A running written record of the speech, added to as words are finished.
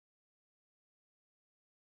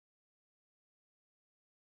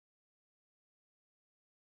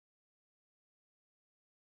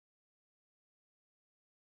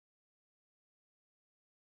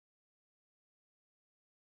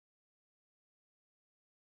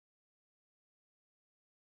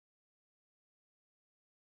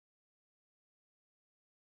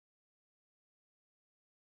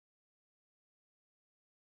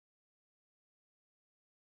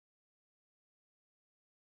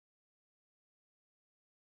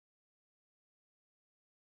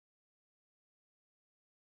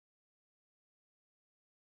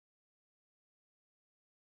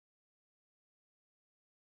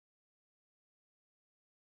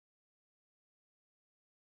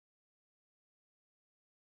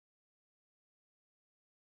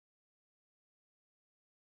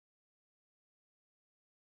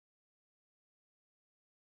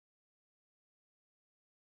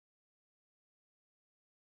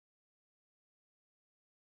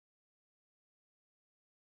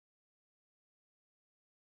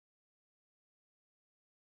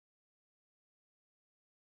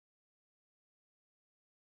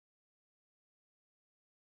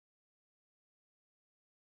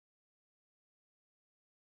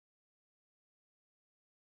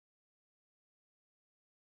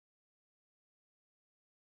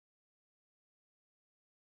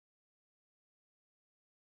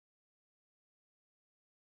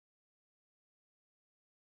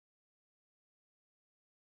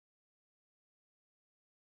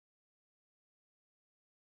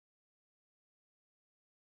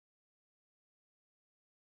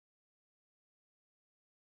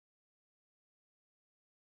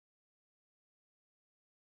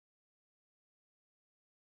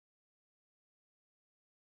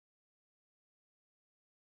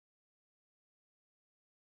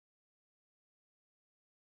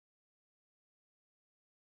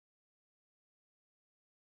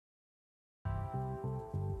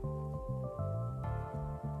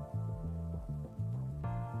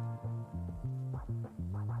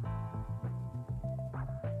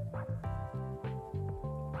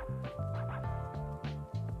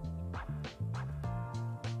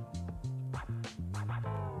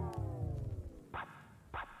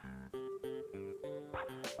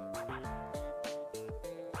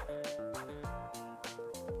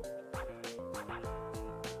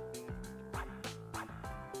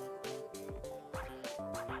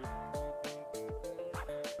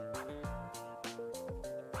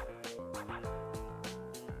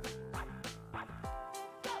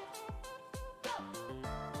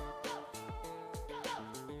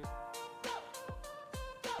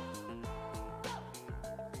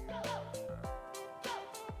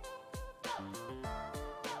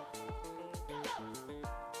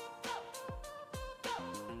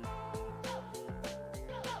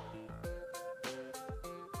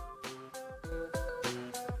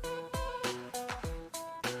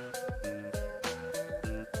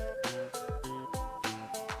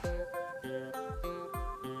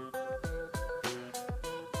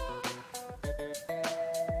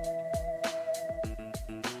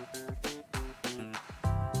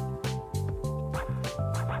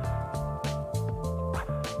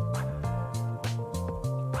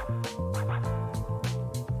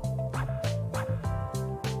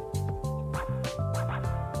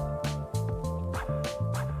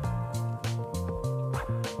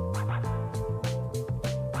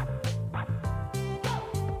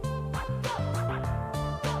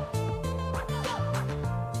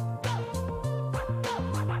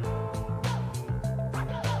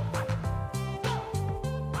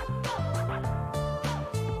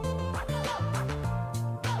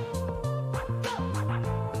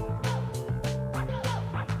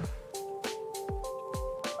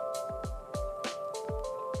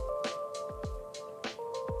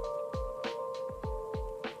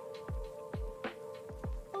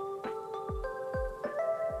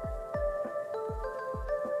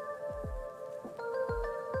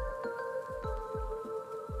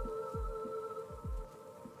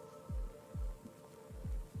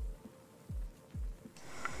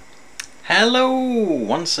Hello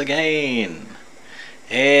once again.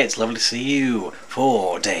 It's lovely to see you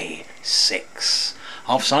for day 6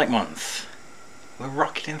 of Sonic Month. We're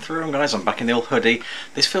rocketing through them, guys. I'm back in the old hoodie.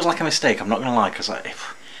 This feels like a mistake, I'm not going to lie, because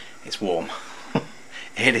it's warm.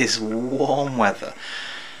 It is warm weather.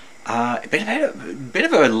 A bit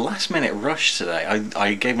of a last minute rush today.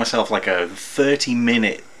 I gave myself like a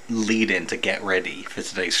 30-minute lead in to get ready for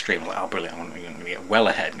today's stream. Like, oh brilliant, I'm going to get well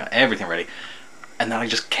ahead, got everything ready. And then I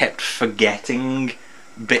just kept forgetting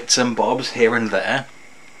bits and bobs here and there.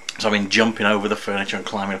 So I've been jumping over the furniture and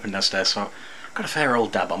climbing up and down stairs, so I've got a fair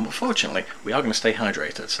old dab on, but fortunately we are going to stay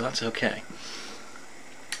hydrated, so that's okay.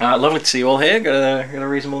 Lovely to see you all here. Got a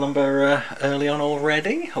reasonable number early on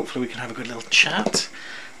already. Hopefully we can have a good little chat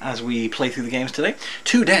as we play through the games today.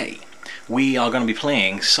 Today we are going to be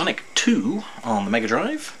playing Sonic 2 on the Mega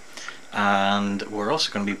Drive, and we're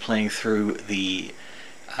also going to be playing through the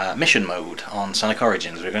mission mode on Sonic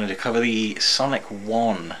Origins. We're going to cover the Sonic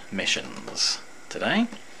 1 missions today.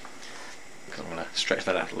 I'm going to stretch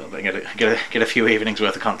that out a little bit and get a few evenings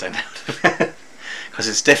worth of content out of it. Because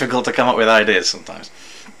it's difficult to come up with ideas sometimes.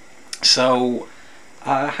 So,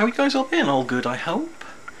 how you guys all been? All good, I hope?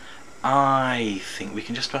 I think we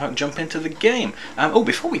can just about jump into the game. Oh,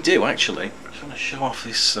 before we do, actually, I just want to show off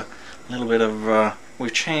this little bit of...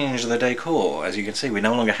 we've changed the decor. As you can see, we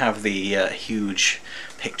no longer have the huge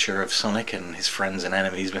picture of Sonic and his friends and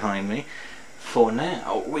enemies behind me. For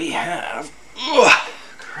now, we have...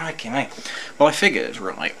 crikey, mate. Well, I figured,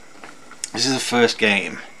 right, this is the first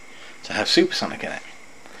game to have Super Sonic in it.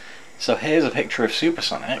 So here's a picture of Super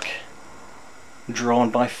Sonic drawn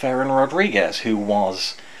by Ferran Rodriguez, who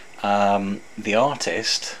was the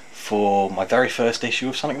artist for my very first issue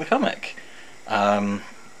of Sonic the Comic. And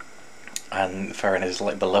Ferran is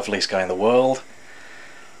like the loveliest guy in the world.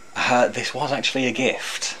 This was actually a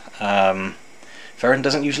gift. Ferran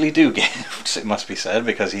doesn't usually do gifts, it must be said,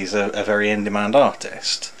 because he's a very in-demand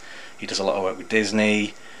artist. He does a lot of work with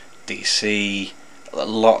Disney, DC,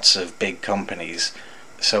 lots of big companies.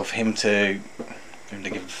 So for him to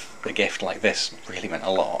give a gift like this really meant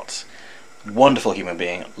a lot. Wonderful human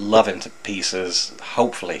being, love him to pieces.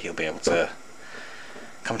 Hopefully he'll be able to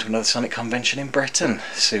come to another Sonic convention in Britain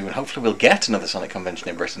soon. Hopefully we'll get another Sonic convention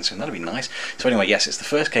in Britain soon, that'll be nice. So anyway, yes, it's the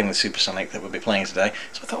first game with Super Sonic that we'll be playing today,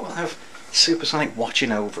 so I thought we'll have Super Sonic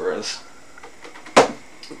watching over us. There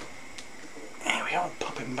we go,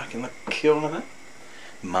 pop him back in the corner there.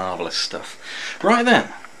 Marvellous stuff. Right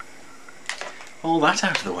then, all that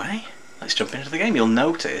out of the way, let's jump into the game. You'll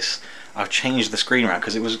notice I've changed the screen around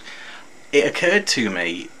because it occurred to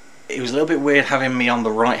me it was a little bit weird having me on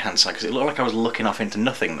the right hand side, because it looked like I was looking off into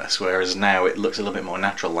nothingness, whereas now it looks a little bit more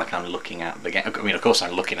natural, like I'm looking at the game. I mean, of course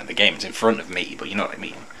I'm looking at the game, it's in front of me, but you know what I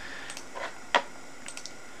mean.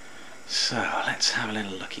 So let's have a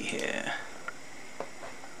little looky here.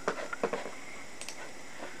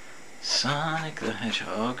 Sonic the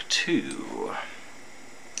Hedgehog 2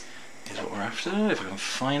 is what we're after, if I can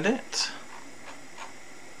find it.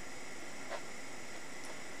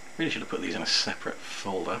 Really should have put these in a separate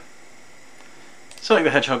folder. Sonic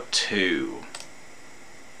the Hedgehog 2.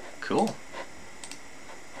 Cool.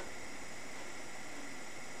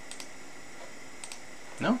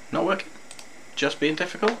 No, not working. Just being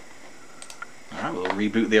difficult. Alright, we'll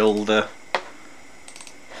reboot the old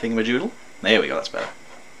thingamadoodle. There we go, that's better.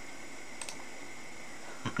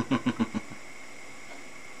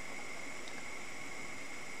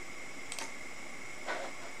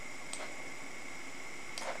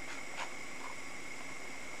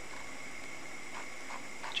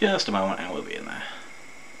 Just a moment and we'll be in there.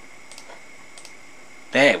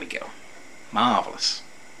 There we go. Marvellous.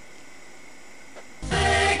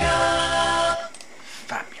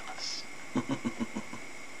 Fabulous.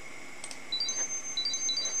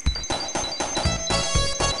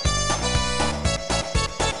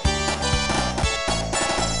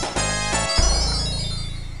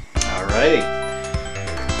 Alrighty.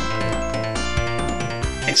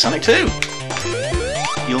 It's Sonic 2.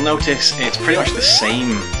 You'll notice it's pretty much the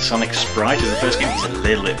same Sonic sprite as the first game. He's a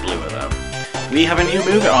little bit bluer though. We have a new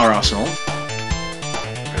move at our arsenal.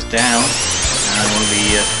 Goes down, and one of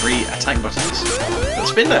the 3 attack buttons. The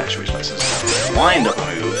spin dash, which lets us wind up a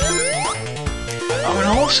move. Oh, and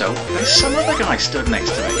also, there's some other guy stood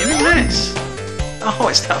next to me. Even this! Oh,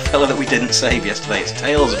 it's that fella that we didn't save yesterday. It's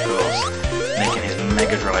Tails, of course, making his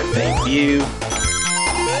Mega Drive debut.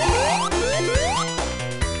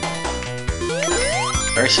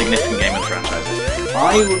 Very significant game in the franchise.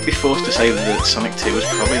 I would be forced to say that Sonic 2 was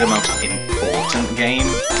probably the most important game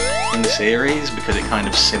in the series, because it kind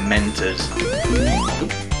of cemented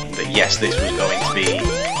that yes, this was going to be a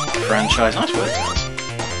franchise. Nice word, Tails.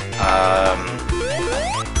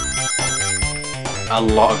 A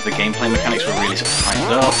lot of the gameplay mechanics were really sort of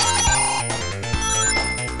tightened up.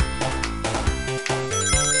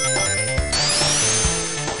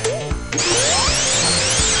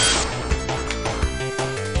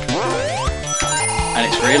 And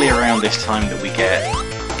it's really around this time that we get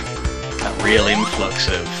that real influx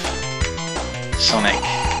of Sonic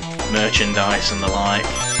merchandise and the like.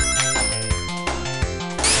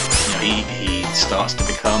 You know, he starts to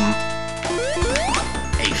become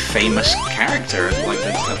a famous character, like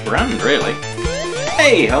a brand, really.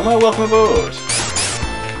 Hey, Homo, welcome aboard!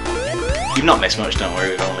 You've not missed much, don't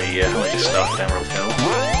worry, we've only just started Emerald Hill.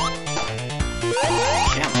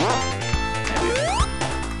 Yeah. There we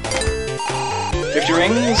go. 50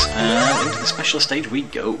 rings, and into the special stage we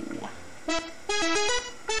go.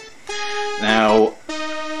 Now,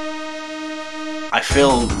 I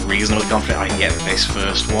feel reasonably confident I can get this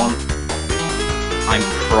first one. I'm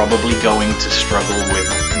probably going to struggle with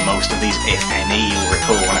most of these, if any. You'll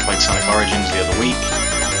recall when I played Sonic Origins the other week,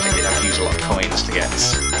 I did have to use a lot of coins to get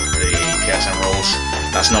the Chaos Emeralds.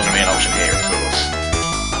 That's not going to be an option here, of course.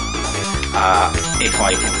 If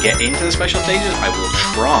I can get into the special stages, I will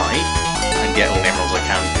try and get all the emeralds I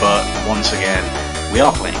can, but once again, we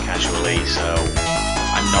are playing casually, so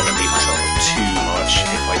I'm not going to beat myself up too much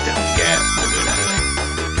if I don't get a good ending.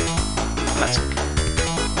 And that's okay.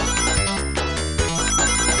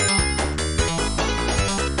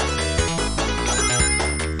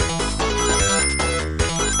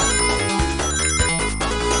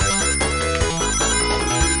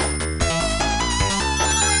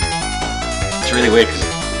 It's really weird because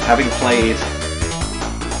having played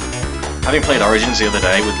Origins the other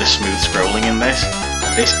day with the smooth scrolling in this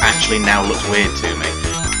actually now looks weird to me.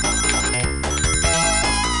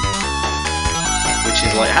 Which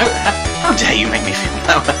is like, how dare you make me feel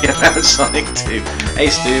that way about Sonic 2? Hey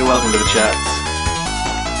Stu, welcome to the chat.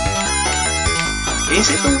 Is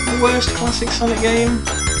it the worst classic Sonic game?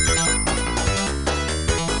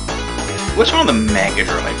 Which one on the Mega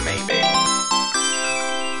Drive, maybe?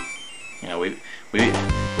 You know,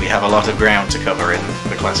 we have a lot of ground to cover in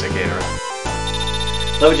the classic era.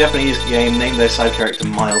 Another Japanese game named their side character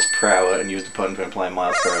Miles Prower and used a pun for playing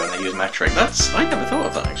Miles Prower, and they used Metric. I never thought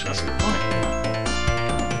of that actually, that's a good point.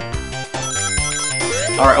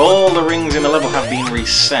 Alright, all the rings in the level have been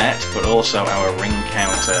reset, but also our ring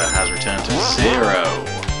counter has returned to 0.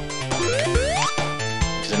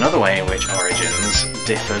 Which is another way in which Origins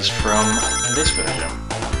differs from this version.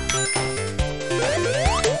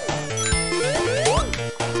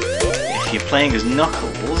 If you're playing as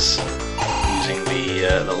Knuckles, using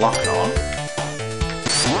the lock-on,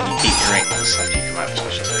 you keep your rings after you come out of the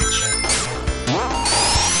special stage.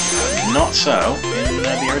 Not so in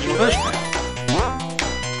the original version now.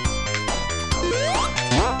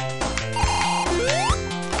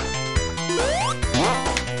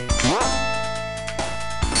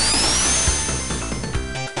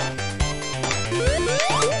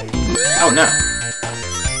 Oh no!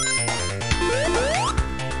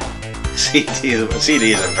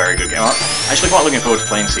 CD is a very good game. I'm actually quite looking forward to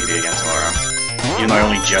playing CD again tomorrow. Even though I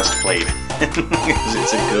only just played it. Because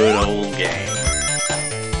it's a good old game.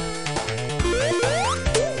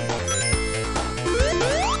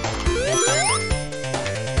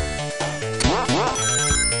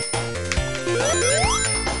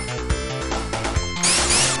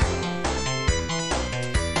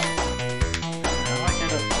 How do I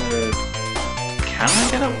get up to... Can I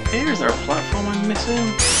get up here? Is there a platform I'm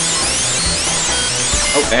missing?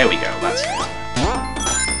 Oh, there we go, that's it.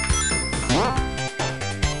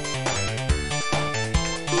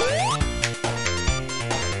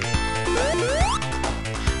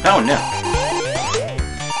 Oh no!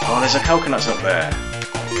 Oh, there's a coconut up there.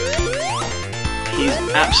 He's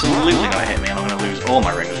absolutely gonna hit me and I'm gonna lose all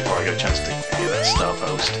my rings before I get a chance to hit that star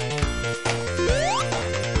post.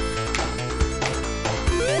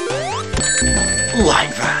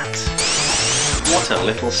 Like that! What a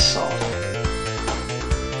little sod.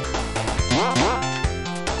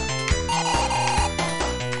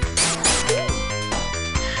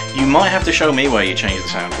 You might have to show me where you change the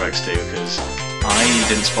soundtracks to, because I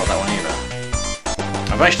didn't spot that one either.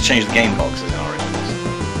 I've actually changed the game boxes in Origins.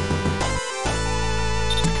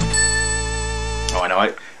 Oh,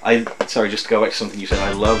 I know. Sorry, just to go back to something you said.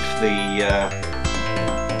 I love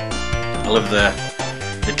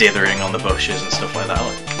the dithering on the bushes and stuff like that.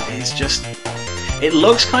 It's just, it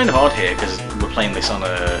looks kind of odd here because we're playing this on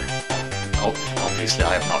a. Obviously,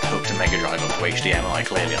 I have not hooked a Mega Drive up to HDMI.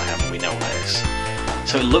 Clearly, I haven't. We know this.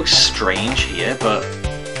 So it looks strange here, but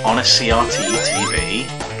on a CRT TV,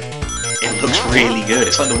 It looks really good.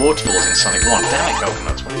 It's like the waterfalls in Sonic 1. Damn it,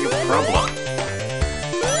 Coconuts, what is your problem?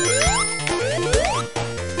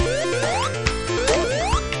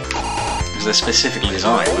 Because they're specifically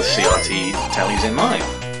designed with CRT tellies in mind.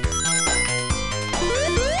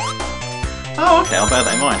 Oh, okay, I'll bear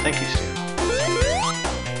that in mind. Thank you, Stu.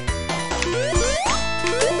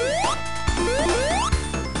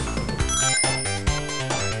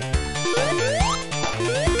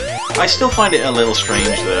 I still find it a little strange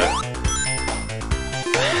that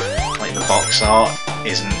like the box art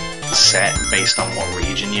isn't set based on what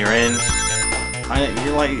region you're in.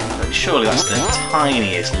 You're like, surely that's the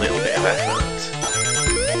tiniest little bit of effort.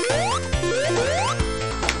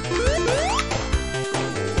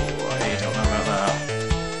 I don't know about that.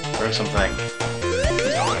 Throw something.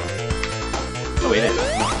 Oh, it is.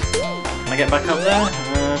 Can I get back up there?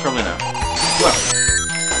 Probably not. Well.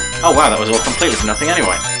 Oh wow, that was all completely for nothing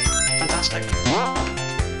anyway. Fantastic.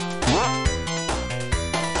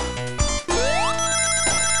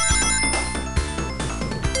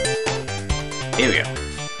 Here we go.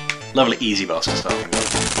 Lovely easy boss to start with.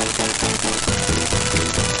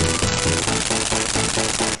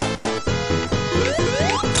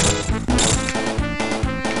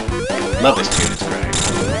 Love this tune, it's great.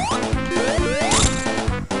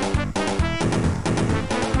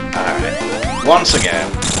 Alright. Once again,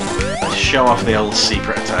 let's show off the old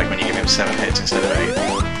secret attack when you give him 7 hits instead of 8.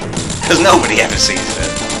 Because nobody ever sees it.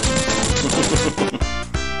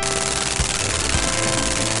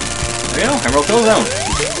 There we go, Emerald Kill Zone.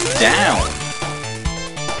 Down.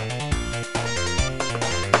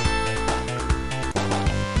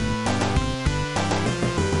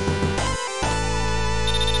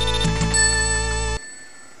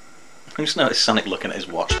 I just noticed Sonic looking at his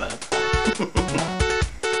watch there.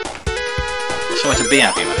 Something to be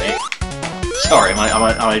happy with, eh? Sorry, am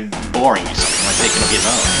I boring you something? Am I taking up your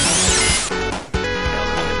time?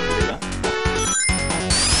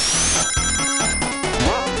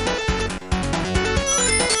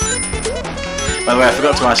 By the way, I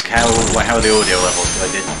forgot to ask how are the audio levels, because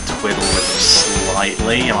I did twiddle with them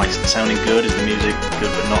slightly. Am I sounding good? Is the music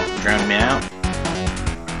good but not drowning me out?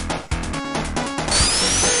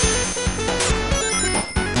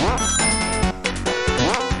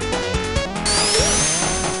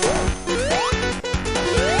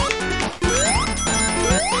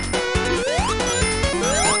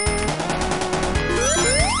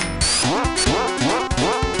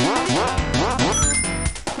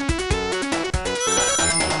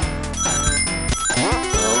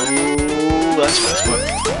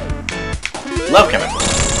 Love Chemical.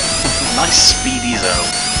 Nice speedy zone.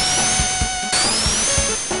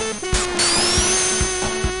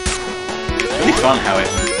 It's really fun how it,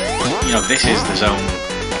 you know, this is the zone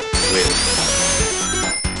with,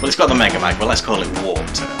 well, it's got the Mega Mag, but let's call it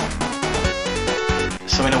water.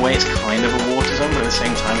 So in a way it's kind of a water zone, but at the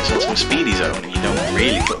same time it's also a speedy zone, and you don't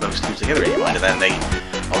really put those two together in your mind, and then they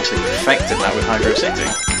obviously perfected that with Hydro City,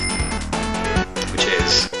 which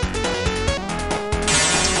is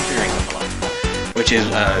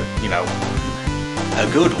you know, a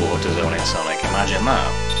good water zone in Sonic, imagine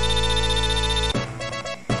that.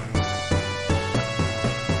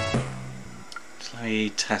 So let me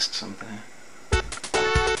test something.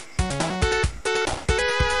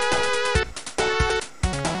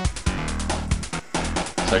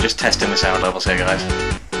 So just testing the sound levels here, guys.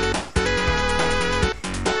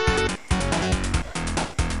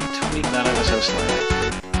 Tweak that ever so slightly.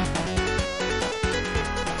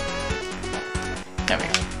 There we go.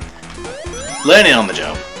 Learning on the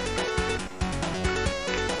job.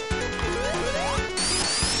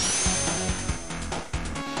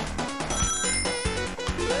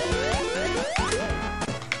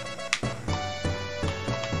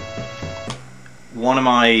 One of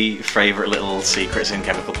my favourite little secrets in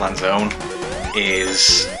Chemical Plant Zone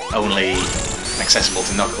is only accessible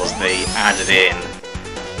to Knuckles. They added in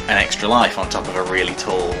an extra life on top of a really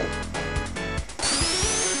tall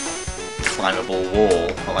climbable wall,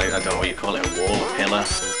 well, I don't know what you call it, a wall, a pillar,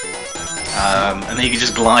 and then you can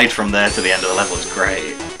just glide from there to the end of the level. It's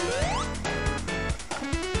great.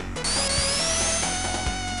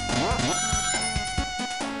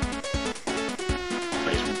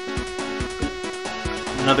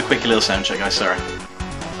 Another quickie little sound check, guys, sorry.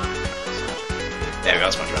 There we go,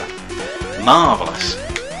 that's much better. Marvellous.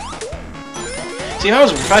 See, if I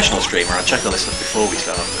was a professional streamer, I'd check all this stuff before we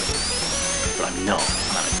started, but I'm not,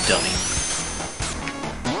 and I'm a dummy.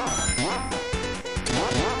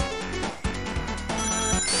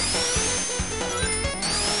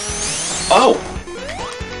 Oh!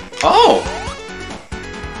 Oh!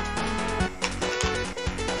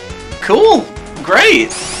 Cool!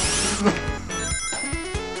 Great!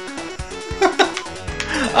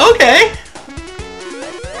 Okay!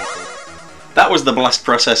 That was the blast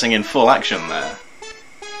processing in full action there.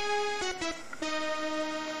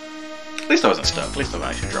 At least I wasn't stuck. At least I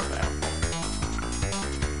managed to drop out.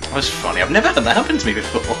 That was funny. I've never had that happen to me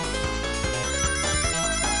before.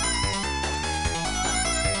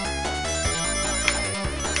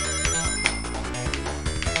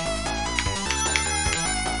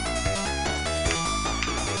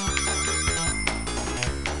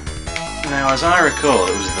 Now, as I recall,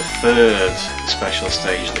 it was the third special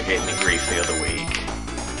stage that gave me grief the other week.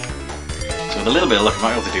 So with a little bit of luck, I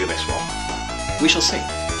might be able to do this one. We shall see.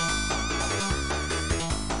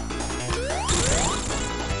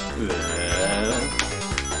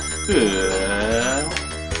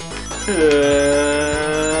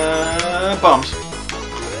 Bombs.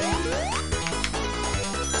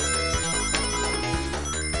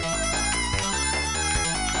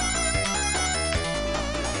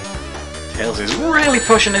 Tails is really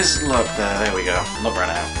pushing his luck there. There we go. Luck ran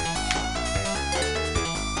out.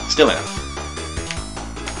 Still enough.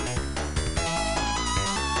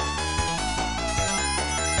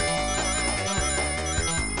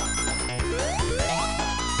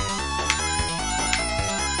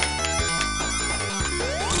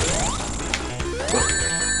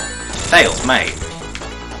 Tails, mate.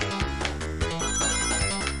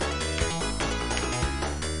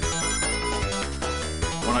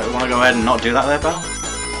 Wanna go ahead and not do that there, pal?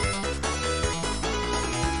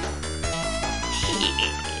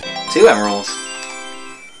 2 emeralds.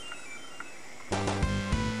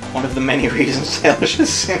 One of the many reasons Tails should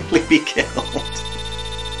simply be killed.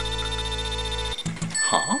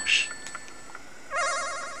 Harsh?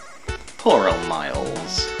 Poor old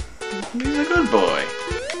Miles. He's a good boy.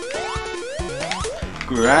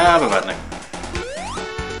 Grab a button.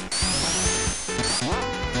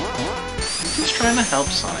 He's trying to help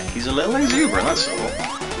Sonic. He's a little exuberant, that's all.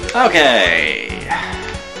 Okay.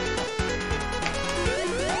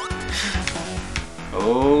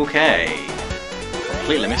 Okay.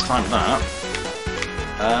 Completely mistimed that.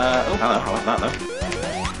 Oh, hello. I like that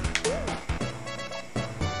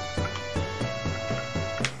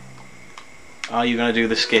though. Are you going to do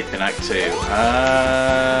the skip in Act 2?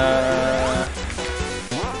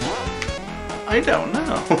 I don't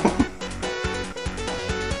know.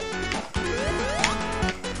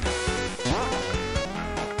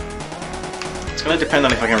 It's going to depend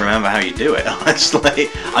on if I can remember how you do it, honestly.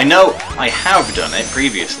 I know I have done it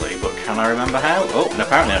previously, but can I remember how? Oh, and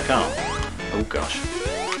apparently I can't. Oh gosh.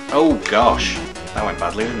 Oh gosh. That went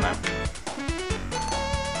badly, didn't it?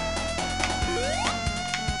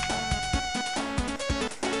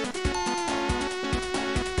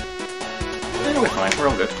 Yeah, we're fine. We're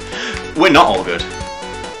all good. We're not all good.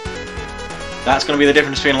 That's going to be the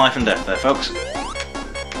difference between life and death there, folks.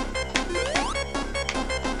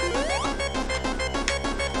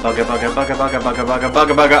 Bugger, bugger, bugger, bugger, bugger, bugger,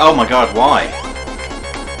 bugger, bugger. Oh my god, why?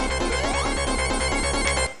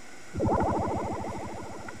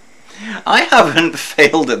 I haven't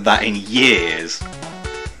failed at that in years.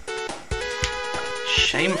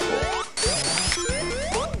 Shameful.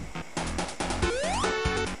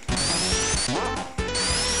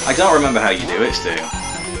 I don't remember how you do it, Stu.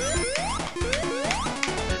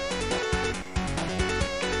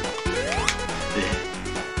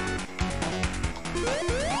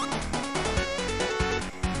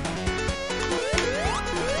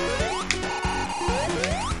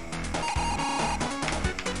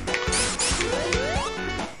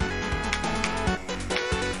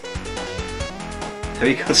 Have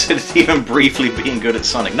you considered even briefly being good at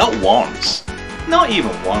Sonic? Not once. Not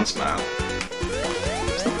even once, man.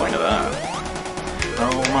 What's the point of that?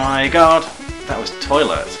 Oh my god. That was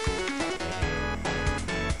toilet.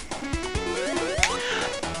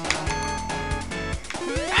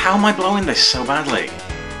 How am I blowing this so badly?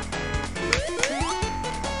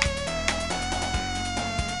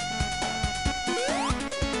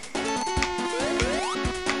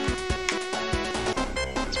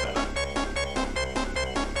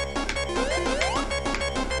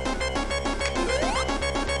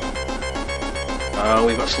 Oh,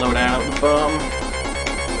 we've got to slow down at the bum.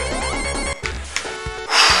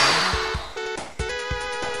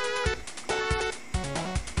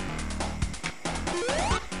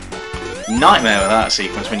 Nightmare with that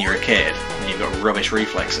sequence when you're a kid and you've got rubbish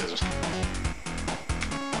reflexes.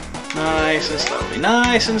 Nice and slowly,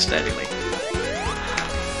 nice and steadily.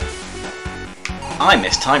 I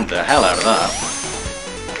mistimed the hell out of that.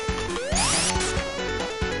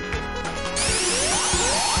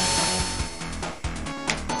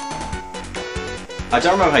 I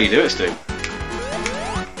don't remember how you do it, Stu.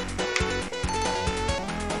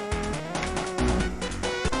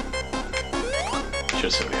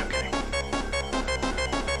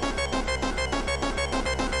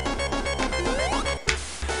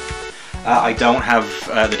 I don't have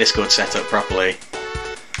the Discord set up properly.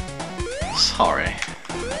 Sorry.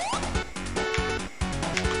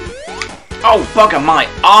 Oh, bugger my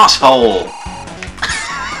arsehole!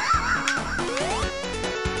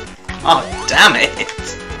 Oh, damn it!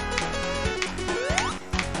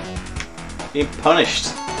 Being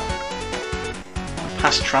punished.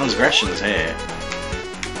 Past transgressions here.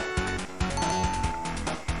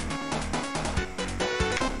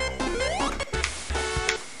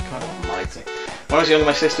 God almighty. When I was younger,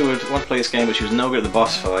 my sister would want to play this game, but she was no good at the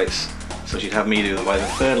boss fights, so she'd have me do them. By the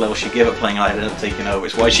third level, she gave up playing and I ended up taking over.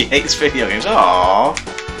 It's why she hates video games. Aww!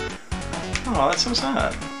 Oh, that's so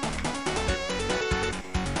sad.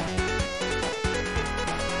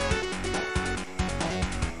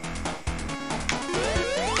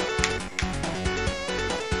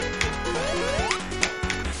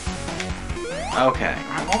 Okay,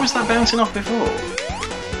 what was that bouncing off before?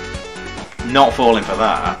 Not falling for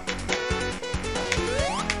that.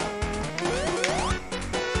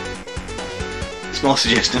 Small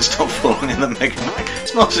suggestion, stop falling in the Mega Man.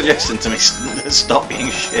 Small suggestion to me, stop being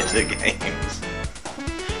shit at games.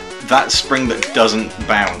 That spring that doesn't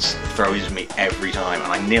bounce throws me every time,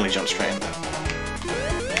 and I nearly jump straight into it.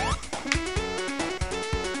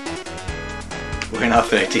 We're in our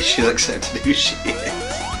 30s, she's accepted who she is.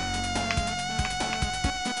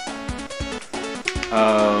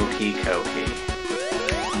 Okie dokie.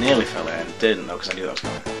 Nearly fell in. Didn't though, because I knew that was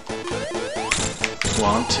coming.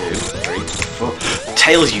 1, 2, 3, 4.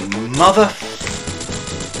 Tails, you mother...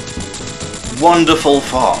 Wonderful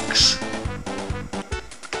fox.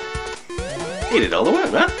 He did all the work,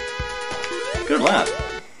 man. Good lad.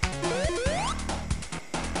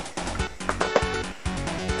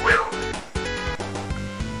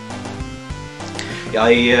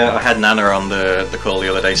 Yeah, I had Nana on the call the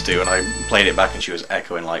other days too, and I played it back and she was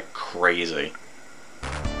echoing like crazy.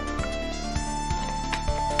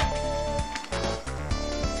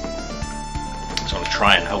 So I'm gonna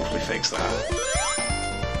try and hopefully fix that.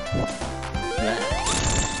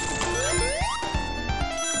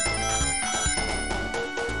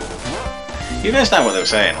 You can understand what they were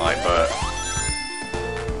saying, like, but...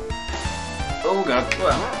 Oh god,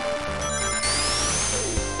 well...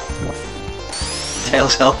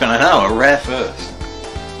 Tails helping, I know, a rare first.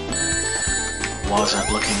 Wasn't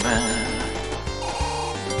looking bad.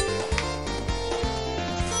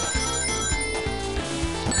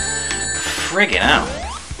 Friggin' out.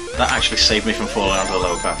 That actually saved me from falling onto the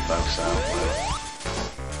lower path though, so...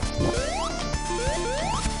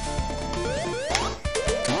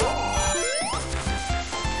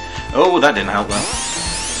 Oh, that didn't help though.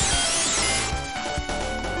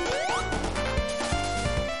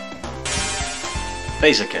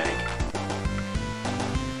 Piece of cake.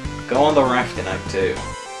 Go on the raft in Act 2.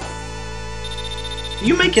 Are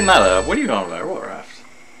you making that up? What are you going about? What raft?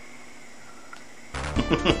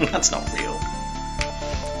 That's not real.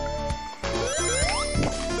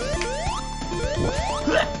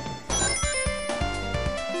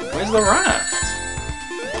 Where's the raft?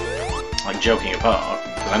 Like, joking apart,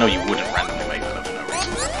 because I know you wouldn't randomly make that up for no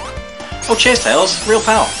reason. Oh, cheers, Tails. Real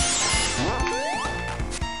pal.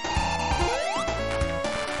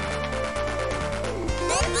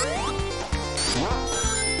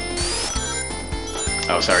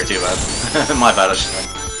 Oh, sorry, too bad. My bad, I should say.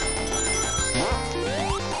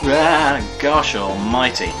 Ah, gosh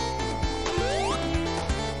almighty.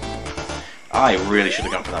 I really should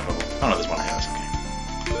have gone for that bubble. Oh no, there's one here, that's okay.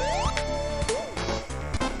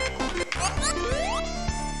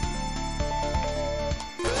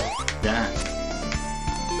 Yeah.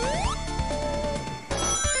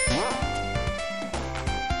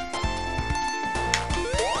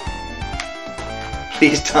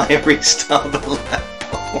 Please die and restart the level.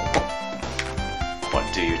 What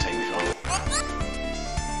do you take me for?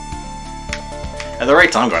 At the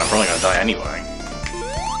rate I'm going, I'm probably going to die anyway.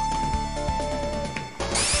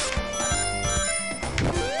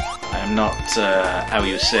 I am not, how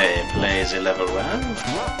you say, play the level well.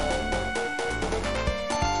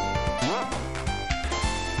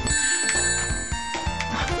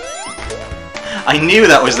 I knew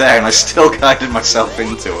that was there and I still guided myself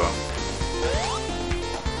into him.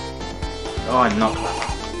 Oh, I'm not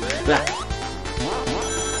clever.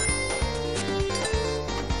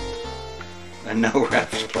 A no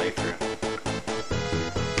raft playthrough.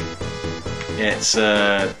 Yeah, it's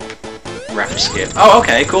raft skip. Oh,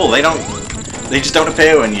 okay, cool. They just don't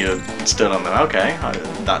appear when you stood on them. Okay,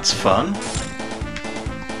 that's fun.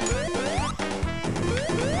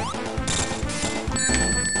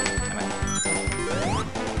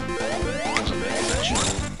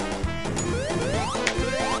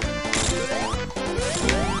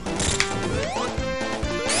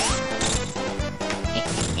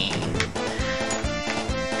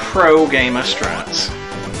 pro gamer strats.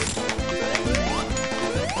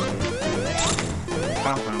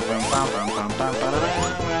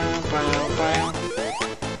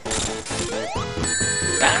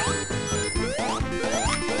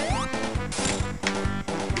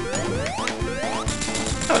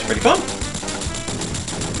 That was pretty fun.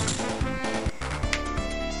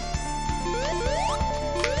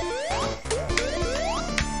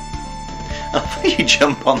 You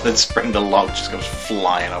jump on the spring, the log just goes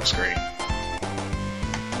flying off screen.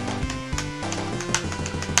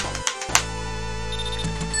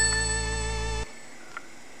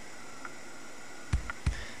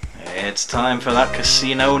 It's time for that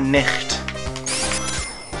casino nicht.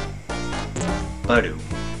 Badoo.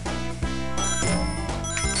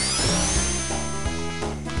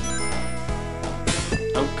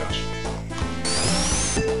 Oh gosh.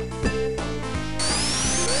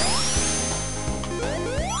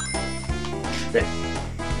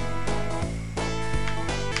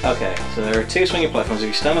 Okay, so there are two swinging platforms. If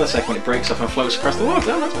you stand on the second one, it breaks off and floats across the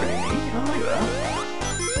water. Oh, that's pretty neat. I like that.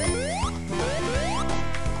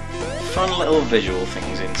 Fun little visual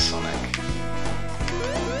things in Sonic.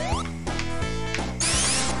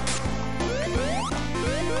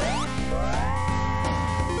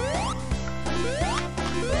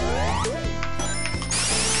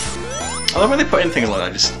 I love when they put in things like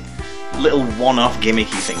that, just little one-off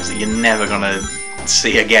gimmicky things that you're never gonna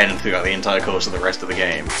see again throughout the entire course of the rest of the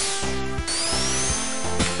game.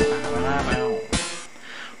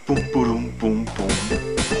 Boom, boom, boom, boom.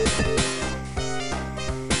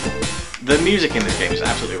 The music in this game is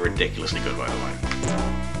absolutely ridiculously good, by the way.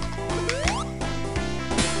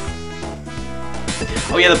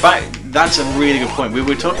 Oh yeah, that's a really good point. We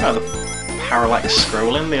were talking about the parallax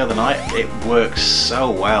scrolling the other night. It works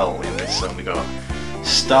so well in this. So we got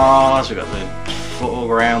stars, we got the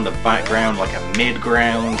foreground, the background, like a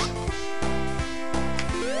mid-ground.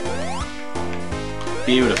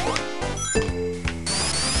 Beautiful.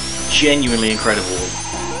 Genuinely incredible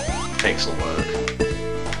pixel work.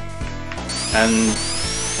 And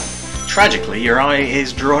tragically, your eye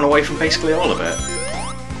is drawn away from basically all of it.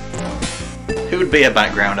 Who would be a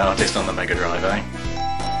background artist on the Mega Drive, eh?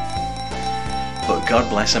 But God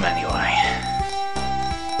bless him anyway.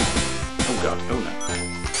 Oh god, oh no.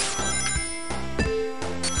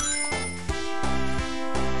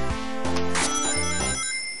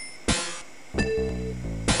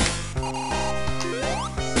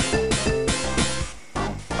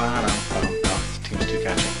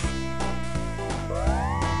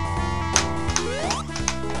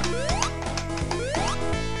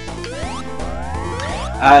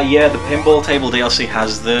 Yeah, the Pinball Table DLC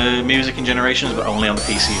has the music in Generations, but only on the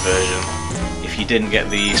PC version. If you didn't get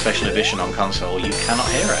the special edition on console, you cannot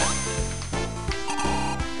hear it.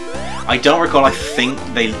 I don't recall, I think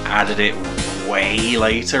they added it way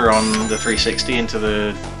later on the 360 into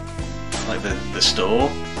the store.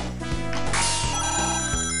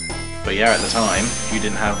 But yeah, at the time, if you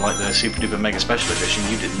didn't have like the Super Duper Mega Special Edition,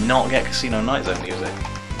 you did not get Casino Night Zone music.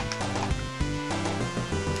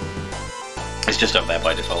 It's just up there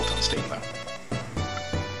by default on Steam though.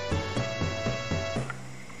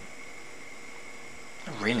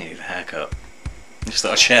 I really need a haircut. Just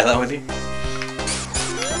thought I'd share that with you.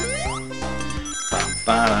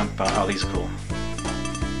 Oh, these are cool.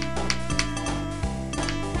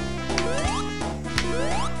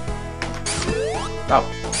 Oh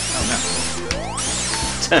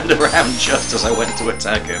no. Turned around just as I went to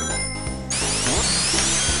attack him.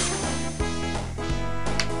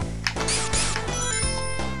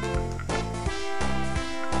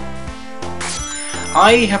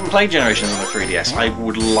 I haven't played Generations on the 3DS. I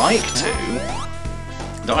would like to.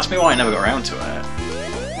 Don't ask me why I never got around to it.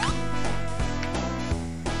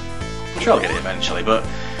 I'm sure I'll get it eventually, but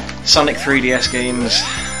Sonic 3DS games,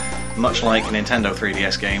 much like Nintendo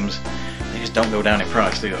 3DS games, they just don't go down in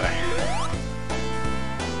price, do they?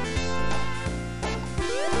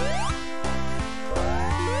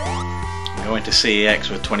 Go into CEX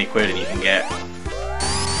with 20 quid and you can get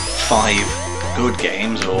 5 good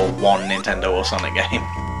games or one Nintendo or Sonic game.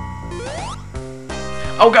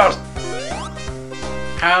 Oh god!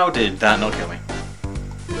 How did that not kill me?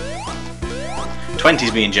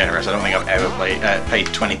 20's being generous. I don't think I've ever paid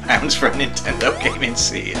 £20 for a Nintendo game in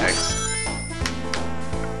CEX.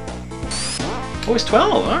 Oh, it's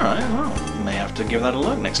 12. Alright, well, may have to give that a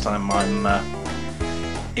look next time I'm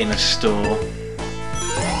in a store.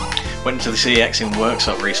 Went to the CEX in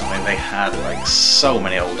Workshop recently and they had like so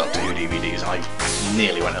many old Doctor Who DVDs. I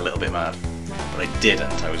nearly went a little bit mad. But I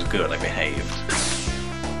didn't. I was good. I behaved.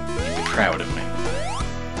 You'd be proud of me.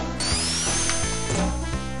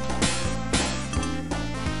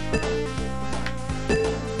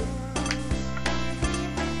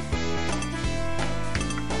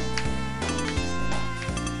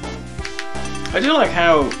 I do like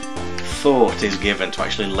how thought is given to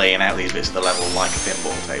actually laying out these bits of the level like a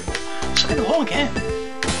pinball table. Say the wall again.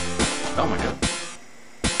 Oh my god.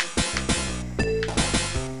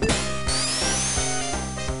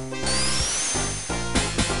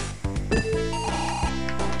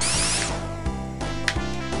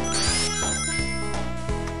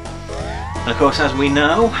 And of course, as we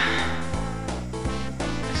know,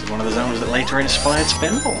 this is one of the zones that later inspired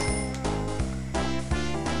Spinball.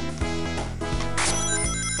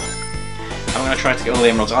 I'm going to try to get all the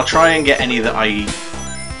emeralds. I'll try and get any that I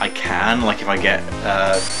can. Like if I get,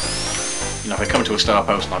 you know, if I come to a star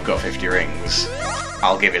post and I've got 50 rings,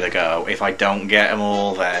 I'll give it a go. If I don't get them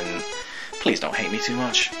all, then please don't hate me too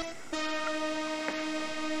much.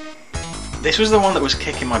 This was the one that was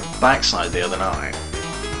kicking my backside the other night.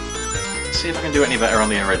 Let's see if I can do any better on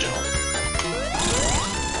the original.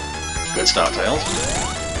 Good start, Tails.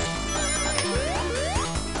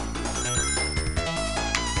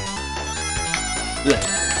 Blech.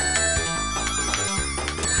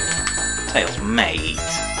 Tails, mate.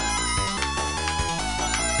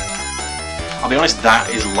 I'll be honest, that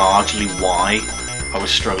is largely why I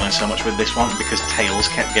was struggling so much with this one, because Tails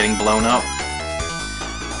kept getting blown up.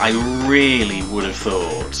 I really would have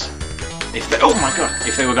thought if they, oh my god,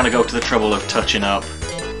 if they were going to go to the trouble of touching up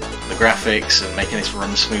the graphics and making this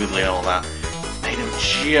run smoothly and all that, they'd have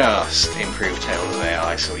just improved Tails'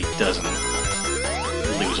 AI so he doesn't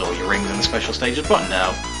lose all your rings in the special stages, but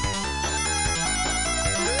no.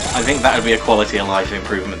 I think that would be a quality of life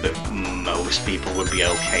improvement that most people would be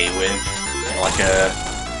okay with, in like a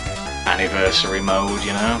anniversary mode,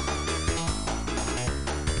 you know?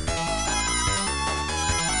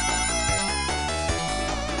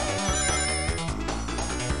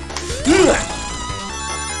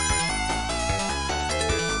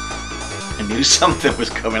 I knew something was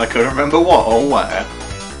coming, I couldn't remember what or where.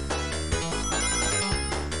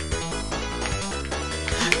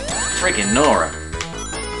 Friggin' Nora.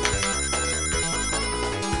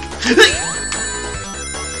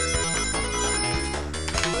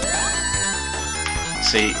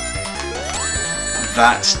 See,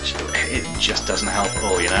 it just doesn't help at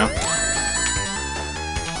all, you know?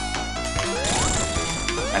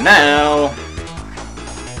 And now,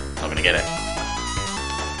 not gonna get it.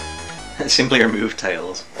 Simply remove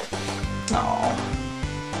Tails. Aww.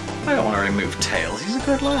 I don't want to remove Tails, he's a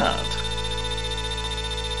good lad.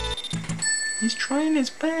 He's trying his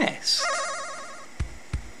best.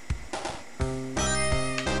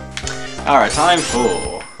 Alright, time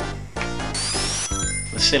for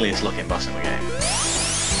the silliest looking boss in the game.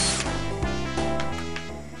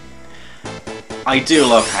 I do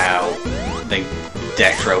love how they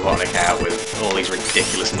decked Robotnik out with all these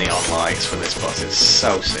ridiculous neon lights for this boss. It's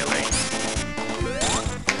so silly.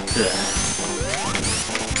 Ugh.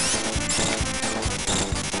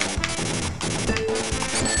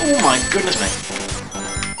 Oh my goodness me.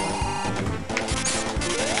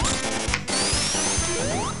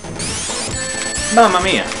 Mamma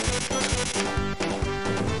mia.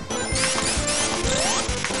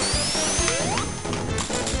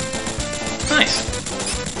 Nice.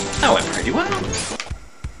 That went pretty well.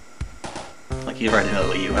 Like you're riding a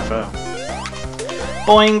little UFO.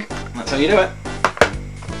 Boing! That's how you do it.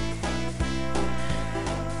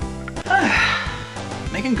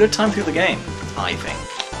 Making good time through the game, I think.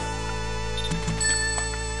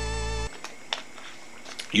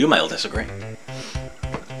 You may disagree.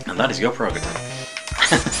 And that is your prerogative.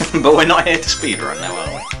 But we're not here to speedrun now,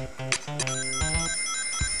 are we?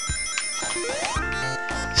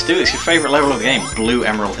 Stu, it's your favourite level of the game, Blue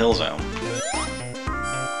Emerald Hill Zone.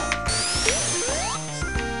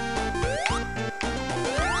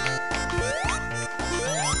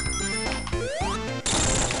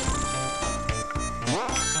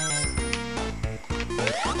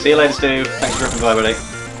 See you later, Stu. Thanks for dropping by, buddy.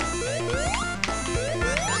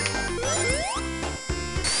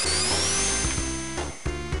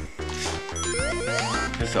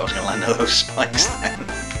 I thought I was going to land all those spikes then.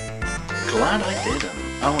 Glad I didn't.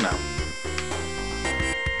 Oh no.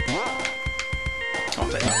 Oh,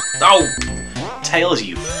 Tails. Oh! Tails,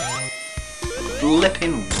 you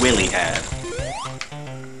flipping willy head.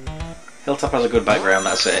 Hilltop has a good background,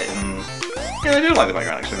 that's it. And yeah, I do like the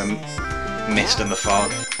background actually. The mist and the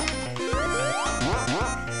fog.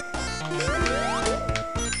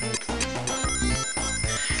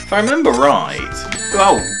 If I remember right...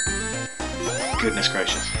 Oh! Goodness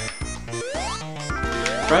gracious.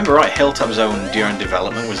 If I remember right, Hilltop Zone during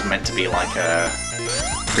development was meant to be like a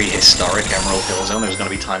prehistoric Emerald Hill Zone. There was going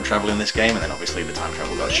to be time travel in this game, and then obviously the time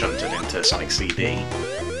travel got shunted into Sonic CD.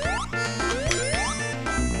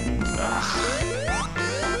 Ugh.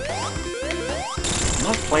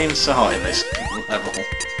 playing so hard in this level.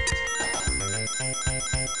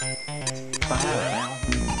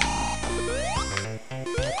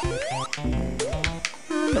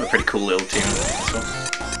 Another pretty cool little tune as well.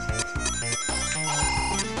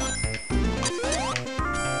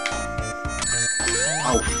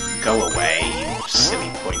 Oh, go away, you silly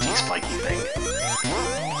pointy spiky thing.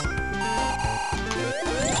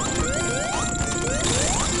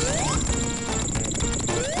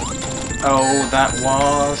 Oh, that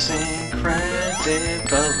was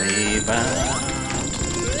incredibly bad.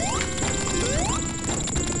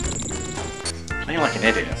 Playing like an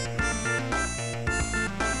idiot.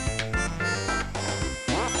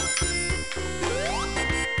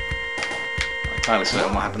 Entirely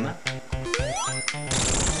certain what happened there.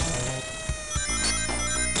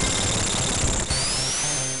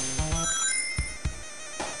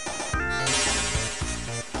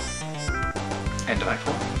 End of Act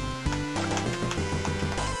 4.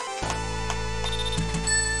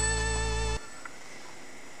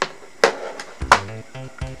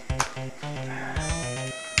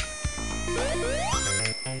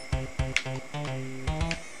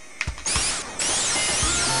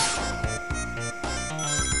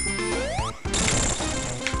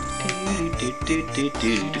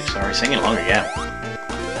 Sorry, singing along again.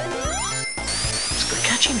 It's good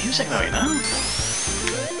catchy music though, you know?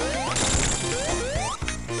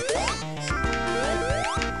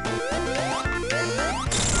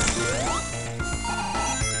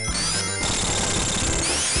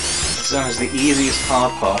 This zone has the easiest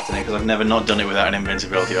hard part in it because I've never not done it without an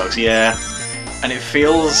invincibility box. Yeah, and it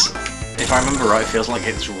feels, if I remember right, it feels like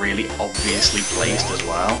it's really obviously placed as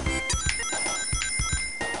well.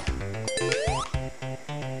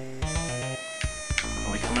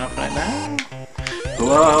 Up right now.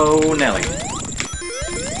 Whoa, Nelly.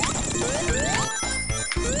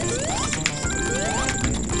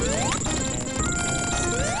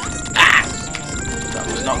 Ah! That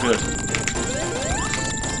was not good.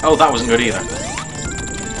 Oh, that wasn't good either.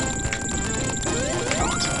 Come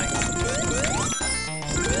on, Sonic.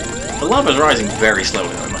 The lava's rising very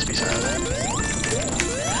slowly though, it must be said.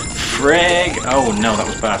 Frig! Oh no, that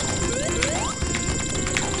was bad.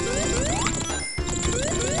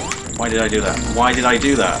 Why did I do that? Why did I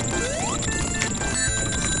do that?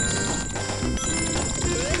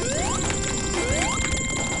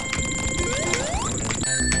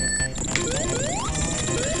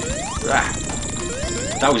 Ah,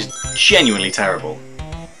 that was genuinely terrible.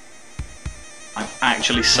 I'm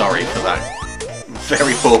actually sorry for that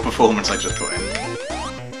very poor performance I just put in.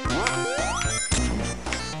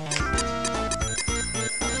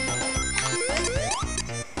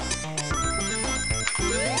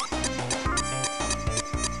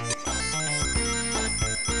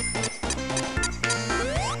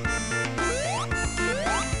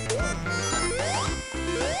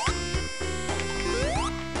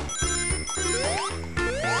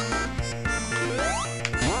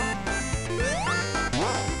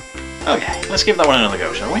 Okay, let's give that one another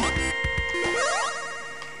go, shall we?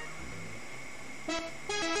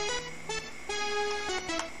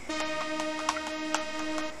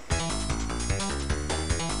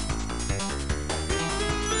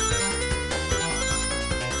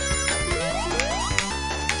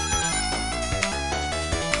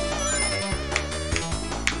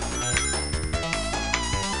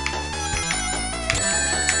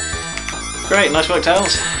 Great, nice work,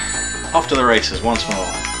 Tails. Off to the races once more.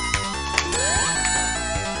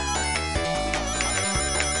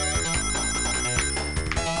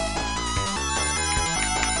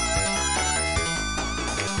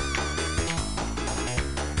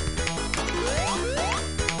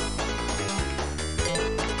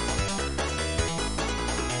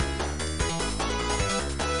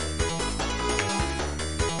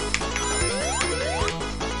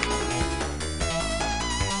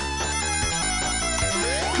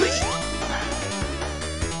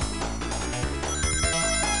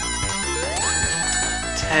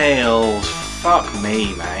 Tails, fuck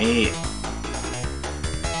me, mate.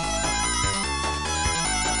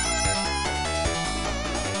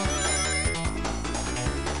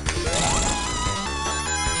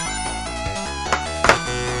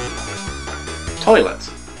 Toilet.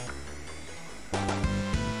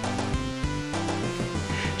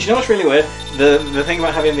 Do you know what's really weird? The thing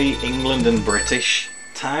about having the England and British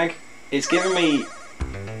tag, it's giving me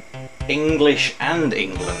English and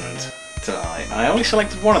England tonight. I only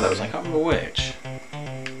selected one of those, I can't remember which.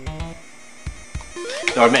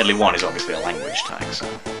 Though admittedly one is obviously a language tag, so...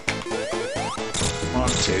 1,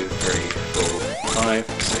 2, 3, 4, 5,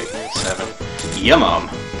 6, 7... Yeah,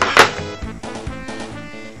 Mum!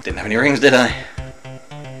 Didn't have any rings, did I?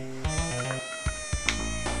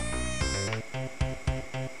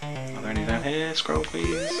 clear scroll,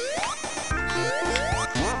 please.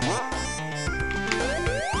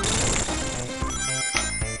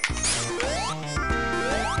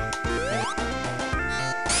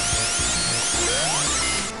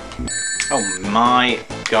 Oh my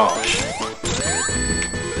gosh.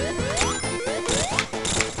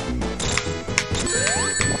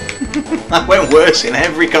 That went worse in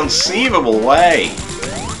every conceivable way.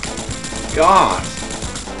 God.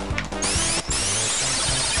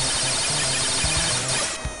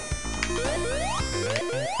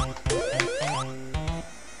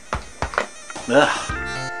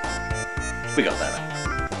 Ugh. We got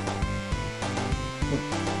that.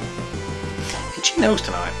 Itchy nose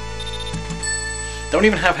tonight. Don't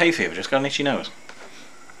even have hay fever, just got an itchy nose.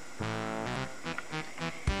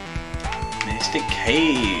 Mystic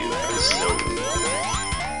Cave Zone.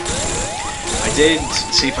 I did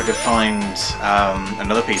see if I could find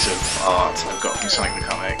another piece of art I've got from Sonic the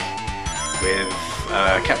Comic with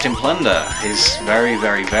Captain Plunder, his very,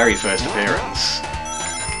 very, very first appearance,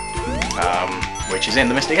 which is in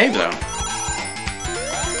the Mystic Cave Zone.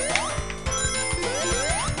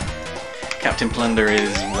 Captain Plunder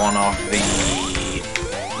is one of the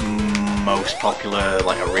most popular,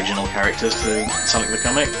 like, original characters to Sonic the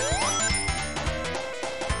Comic.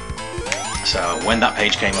 So when that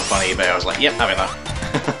page came up on eBay, I was like, yep, having that.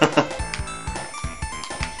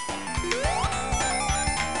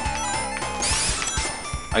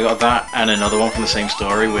 I got that and another one from the same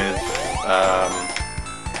story with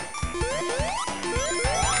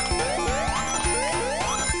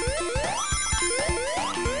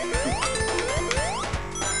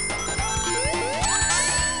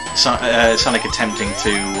Sonic attempting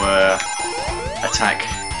to attack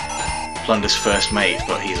Plunder's first mate,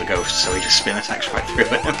 but he's a ghost, so he just spin attacks right through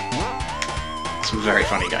him. Some very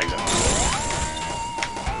funny gags on that.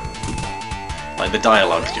 Like, the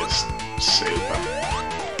dialogue's just super.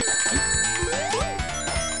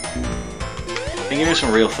 Been giving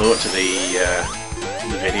some real thought to the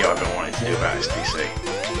video I've been wanting to do about STC.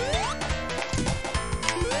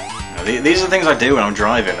 These are the things I do when I'm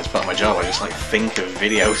driving as part of my job. I just like think of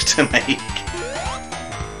videos to make.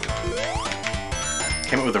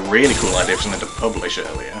 Came up with a really cool idea for something to publish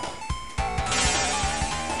earlier.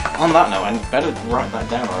 On that note, I'd better write that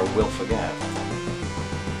down or I will forget.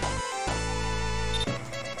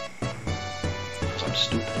 Because I'm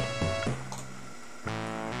stupid.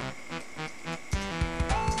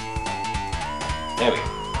 There we go.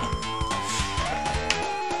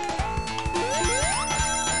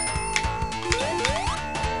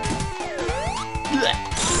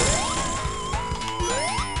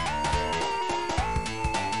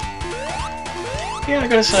 Yeah, I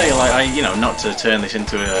gotta say, like, you know, not to turn this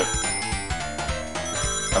into a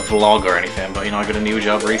vlog or anything, but, you know, I got a new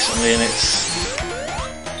job recently and it's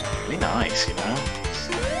really nice, you know? It's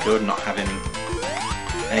good not having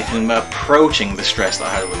anything approaching the stress that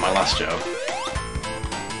I had with my last job.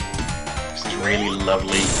 It's this really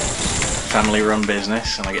lovely family-run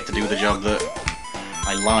business and I get to do the job that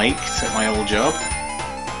I liked at my old job,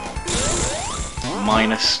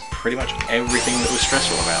 minus pretty much everything that was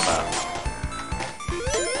stressful about that.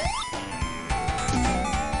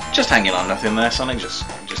 Just hanging on nothing there, Sonic, just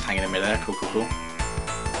hanging in midair, cool, cool, cool.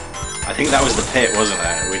 I think that was the pit, wasn't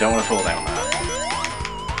it? We don't want to fall down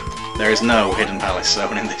that. There is no hidden palace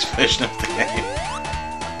zone in this version of the game.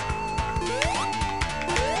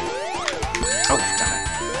 Oh, damn it.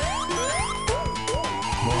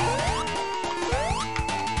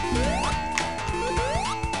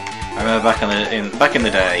 I remember back in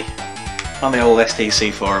the day, on the old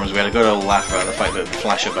STC forums, we had a good old laugh about the fact that the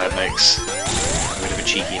Flasher Badniks a bit of a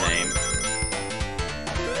cheeky name.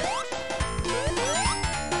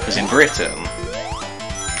 Because in Britain,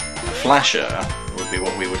 a flasher would be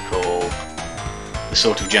what we would call the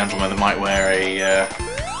sort of gentleman that might wear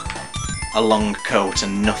a long coat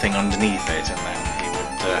and nothing underneath it, and then he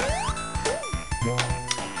would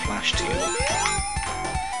flash to you.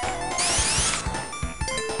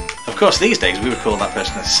 Of course, these days we would call that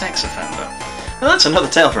person a sex offender. Well, that's another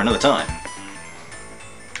tale for another time.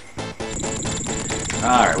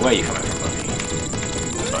 Alright, where are you coming from, buddy?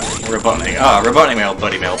 Robotnik. Ah, Robotnik, my old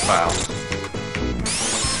buddy, my old pal.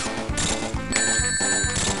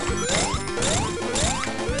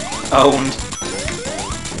 Owned.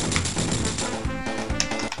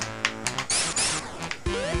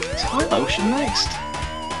 Is High Lotion next?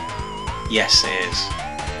 Yes, it is.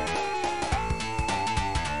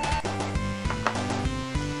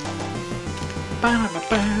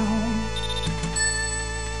 Ba-ba-bow.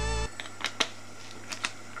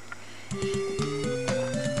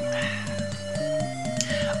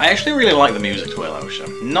 I actually really like the music to High Lotion.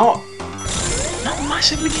 Not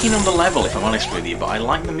massively keen on the level, if I'm honest with you, but I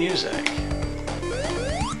like the music.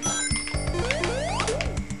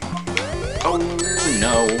 Oh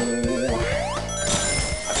no!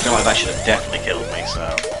 I feel like that should have definitely killed me,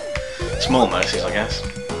 so... Small mercies, I guess.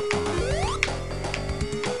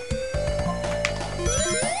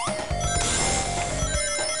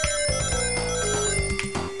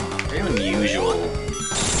 Very unusual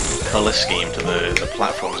colour scheme to the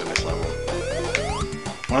platforms in this level.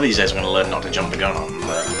 One of these days I'm going to learn not to jump the gun on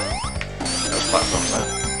those platforms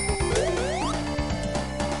there.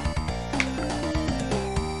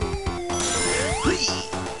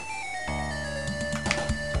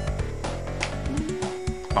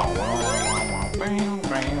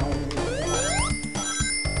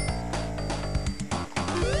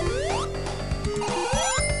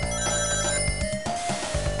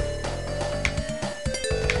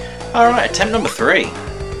 Alright, attempt number 3.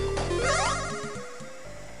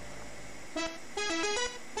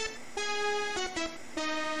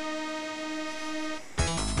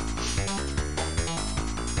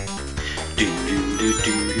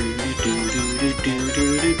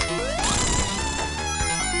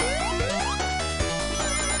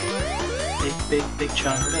 Big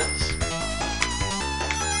chungus.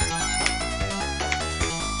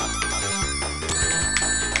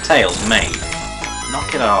 Tails, mate.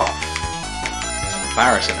 Knock it off. It's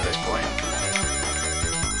embarrassing at this point.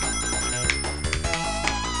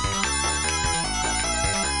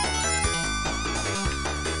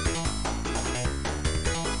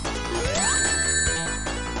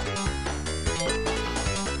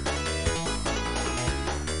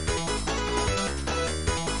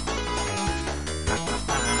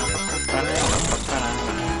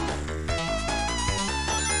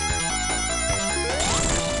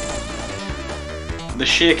 The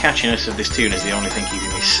sheer catchiness of this tune is the only thing keeping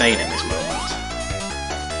me sane in this moment.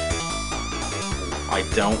 I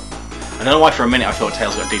don't know why for a minute I thought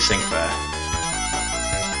Tails got desynced there.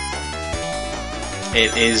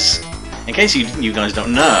 It is, in case you guys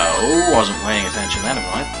don't know, wasn't paying attention then,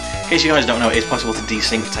 am I? In case you guys don't know, it is possible to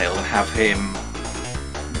desync Tails and have him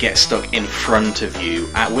get stuck in front of you,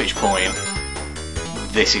 at which point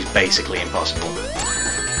this is basically impossible.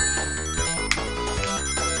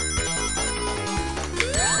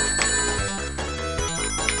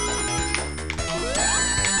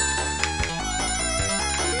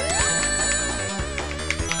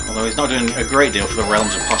 Although he's not doing a great deal for the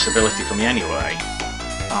realms of possibility for me anyway.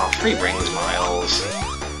 Ah, 3 rings, Miles.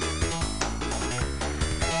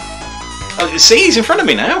 Oh, see, he's in front of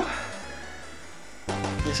me now!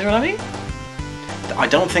 You see what I mean? I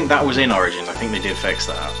don't think that was in Origins, I think they did fix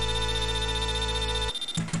that.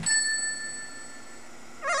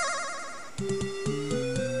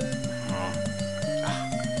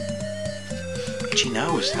 Itchy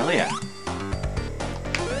nose, hell yeah.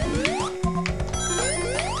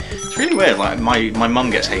 It's really weird, like, my mum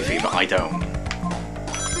gets hay fever, I don't.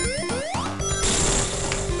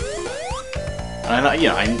 And I know, you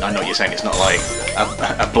know, I know what you're saying, it's not like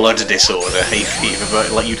a blood disorder, hay fever,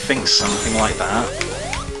 but like you'd think something like that.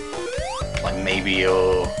 Like maybe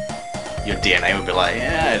your DNA would be like,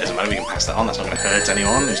 yeah, it doesn't matter, we can pass that on, that's not going to hurt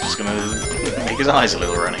anyone, it's just going to make his eyes a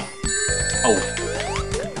little runny. Oh,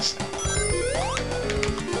 goodness.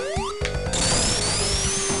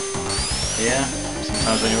 Yeah,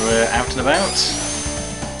 sometimes when you're out and about,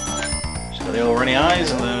 she's got the old runny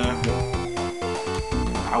eyes and the...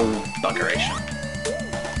 ow, buggeration.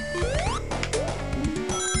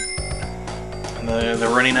 And the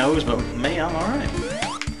runny nose, but me, I'm alright.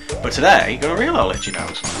 But today, got a real old itchy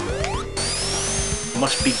nose.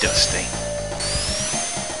 Must be dusty.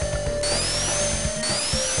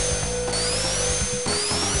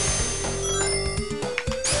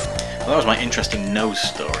 Well, that was my interesting nose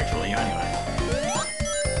story for you anyway.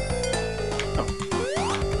 Oh.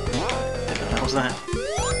 Didn't know that was there.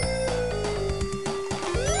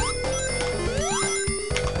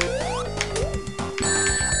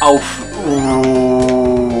 Oh, ooh.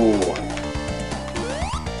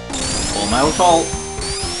 All my own fault.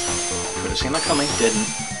 Could have seen that coming, didn't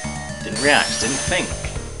react, didn't think.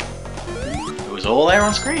 It was all there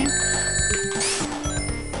on screen.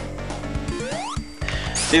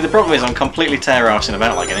 See, the problem is I'm completely tear-arsing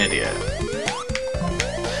about like an idiot.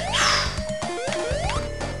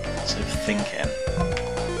 Sort of thinking.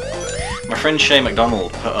 My friend Shay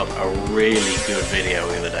McDonald put up a really good video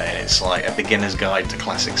the other day, and it's like a beginner's guide to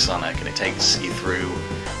classic Sonic, and it takes you through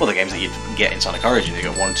all the games that you get in Sonic Origins. You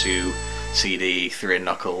got 1, 2, CD, 3 and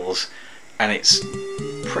Knuckles, and it's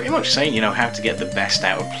pretty much saying, you know, how to get the best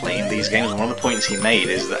out of playing these games. And one of the points he made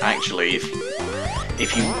is that actually, if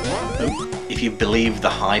if you believe the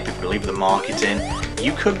hype, if you believe the marketing,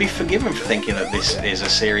 you could be forgiven for thinking that this is a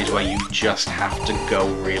series where you just have to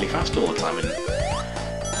go really fast all the time, and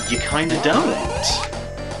you kind of don't.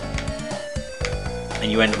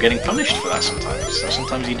 And you end up getting punished for that sometimes. So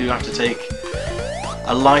sometimes you do have to take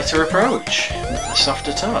a lighter approach, a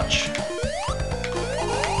softer touch.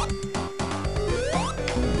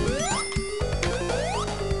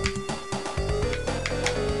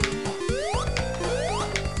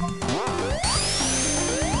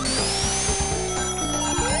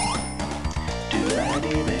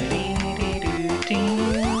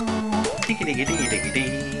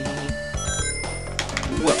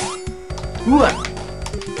 Whoa.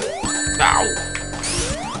 Ow.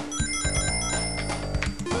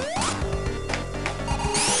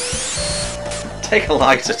 Take a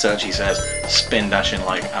lighter touch, he says, spin dashing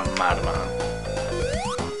like a madman.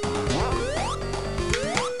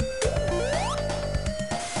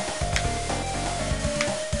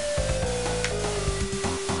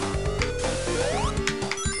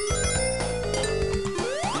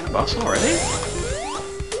 Boss already?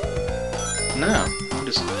 No, it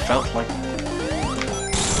just felt like...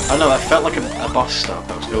 Oh no, that felt like a boss stop.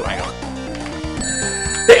 That was... Oh, hang on.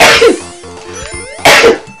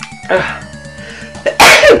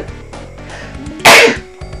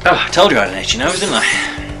 Oh, I told you I had an itchy nose, didn't I?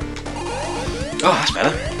 Oh, that's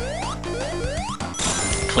better.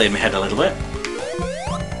 Cleared my head a little bit.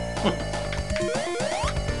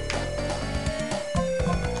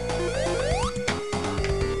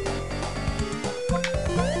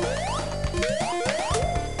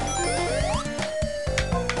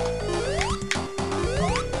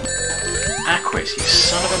 Aquis, you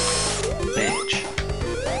son of a bitch.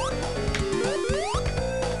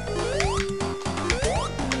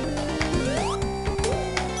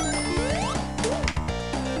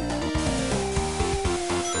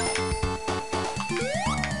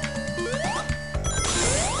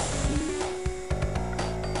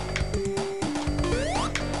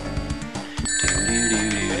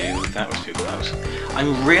 That was too close.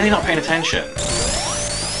 I'm really not paying attention.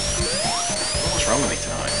 What's wrong with me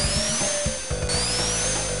tonight?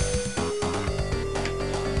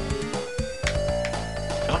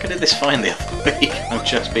 I feel like I did this fine the other week. I'm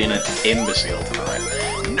just being an imbecile tonight.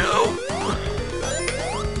 No!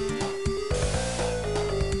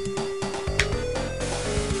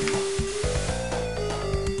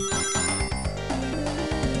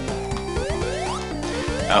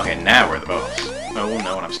 Okay, now we're at the boss. Oh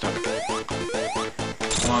no, and I'm stuck.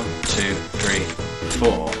 1, 2, 3,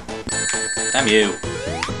 4. Damn you!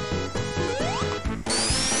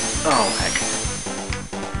 Oh heck.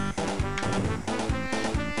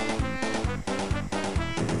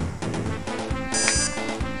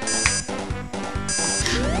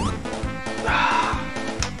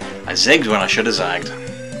 I zigged when I should have zagged.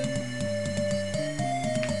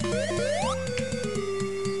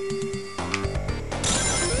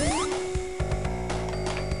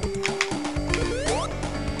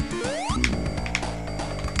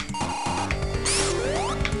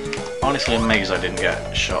 Honestly amazed I didn't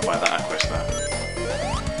get shot by that Aquis there.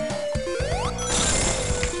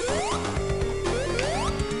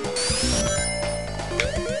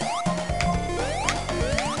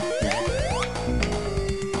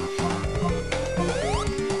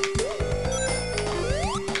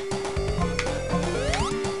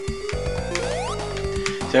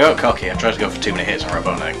 So I got cocky, I tried to go for too many hits on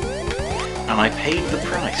Robotnik, and I paid the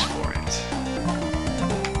price for it.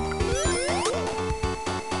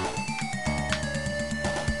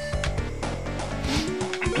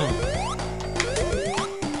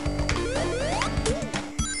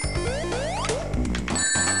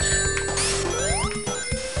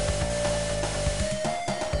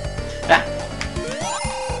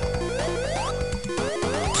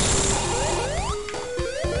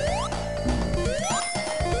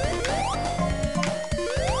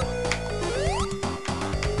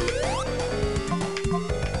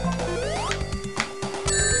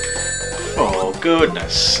 For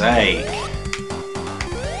goodness sake.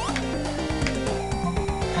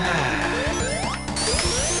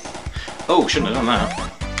 Oh, shouldn't have done that.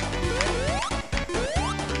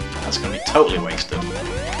 That's going to be totally wasted.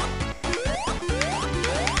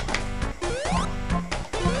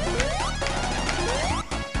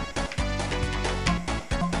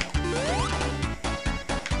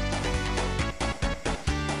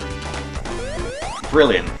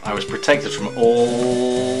 Brilliant. I was protected from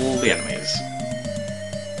all the enemies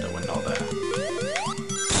that were not there.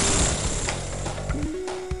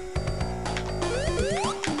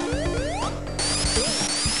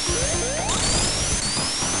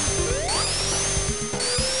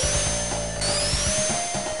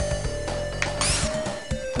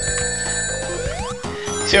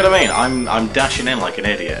 See what I mean? I'm dashing in like an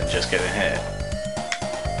idiot, just getting hit.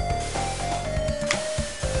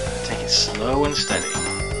 Take it slow and steady.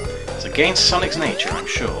 It's against Sonic's nature, I'm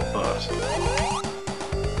sure, but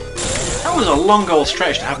that was a long old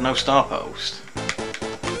stretch to have no star post.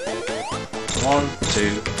 1,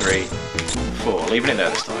 2, 3, 4. Leaving it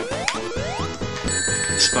there this time.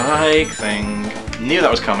 Spike thing. Knew that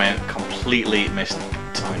was coming. Completely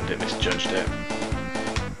mistimed it, misjudged it.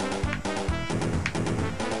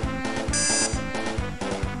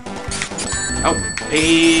 Oh,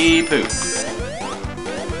 pee poo.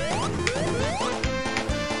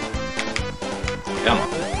 Come on.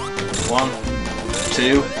 1,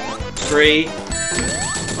 2, 3.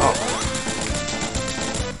 Oh.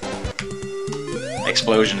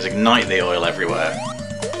 Explosions ignite the oil everywhere,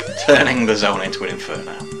 turning the zone into an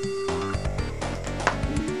inferno.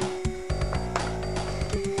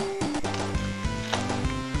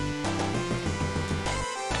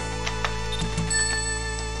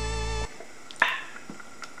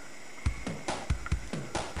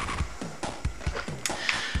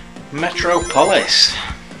 Metropolis.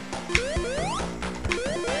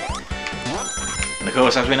 And of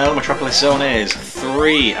course, as we know, Metropolis Zone is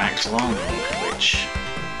 3 acts long, which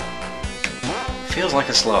feels like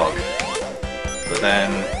a slog. But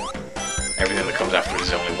then, everything that comes after it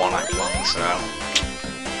is only 1 act long, so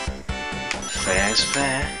fair's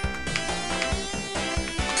fair.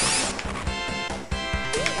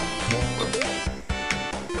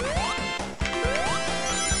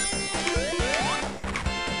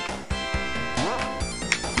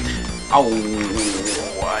 Oh,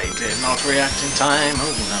 I did not react in time.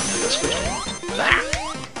 Oh no, the switch. Ah.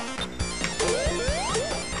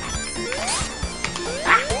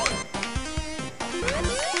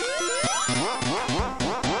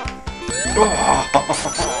 Oh.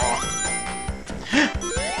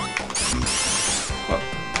 What?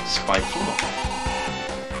 Spike floor.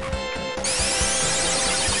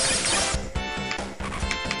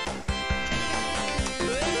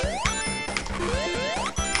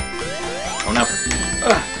 Oh no.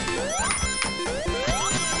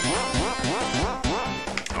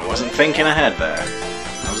 I wasn't thinking ahead there.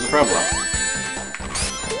 That was the problem.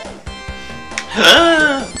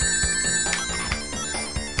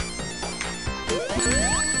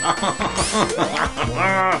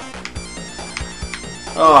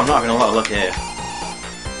 Oh, I'm not having a lot of luck here.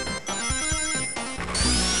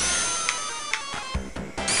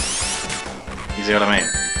 You see what I mean?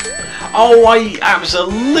 Oh, I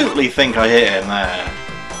absolutely think I hit him there.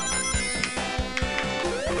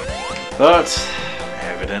 But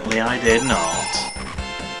evidently I did not.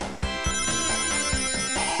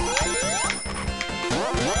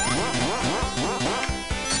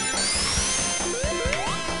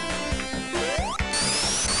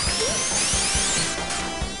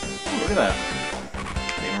 Look at that.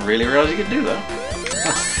 Didn't really realise you could do that.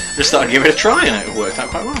 Just started giving it a try and it worked out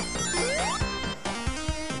quite well.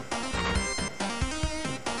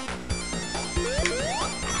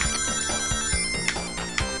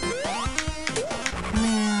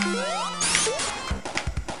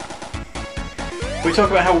 We talk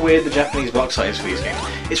about how weird the Japanese box art is for these games.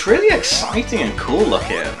 It's really exciting and cool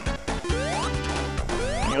looking.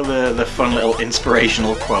 You know, the fun little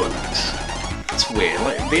inspirational quotes. That's weird.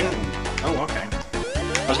 Like oh, okay.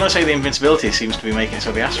 I was going to say the invincibility seems to be making it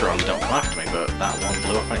so the Asterons don't come after me, but that one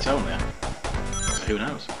blew up on its own there. So who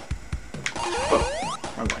knows? Oh,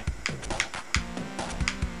 wrong way.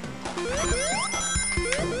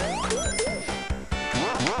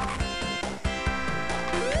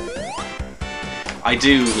 I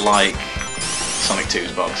do like Sonic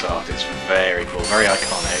 2's box art, it's very cool, very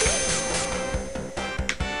iconic.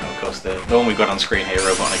 And of course the one we've got on screen here,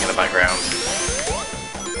 Robotnik in the background.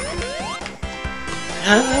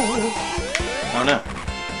 Oh no.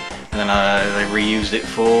 And then they reused it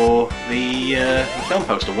for the film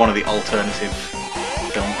poster, one of the alternative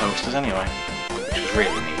film posters anyway, which was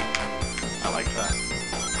really neat. I like that.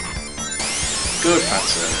 Good fan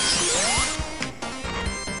service.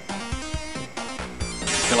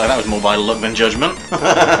 I feel like that was more by luck than judgment.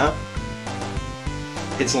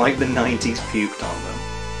 It's like the 90s puked on them.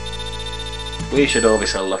 We should all be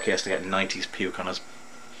so lucky as to get 90s puke on us.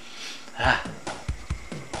 Ah.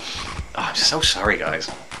 Oh, I'm just so sorry, guys.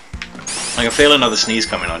 I can feel another sneeze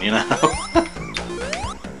coming on, you know?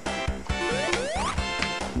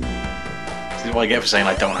 This is what I get for saying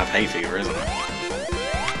I don't have hay fever, isn't it?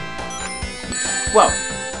 Well,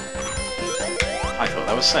 I thought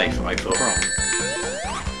that was safe. I thought wrong.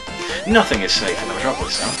 Nothing is safe in the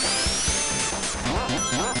Metropolis Zone. Oh,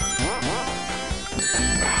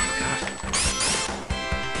 God.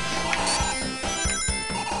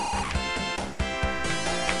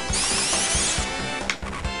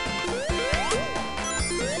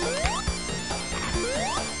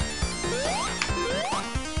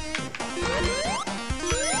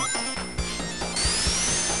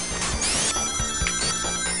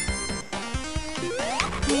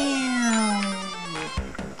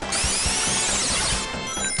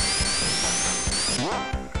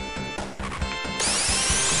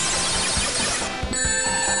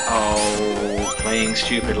 Oh, playing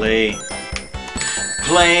stupidly.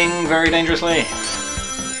 Playing very dangerously.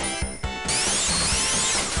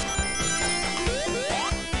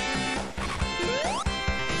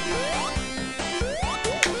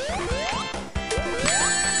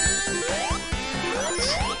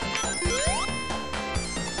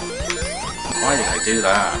 Why did I do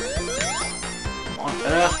that? What on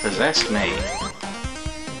earth possessed me?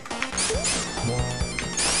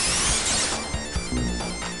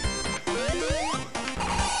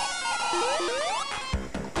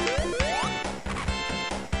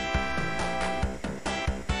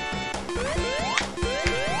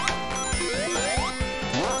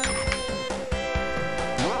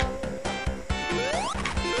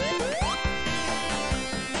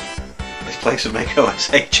 This place would make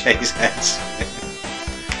OSHA's heads.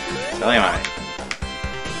 So anyway,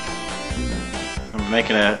 I'm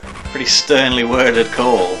making a pretty sternly worded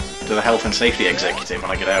call to the health and safety executive when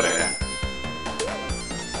I get out of here.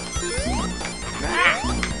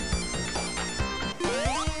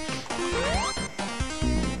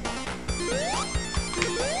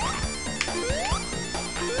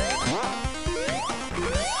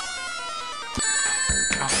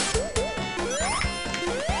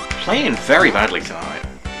 Playing very badly tonight.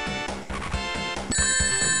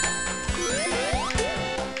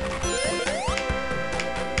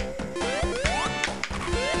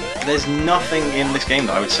 There's nothing in this game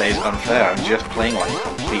that I would say is unfair. I'm just playing like a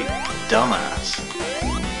complete dumbass.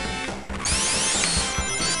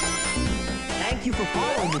 Thank you for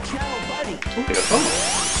following the channel, buddy. Oh, good follow.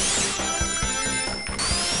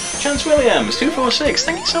 Chance Williams 246.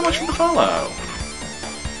 Thank you so much for the follow.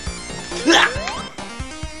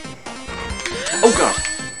 Oh god!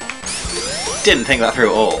 Didn't think that through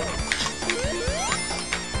at all.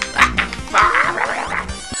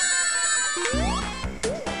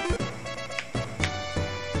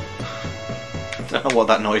 Don't know what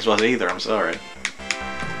that noise was either, I'm sorry.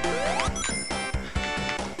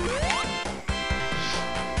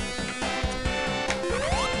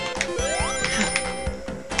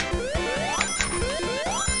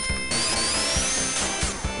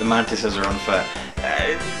 The mantises are unfair.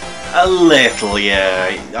 A little,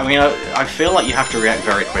 yeah. I mean, I feel like you have to react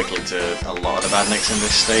very quickly to a lot of the badniks in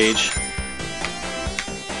this stage.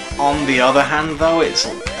 On the other hand, though, it's...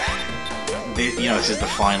 You know, this is the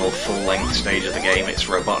final full-length stage of the game. It's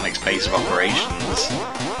Robotnik's base of operations.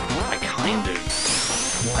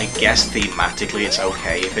 I guess thematically it's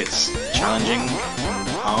okay if it's challenging and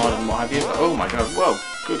hard and what have you. But oh my god, whoa,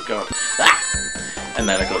 good god. Ah! And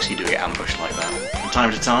then, of course, you do get ambushed like that from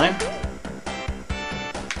time to time.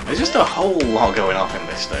 There's just a whole lot going off in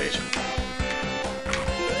this stage.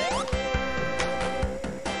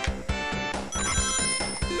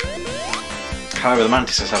 However, the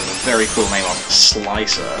mantises have a very cool name of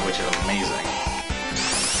Slicer, which is amazing.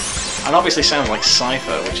 And obviously sounds like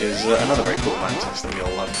Cypher, which is another very cool mantis that we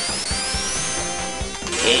all love.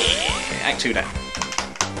 Yeah, Act 2 down.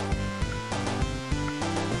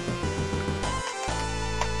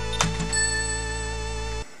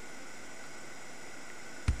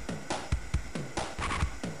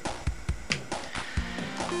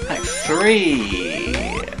 Act 3.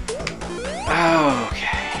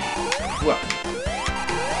 Okay. Well.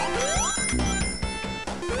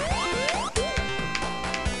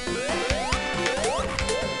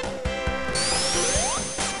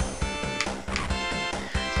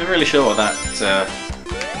 I'm not really sure what that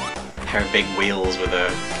pair of big wheels with a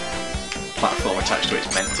platform attached to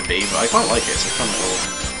it's meant to be, but I quite like it. It's a fun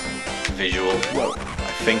little visual. Well,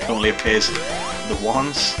 I think only appears the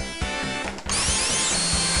once.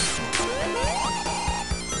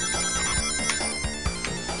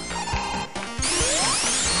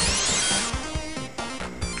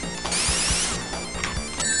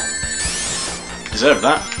 Deserve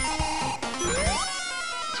that.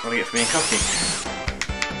 That's what I get for being cocky.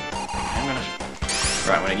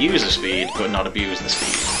 Right, I'm going to use the speed, but not abuse the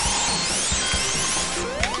speed.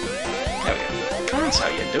 There we go. That's how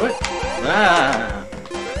you do it. Ah.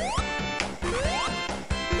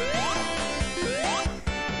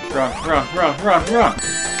 Run, run, run, run, run!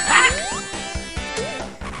 Ah.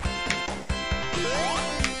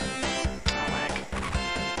 Oh, heck.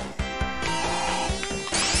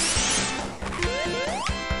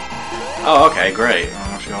 Oh, okay, great.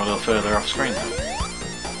 I'll have to go a little further off screen then.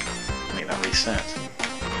 Make that reset.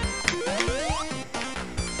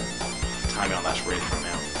 Timing on that's really thrown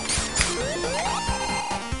out.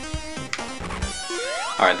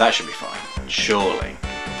 Alright, that should be fine. Surely.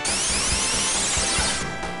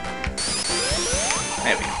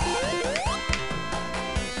 There we go.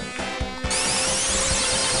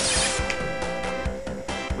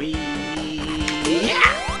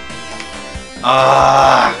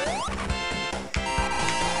 Ah!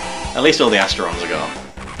 At least all the Asterons are gone.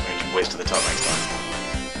 We can just whiz to the top next time.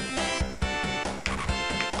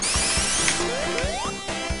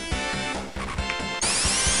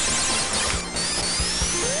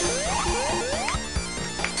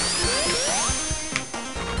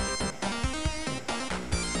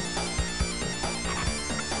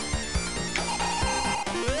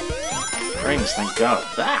 Rings, thank God.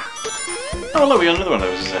 Ah! Oh look, we got another one of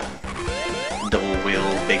those, is it? Double wheel,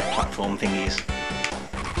 big platform thingies.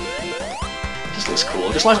 Just looks cool.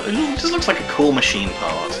 It just looks like a cool machine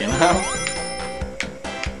part, you know?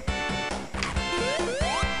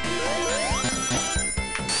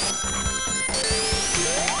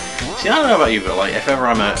 See, I don't know about you, but like, if ever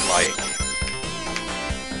I'm at like,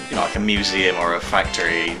 you know, like a museum or a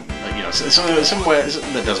factory, you know, somewhere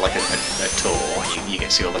that does like a tour, you get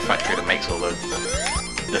to see all the factory that makes all the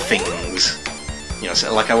things. You know,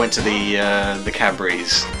 so like I went to the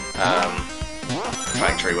Cadbury's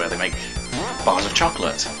factory where they make bars of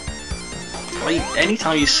chocolate. Like,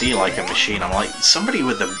 anytime you see like a machine, I'm like, somebody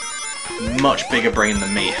with a much bigger brain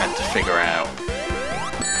than me had to figure out.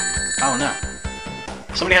 Oh no!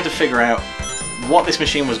 Somebody had to figure out what this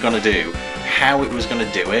machine was going to do, how it was going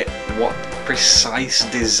to do it, what precise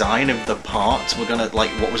design of the parts were going to,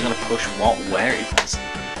 like, what was going to push what where. It's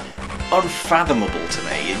unfathomable to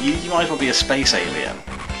me. You might as well be a space alien.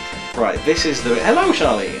 Right, this is the... Hello,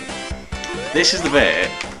 Charlene! This is the bit,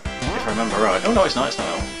 if I remember right. Oh no, it's not,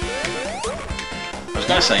 I was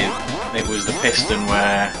going to say it was the piston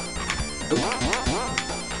where...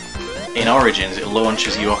 in Origins it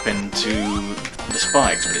launches you up into the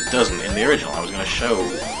spikes, but it doesn't in the original. I was going to show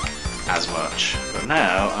as much, but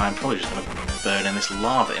now I'm probably just going to burn in this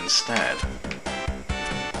lava instead.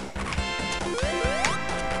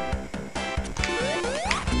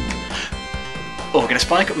 Oh, get a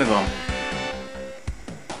spike up my bum.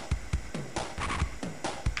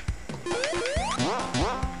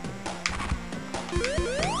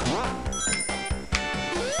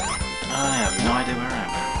 I have no idea where I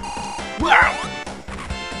am. Wow!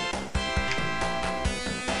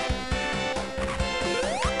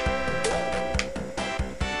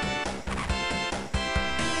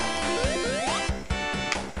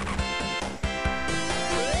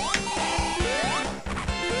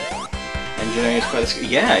 Engineering is quite...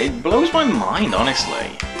 Yeah, it blows my mind,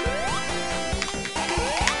 honestly.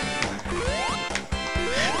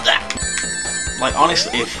 Like,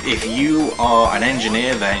 honestly, if you are an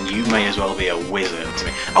engineer, then you may as well be a wizard to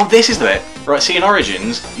me. Oh, this is the bit! Right, see, in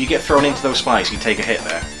Origins, you get thrown into those spikes, you take a hit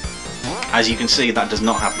there. As you can see, that does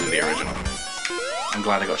not happen in the original. I'm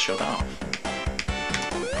glad I got to show that off.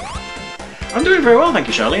 I'm doing very well, thank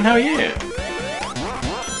you, Charlene. How are you?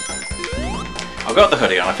 I've got the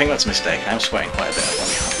hoodie on, I think that's a mistake. I'm sweating quite a bit, I'll be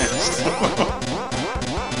honest.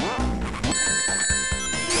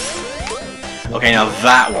 Okay, now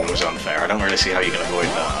that one was unfair. I don't really see how you can avoid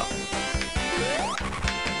that.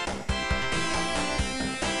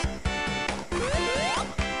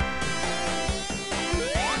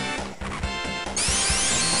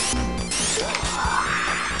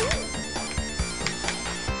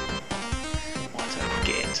 What a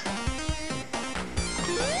git.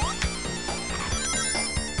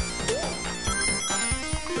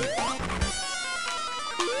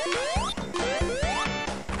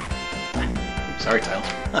 Sorry, Tails.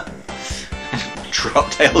 Drop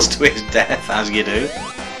Tails to his death, as you do.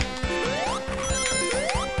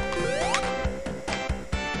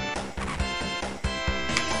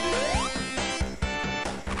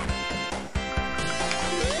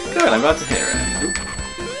 Good, I'm glad to hear it.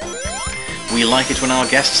 We like it when our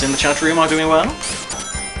guests in the chat room are doing well.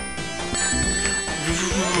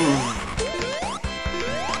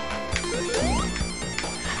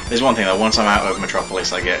 There's one thing though, once I'm out of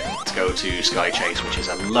Metropolis I get to go to Sky Chase, which is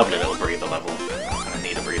a lovely little breather level, and I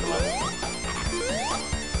need a breather level.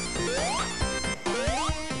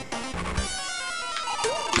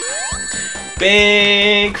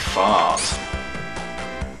 Big fart.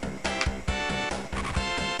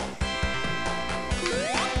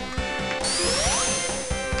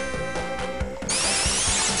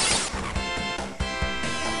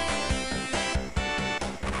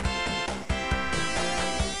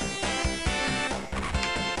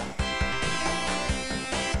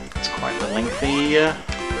 Quite the lengthy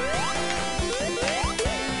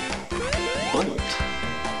bolt.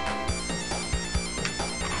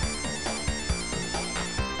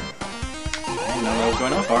 I didn't know that was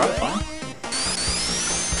going off. Alright, fine.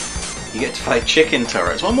 You get to fight chicken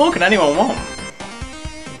turrets. What more can anyone want?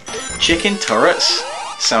 Chicken turrets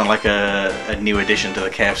sound like a new addition to the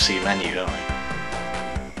KFC menu, don't they?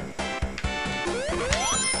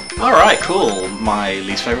 Alright, cool. My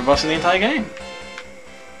least favourite boss in the entire game.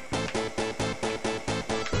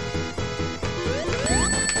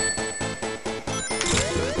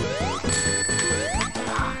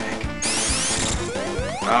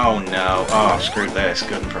 Oh no. Oh, screwed this.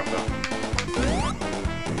 Good and proper.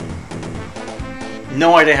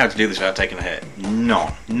 No idea how to do this without taking a hit.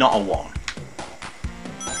 None. Not a one.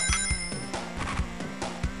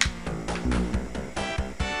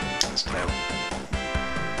 That's tail.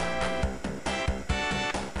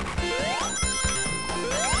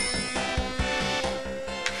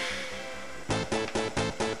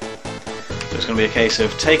 So it's going to be a case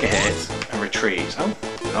of take a hit and retreat. Oh,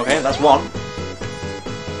 okay, that's one.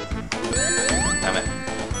 Damn it.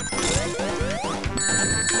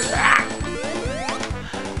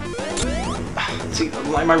 See,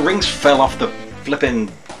 like my rings fell off the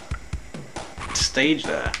flipping stage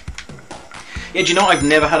there. Yeah, do you know what? I've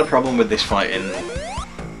never had a problem with this fight in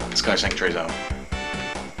Sky Sanctuary Zone.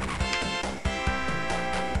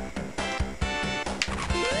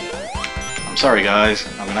 I'm sorry guys,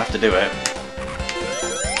 I'm gonna have to do it.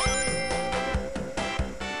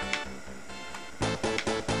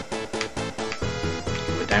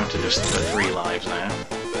 We're down to just the 3 lives now.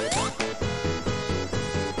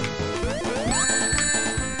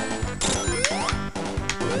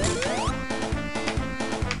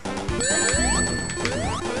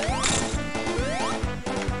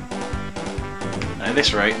 At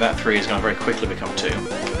this rate, that 3 is going to very quickly become 2.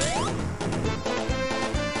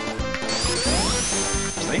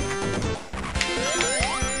 See?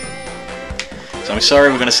 So I'm sorry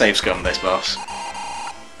we're going to save scum this boss.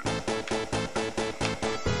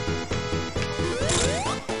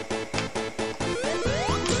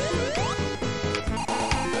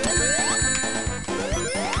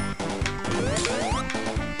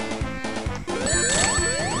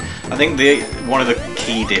 I think one of the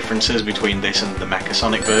key differences between this and the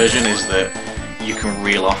Mechasonic version is that you can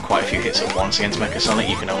reel off quite a few hits at once against Mechasonic.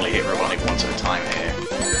 You can only hit Robotnik once at a time here.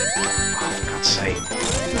 Oh, for God's sake.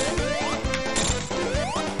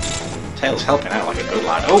 Tails helping out like a good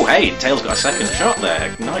lad. Oh, hey, Tails got a second shot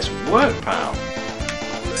there. Nice work, pal.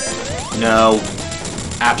 No.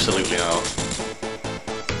 Absolutely not.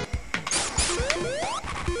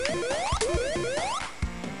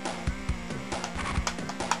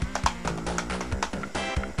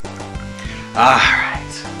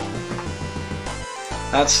 Alright.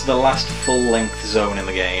 That's the last full-length zone in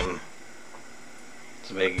the game.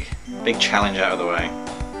 It's a big challenge out of the way.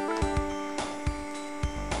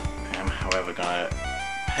 I'm, however, gonna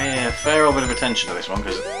pay a fair old bit of attention to this one,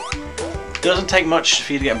 because it doesn't take much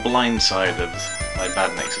for you to get blindsided by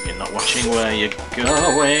badniks if you're not watching where you're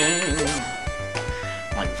going.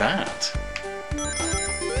 Like that.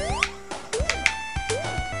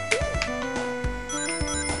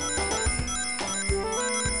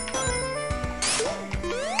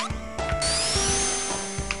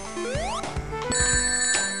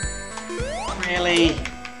 Really?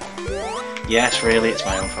 Yes, really, it's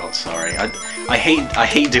my own fault, sorry. I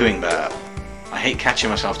hate doing that. I hate catching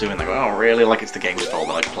myself doing that. Oh, really? Like it's the game's fault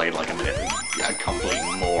that I played like a minute. A complete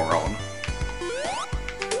moron.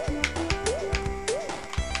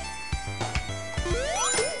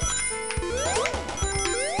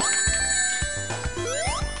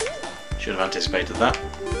 Should have anticipated that.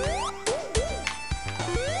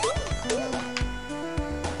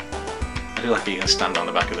 I do like you can stand on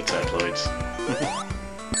the back of the Turtloids.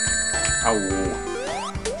 Ow.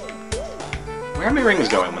 Where are my rings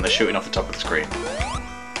going when they're shooting off the top of the screen?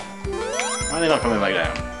 Why are they not coming back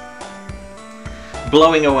down?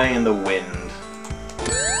 Blowing away in the wind.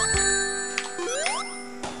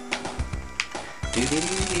 Really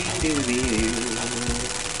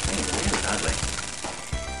badly.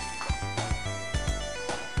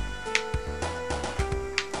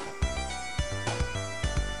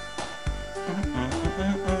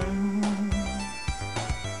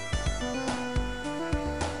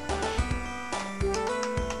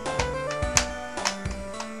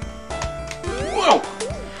 Whoa!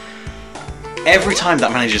 Every time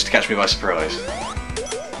that manages to catch me by surprise.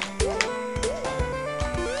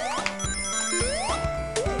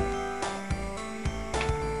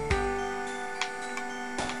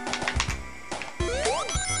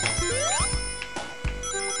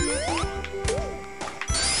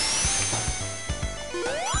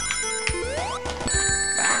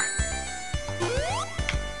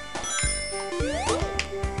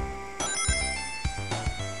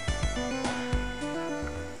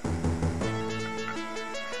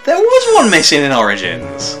 There was one missing in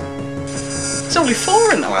Origins! There's only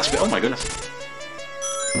 4 in that last bit, oh my goodness.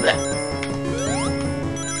 Blech.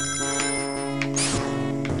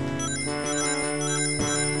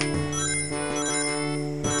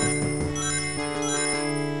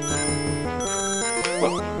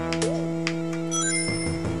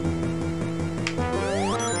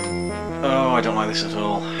 like this at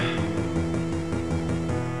all.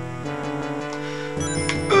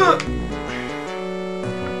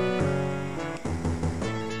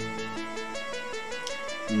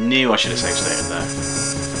 Knew I should have saved stated there.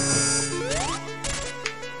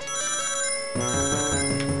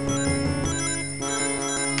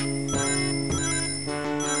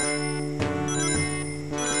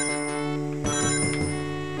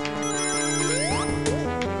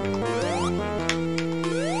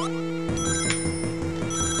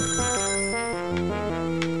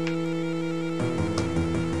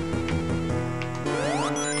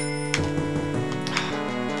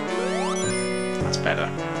 That's better.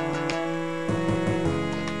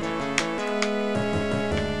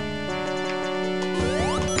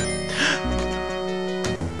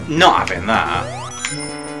 Not having that.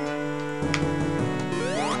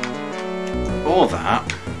 Or that.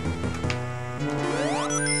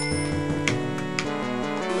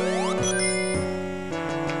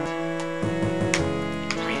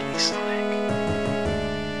 Really, Sonic?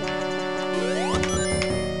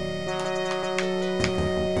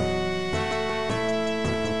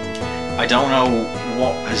 I don't know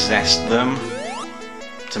what possessed them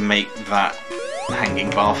to make that hanging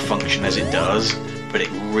bar function as it does, but it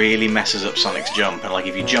really messes up Sonic's jump, and like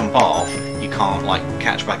if you jump off, you can't like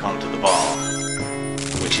catch back onto the bar,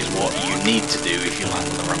 which is what you need to do if you land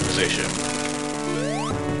in the wrong position.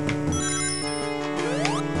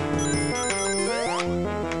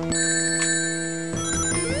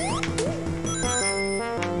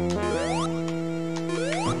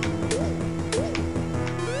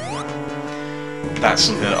 That's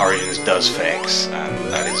something that Origins does fix,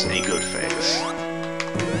 and that is a good fix.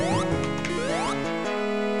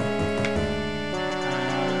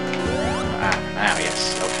 Now,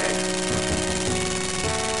 yes, okay.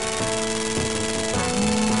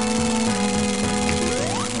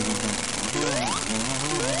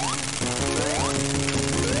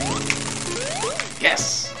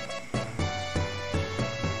 Yes!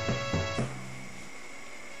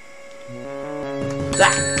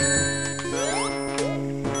 That!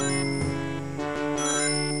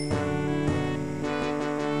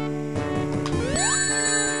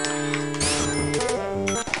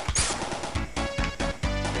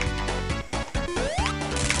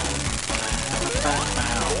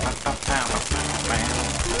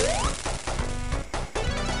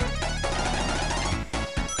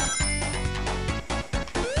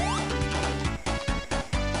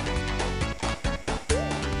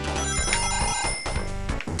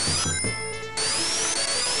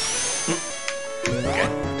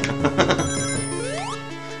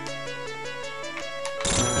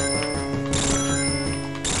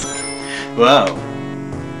 Whoa.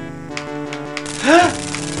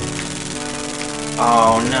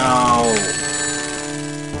 Oh no.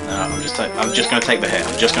 No, I'm just gonna take the hit.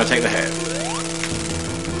 I'm just gonna take the hit.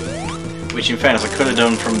 Which in fairness I could have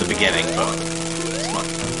done from the beginning, but it's not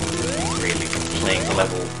really playing the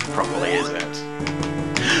level properly, is it?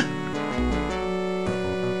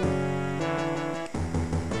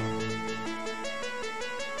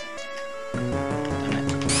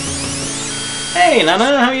 Hey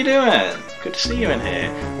Nana, how you doing? Good to see you in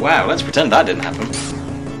here. Wow, let's pretend that didn't happen.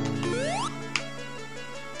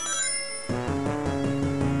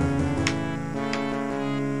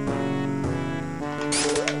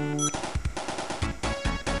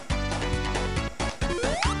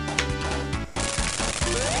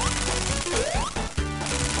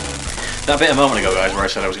 That bit a moment ago, guys, where I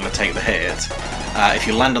said I was going to take the hit, if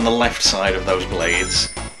you land on the left side of those blades,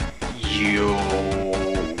 you're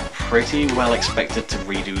pretty well expected to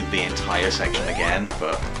redo the entire section again,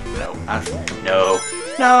 but no,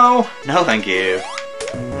 no, thank you.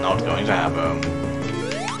 Not going to happen.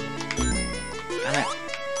 Damn it.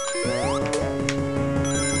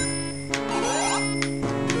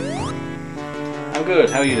 I'm good,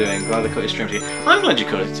 how are you doing? Glad I caught your stream to you. I'm glad you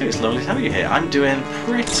caught it too, it's lovely to have you here. I'm doing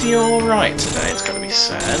pretty alright today, it's got to be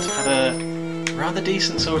said. Had a rather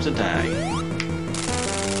decent sort of day.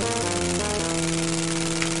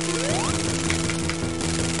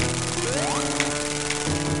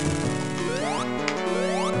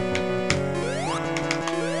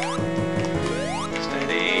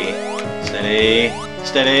 Steady,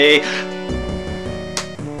 steady.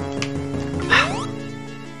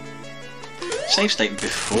 Save state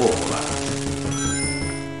before that.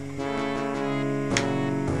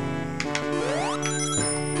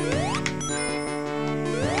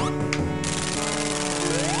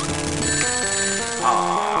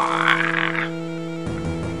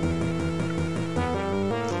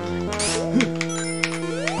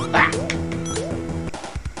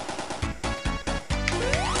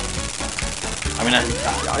 in a...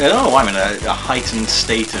 I don't know, I'm in a heightened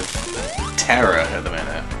state of terror at the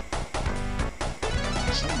minute.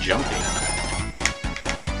 So jumpy.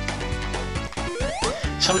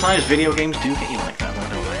 Sometimes video games do get you like that, though,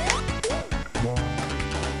 don't they?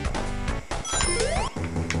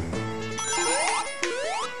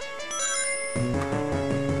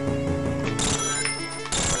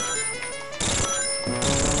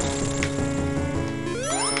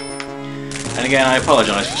 And again, I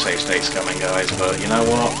apologise for save states coming, guys, but you know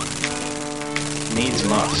what? Needs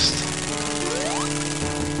must.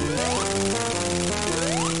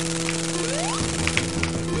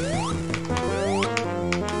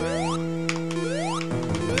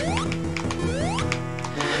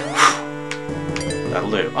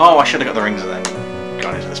 That'll do. Oh, I should have got the rings and then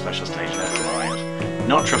gone into the special stage. Never mind.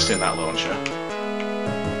 Not trusting that launcher.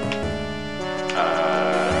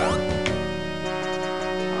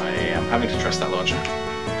 Having to trust that launcher.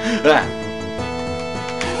 Ah.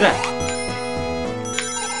 Ah.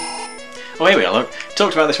 Oh, here we are, look.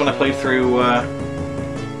 Talked about this when I played through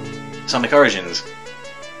Sonic Origins.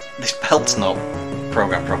 This belt's not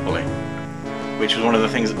programmed properly, which was one of the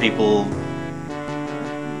things that people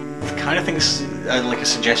kind of thinks like a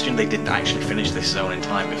suggestion they didn't actually finish this zone in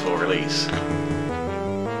time before release.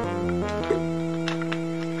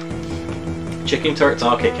 Chicken turrets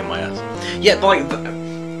are kicking my ass. Yeah, like...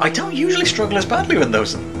 I don't usually struggle as badly with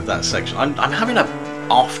that section. I'm having an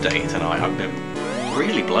off day tonight. I've been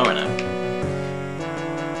really blowing it.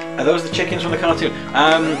 Are those the chickens from the cartoon?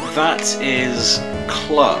 That is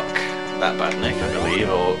Cluck, that badnik, I believe,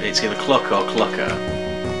 or it's either Cluck or Clucker.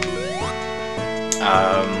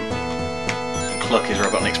 And Cluck is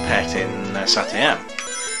Robotnik's pet in Sat.AM.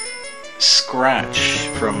 Scratch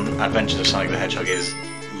from Adventures of Sonic the Hedgehog is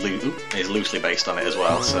loosely based on it as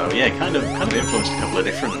well, so yeah, kind of influenced a couple of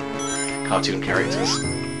different cartoon characters.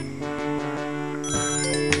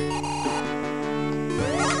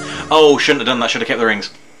 Oh, shouldn't have done that, should have kept the rings.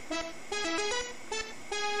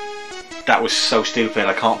 That was so stupid,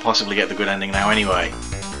 I can't possibly get the good ending now anyway.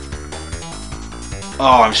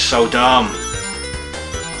 Oh, I'm so dumb.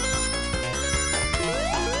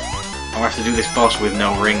 I'll have to do this boss with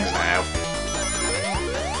no rings now.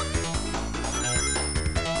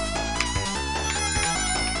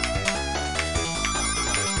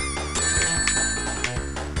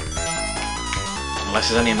 Unless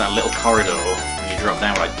there's any in that little corridor when you drop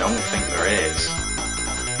down, but I don't think there is.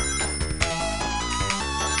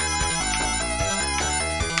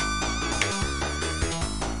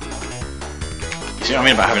 You see what I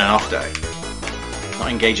mean about having an off day? Not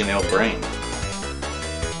engaging the old brain.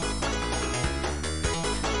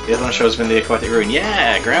 The other one shows been the Aquatic Ruin.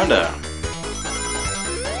 Yeah, Grounder!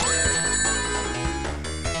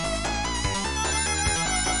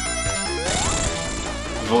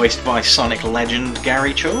 Voiced by Sonic legend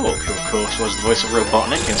Gary Chalk, who of course was the voice of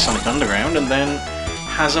Robotnik in Sonic Underground and then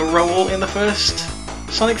has a role in the first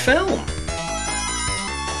Sonic film.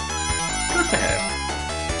 Good for him.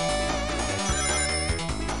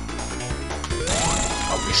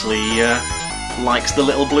 Obviously likes the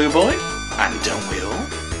little blue boy, and don't we all?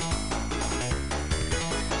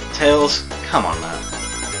 Tails, come on man.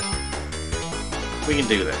 We can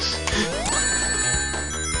do this.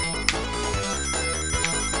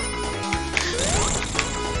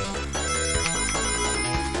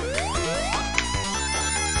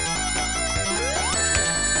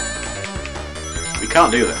 We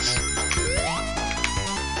can't do this.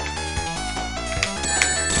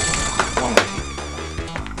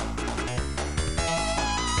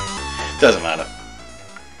 Doesn't matter.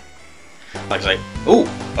 Like I say, ooh,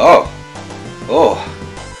 oh, oh.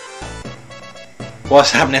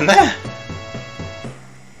 What's happening there?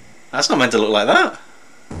 That's not meant to look like that.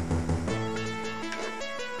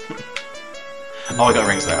 Oh, I got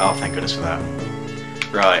rings there. Oh, thank goodness for that.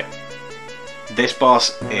 Right. This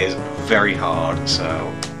boss is very hard,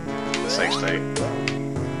 so safe state.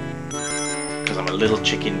 Because I'm a little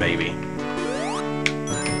chicken baby.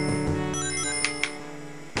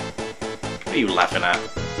 What are you laughing at?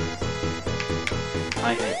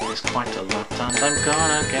 I hate this quite a lot and I'm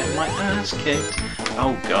gonna get my ass kicked.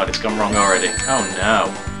 Oh god, it's gone wrong already. Oh no.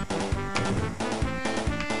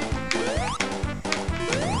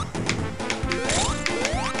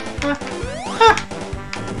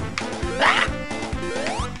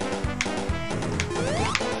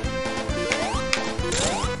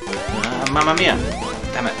 Mamma mia!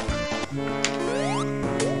 Damn it.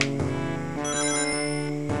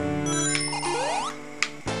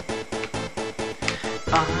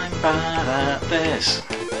 I'm bad at this.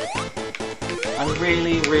 I'm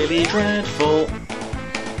really, really dreadful.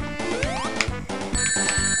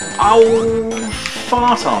 Oh,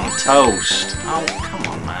 fart on toast. Oh, come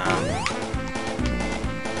on, man.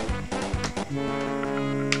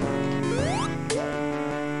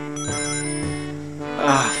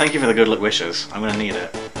 Thank you for the good luck wishes. I'm gonna need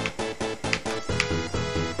it.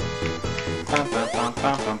 I'm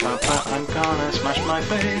gonna smash my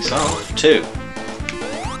face off. 2.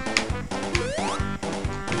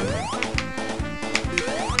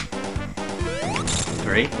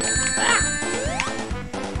 Three.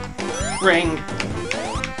 Ring.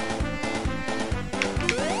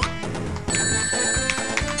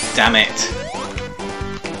 Damn it.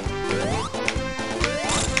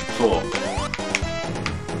 4.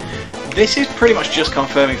 This is pretty much just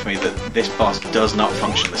confirming for me that this boss does not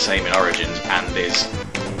function the same in Origins and is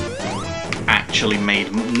actually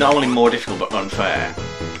made not only more difficult but unfair.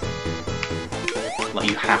 Like,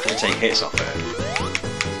 you have to take hits off it.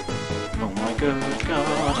 Oh my good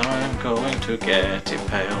god, I'm going to get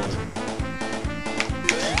impaled.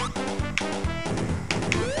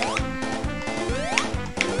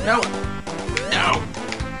 No! No!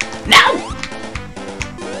 No!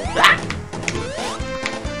 Ah!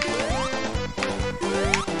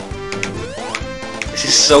 This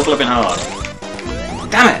is so flipping hard.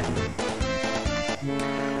 Damn it!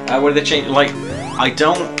 What did they change? Like, I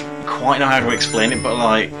don't quite know how to explain it, but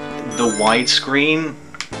like, the widescreen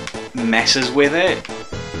messes with it.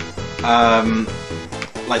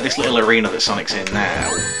 Like this little arena that Sonic's in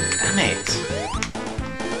now. Damn it!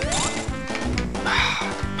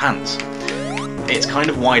 Pants. It's kind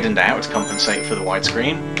of widened out to compensate for the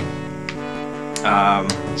widescreen.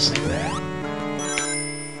 Same there.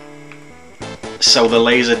 So the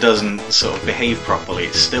laser doesn't sort of behave properly.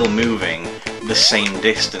 It's still moving the same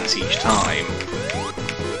distance each time,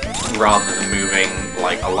 rather than moving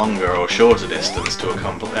like a longer or shorter distance to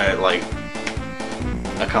accommodate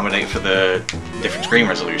for the different screen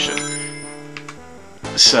resolution.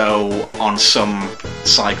 So on some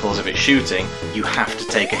cycles of it shooting, you have to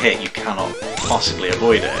take a hit. You cannot possibly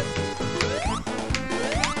avoid it.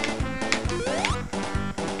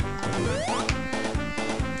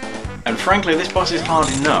 And frankly, this boss is hard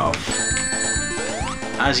enough,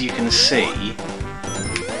 as you can see,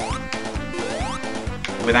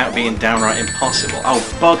 without being downright impossible. Oh,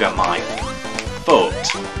 bugger my foot!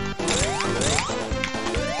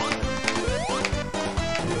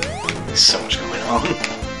 There's so much going on.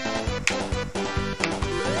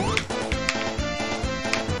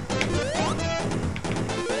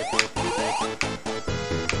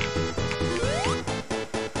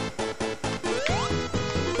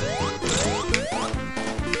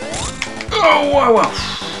 Oh, whoa, whoa.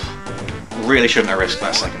 Really shouldn't have risked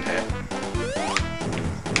that second hit.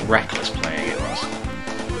 Reckless playing it was.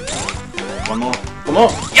 One more. One more.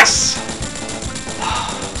 Yes!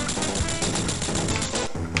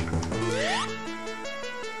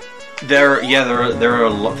 There are a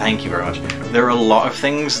lot. Thank you very much. There are a lot of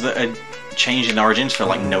things that are changed in Origins for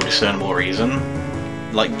like no discernible reason.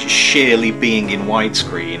 Like just sheerly being in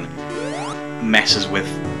widescreen messes with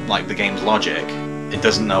like the game's logic. It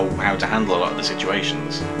doesn't know how to handle a lot of the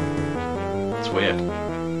situations. It's weird.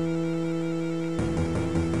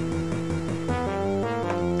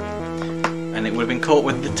 And it would have been caught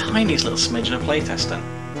with the tiniest little smidgen of playtesting.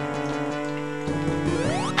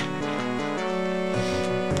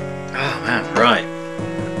 Oh man, right.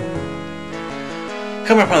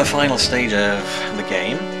 Coming up on the final stage of the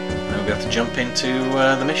game, and we'll be able to jump into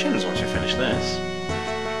the missions once we finish this.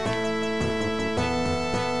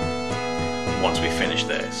 Once we finish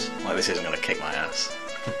this. Like, this isn't going to kick my ass.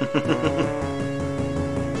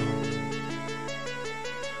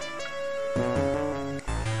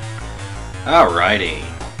 Alrighty.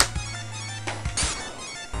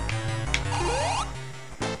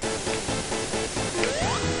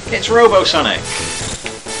 It's Robo Sonic.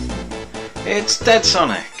 It's Dead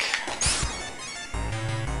Sonic.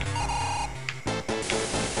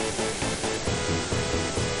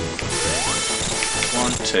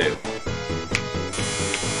 One, two.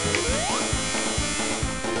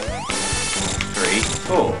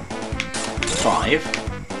 4, 5,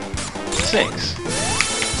 6,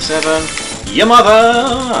 7. Your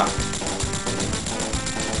mother!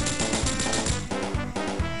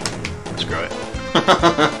 Screw it.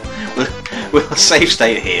 We'll save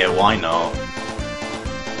state here, why not?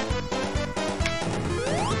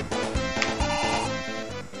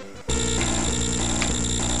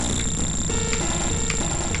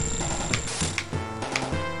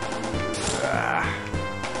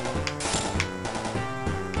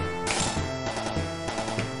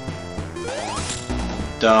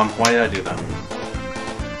 Dumb. Why did I do that?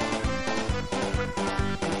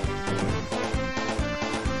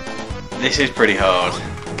 This is pretty hard,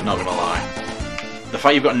 not gonna lie. The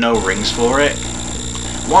fact you've got no rings for it.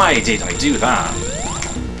 Why did I do that?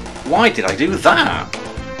 Why did I do that?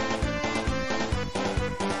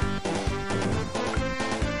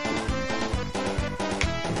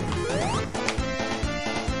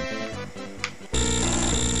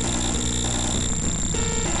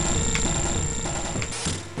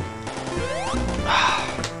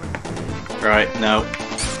 Right, no.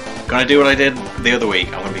 Gonna do what I did the other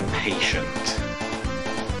week. I'm gonna be patient.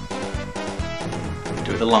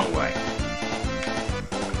 Do it the long way.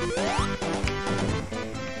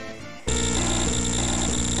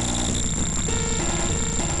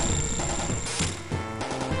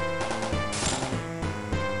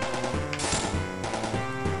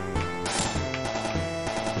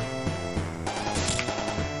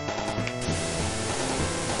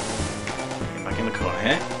 Get back in the corner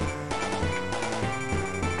here.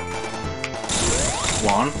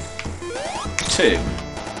 1, 2.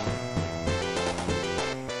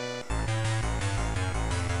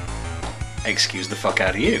 Excuse the fuck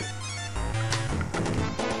out of you.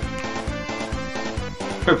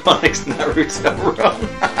 Robotics Naruto run.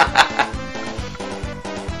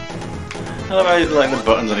 I love how he's like the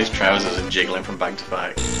buttons on his trousers and jiggling from back to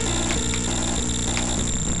back.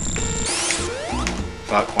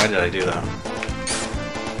 Fuck, why did I do that?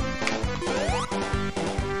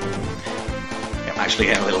 I'm actually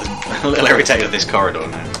getting a little irritated at this corridor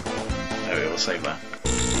now. There we go, we'll save that.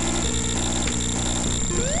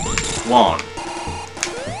 1,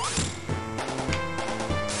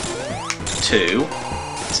 2.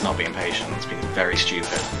 It's not being patient, it's being very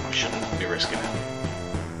stupid. I shouldn't be risking it.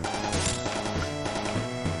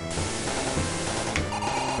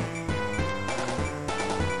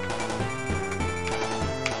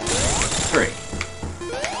 3.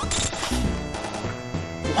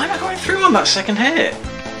 Why am I going through on that second hit?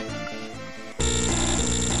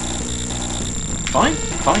 Fine,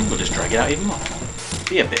 fine, we'll just drag it out even more.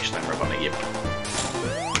 Be a bitch then, Robotnik, you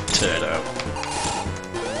turdo.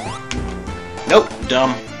 Nope,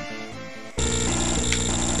 dumb.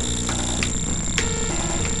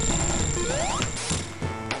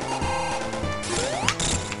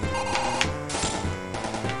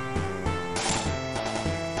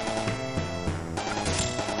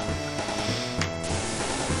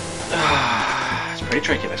 It's pretty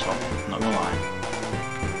tricky, this one, not gonna lie.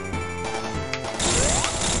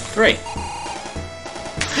 3. I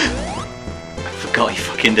forgot he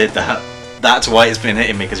fucking did that. That's why it's been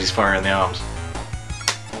hitting me, because he's firing the arms.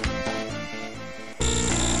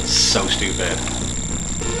 So stupid.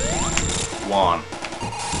 1,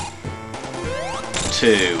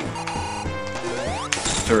 2,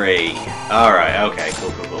 3. Alright, okay,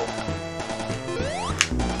 cool, cool, cool.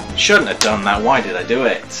 Shouldn't have done that, why did I do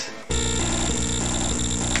it?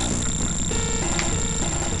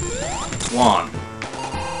 1,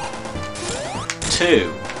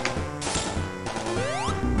 2.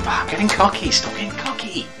 I'm getting cocky, stop getting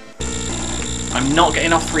cocky! I'm not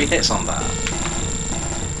getting off 3 hits on that.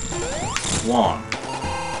 1,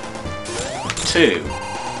 2.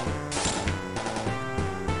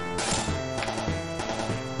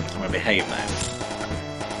 I'm gonna behave now.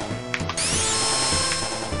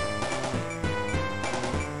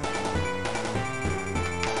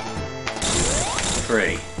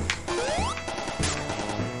 3.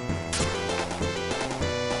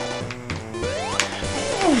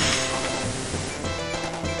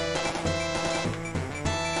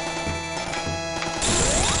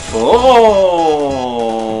 Oh!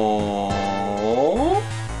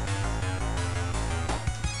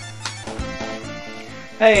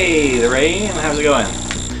 Hey, the rain, how's it going?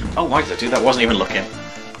 Oh, why did I do that? Wasn't even looking.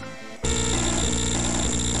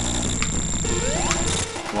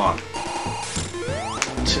 1,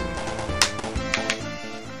 2.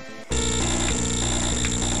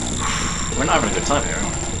 We're not having a good time here, are we?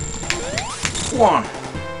 1.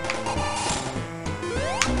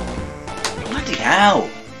 Bloody hell!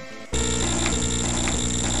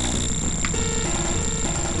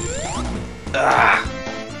 Ah.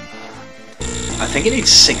 I think it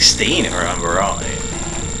needs 16 if I remember right.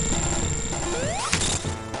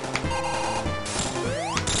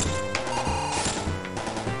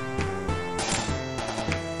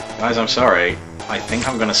 Guys, I'm sorry. I think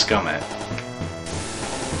I'm gonna scum it.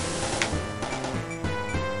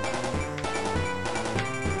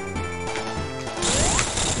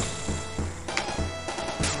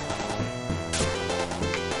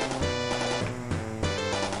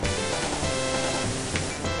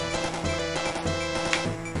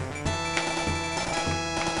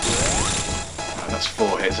 That's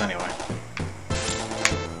 4 hits anyway.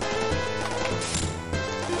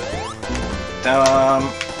 Damn!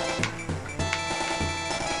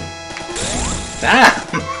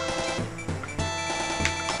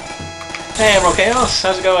 Hey, Emerald Chaos,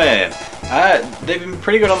 how's it going? They've been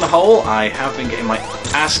pretty good on the whole. I have been getting my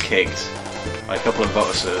ass kicked by a couple of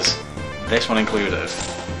bosses, this one included.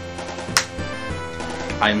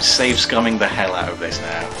 I'm save scumming the hell out of this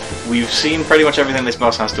now. We've seen pretty much everything this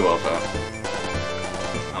boss has to offer.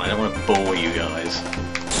 And I don't want to bore you guys.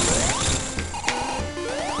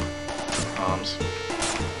 Arms.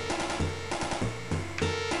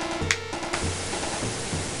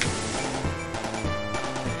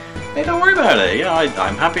 Hey, don't worry about it. You know,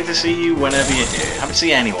 I'm happy to see you whenever you're here. Happy to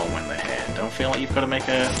see anyone when they're here. Don't feel like you've got to make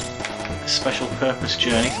a special purpose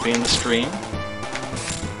journey to be in the stream.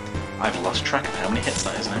 I've lost track of how many hits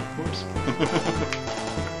that is now. Whoops.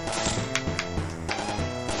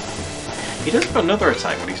 He does have another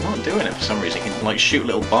attack, but he's not doing it for some reason. He can, like, shoot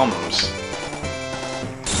little bombs.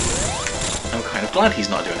 I'm kind of glad he's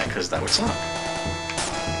not doing it, because that would suck.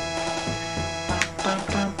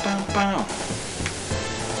 Uh-oh.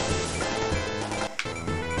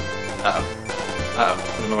 Uh-oh.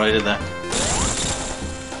 I don't know what I did there.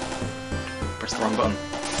 Pressed the wrong button.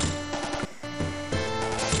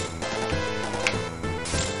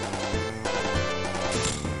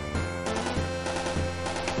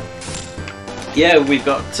 Yeah, we've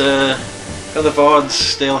got the VODs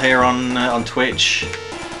still here on Twitch.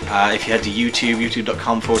 If you head to YouTube,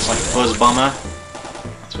 youtube.com/BuzzBomber,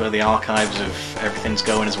 that's where the archives of everything's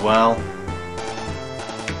going as well.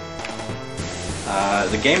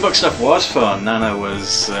 The Gamebook stuff was fun. Nana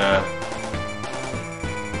was...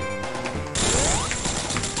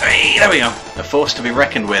 Hey, there we go! A force to be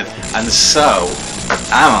reckoned with, and so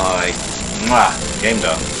am I. Mwah, game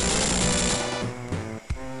done.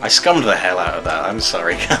 I scummed the hell out of that, I'm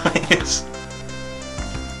sorry guys.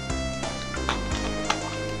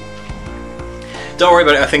 Don't worry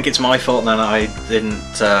about it, I think it's my fault then. I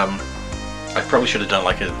didn't... I probably should have done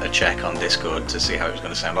like a check on Discord to see how it was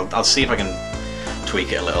going to sound. I'll see if I can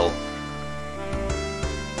tweak it a little.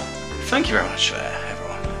 Thank you very much everyone.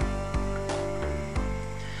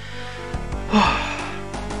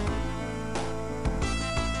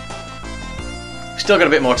 Still got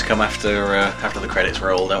a bit more to come after the credits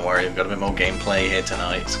roll, don't worry, we've got a bit more gameplay here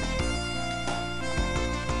tonight.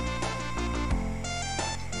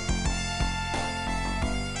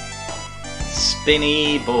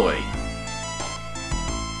 Spinny boy.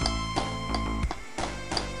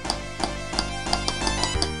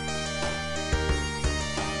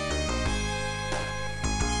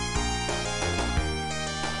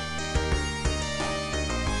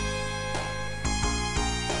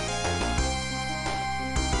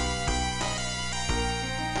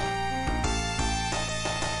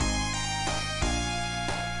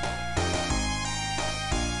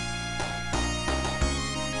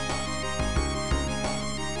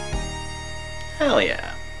 Hell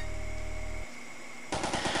yeah.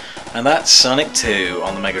 And that's Sonic 2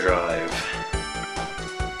 on the Mega Drive.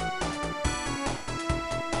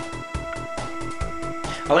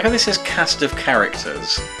 I like how this says cast of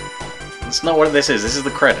characters. That's not what this is the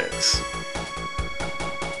credits.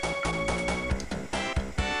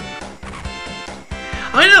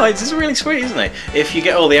 I know, it's really sweet, isn't it? If you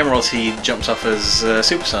get all the emeralds, he jumps off as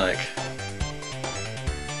Super Sonic.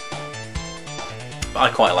 But I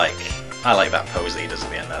quite like that pose that he does at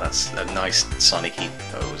the end there. That's a nice Sonic-y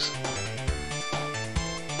pose.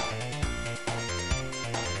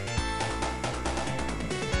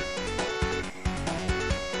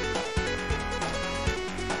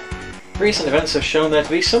 Recent events have shown there to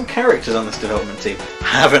be some characters on this development team.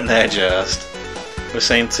 Haven't there just? I was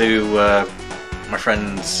saying to my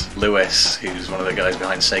friend Lewis, who's one of the guys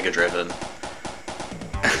behind Sega Driven,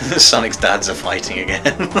 Sonic's dads are fighting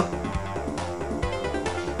again.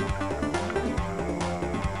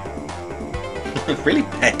 Really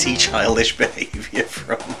petty, childish behaviour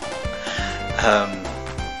from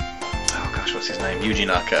oh gosh, what's his name? Yuji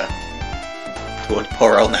Naka toward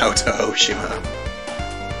poor old Naoto Oshima.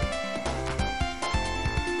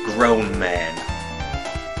 Grown man.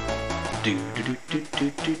 Do do do do do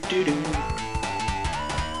do do do.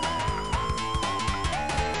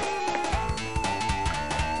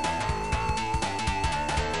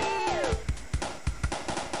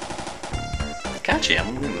 Catchy,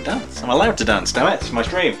 I'm going to dance. I'm allowed to dance, damn it, it's my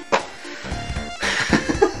stream.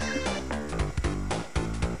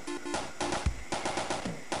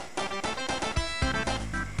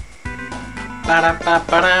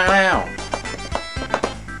 Ba-da-ba-ba-da-ow.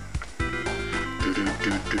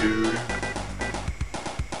 Do-do-do-do-do.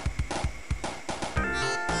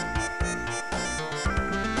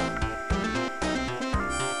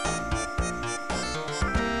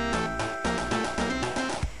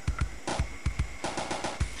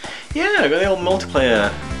 Yeah, I got the old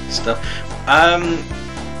multiplayer stuff.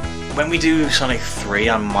 When we do Sonic 3,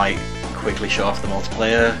 I might quickly show off the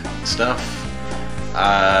multiplayer stuff.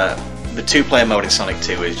 The two-player mode in Sonic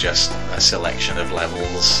 2 is just a selection of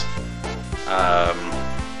levels.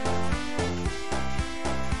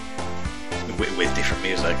 With different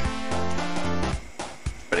music.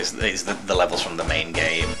 But it's the levels from the main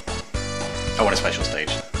game. Oh, and a special stage.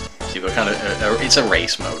 So you've got kind of it's a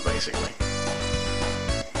race mode basically,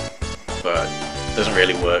 but it doesn't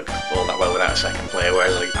really work all that well without a second player.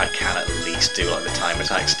 Whereas like, I can at least do like the time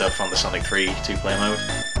attack stuff on the Sonic 3 two-player mode.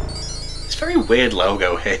 It's a very weird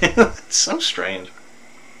logo here. It's so strange.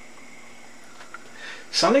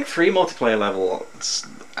 Sonic 3 multiplayer level, it's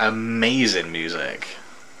amazing music,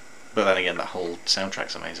 but then again, that whole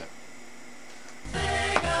soundtrack's amazing.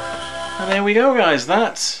 And there we go, guys.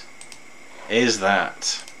 That is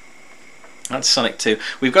that. That's Sonic 2.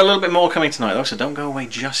 We've got a little bit more coming tonight, though, so don't go away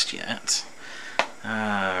just yet.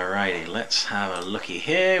 Alrighty, let's have a looky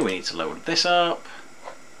here. We need to load this up.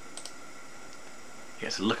 You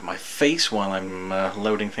get to look at my face while I'm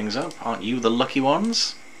loading things up. Aren't you the lucky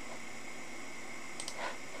ones?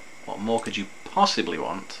 What more could you possibly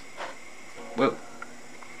want? Whoa.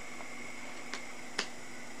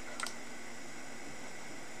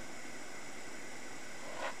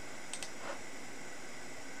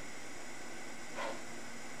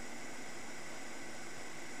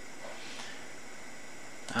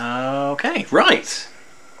 Okay, right.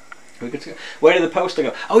 We're good to go. Where did the poster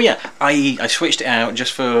go? Oh yeah, I switched it out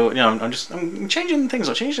just for, you know, I'm changing things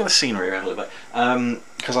up, changing the scenery around a little bit.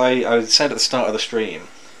 Because I said at the start of the stream,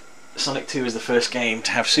 Sonic 2 is the first game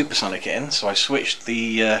to have Super Sonic in, so I switched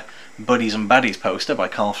the Buddies and Baddies poster by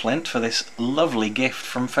Carl Flint for this lovely gift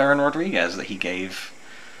from Ferran Rodriguez that he gave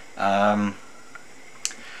some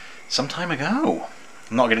time ago.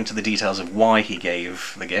 I'm not getting into the details of why he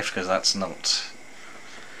gave the gift, because that's not...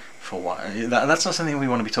 That's not something we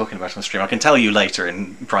want to be talking about on the stream. I can tell you later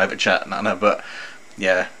in private chat, Nana, but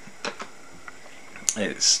yeah,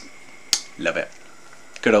 it's love it.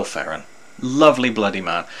 Good old Ferran, lovely bloody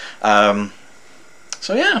man.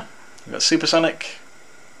 So yeah, we've got Super Sonic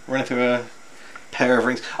running through a pair of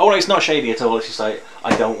rings. Oh no, it's not shady at all. It's just like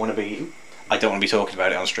I don't want to be talking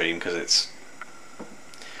about it on stream because it's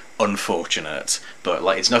unfortunate. But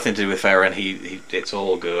like, it's nothing to do with Ferran. It's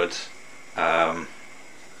all good.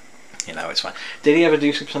 You know, it's fine. Did he ever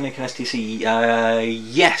do Super Sonic and STC?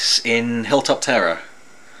 Yes, in Hilltop Terror,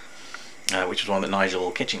 which was one that Nigel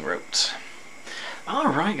Kitching wrote.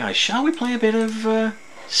 Alright guys, shall we play a bit of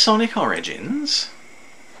Sonic Origins?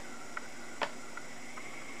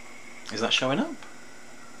 Is that showing up?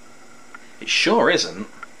 It sure isn't.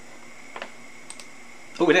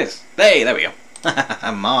 Oh, it is. Hey, there we go.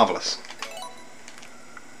 Marvellous.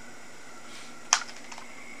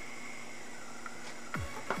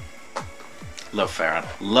 Love Ferran.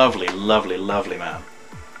 Lovely, lovely, lovely man.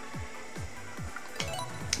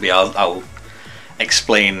 Yeah, I'll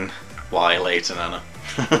explain why later, Nana.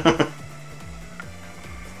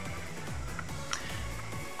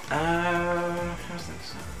 How's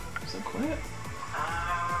this? Is that quiet?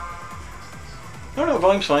 No,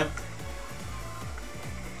 volume's fine.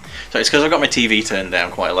 So it's because I've got my TV turned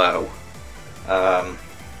down quite low. But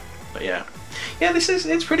yeah. Yeah,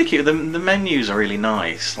 it's pretty cute. The menus are really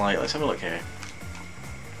nice. Like, let's have a look here.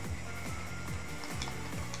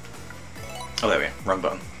 Oh, there we go. Wrong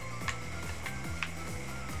button.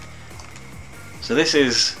 So this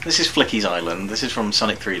is Flicky's Island. This is from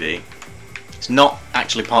Sonic 3D. It's not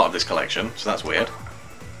actually part of this collection, so that's weird.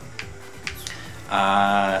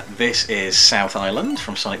 This is South Island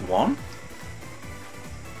from Sonic 1.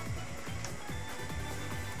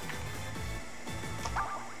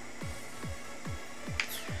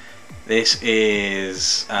 This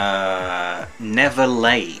is Never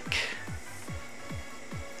Lake,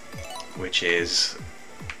 which is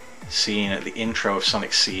seen at the intro of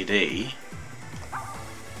Sonic CD.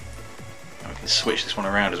 I can switch this one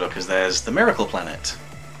around as well because there's the Miracle Planet.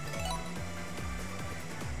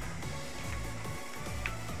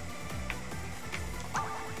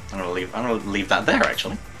 I'm gonna leave that there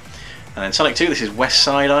actually. And then Sonic 2, this is West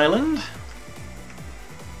Side Island.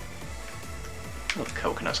 Oh, the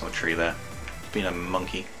coconuts on the tree there. It's been a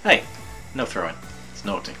monkey. Hey, no throwing. It's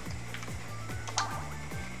naughty.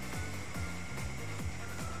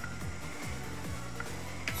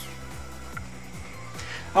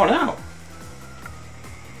 Oh no!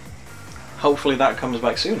 Hopefully that comes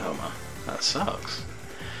back soon, Homer. That sucks.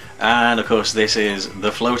 And of course this is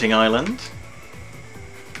The Floating Island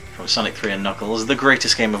from Sonic 3 and Knuckles, the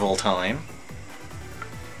greatest game of all time.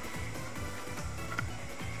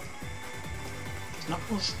 It's not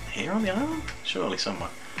Knuckles here on the island? Surely somewhere.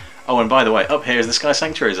 Oh, and by the way, up here is the Sky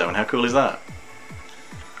Sanctuary Zone. How cool is that?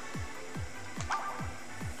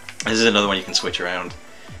 This is another one you can switch around.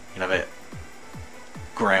 You can have it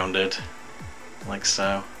grounded, like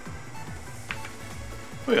so.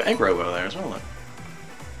 We got Egg Robo there as well, though.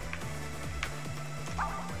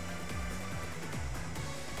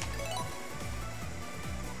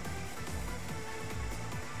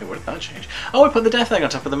 Hey, what did that change? Oh, we put the Death Egg on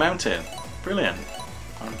top of the mountain. Brilliant.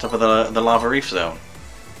 On top of the Lava Reef Zone.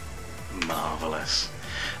 Marvellous.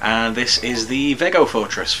 And this is the Vego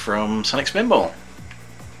Fortress from Sonic Spinball,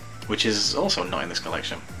 which is also not in this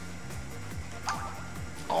collection.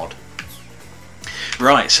 Odd.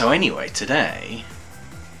 Right, so anyway, today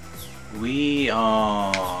we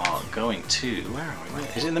are going to... Where are we?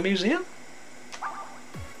 Is it in the museum?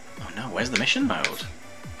 Oh no, where's the mission mode?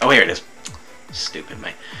 Oh, here it is. Stupid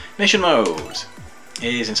me. Mission mode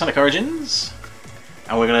is in Sonic Origins,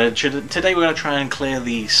 and we're gonna today we're gonna try and clear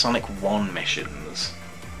the Sonic 1 missions.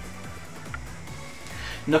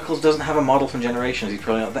 Knuckles doesn't have a model from Generations. He's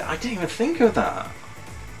probably not there. I didn't even think of that.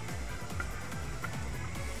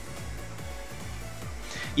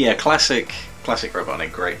 Yeah, classic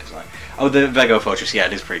Robotnik, great design. Oh, the Vego Fortress, yeah,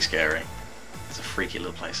 it is pretty scary. It's a freaky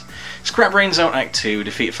little place. Scrap Brain Zone Act 2,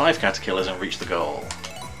 defeat 5 Caterkillers and reach the goal.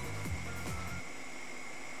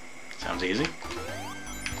 Sounds easy.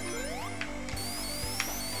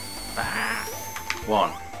 Ah.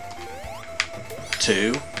 1,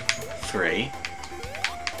 2, 3,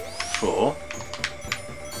 4,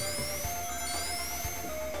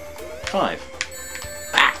 5.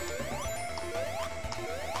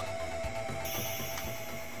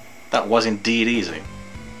 That was indeed easy.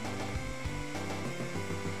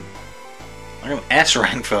 I got an S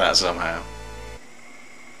rank for that somehow.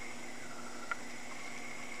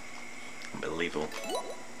 Unbelievable.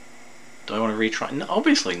 Do I want to retry? No,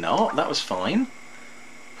 obviously not. That was fine.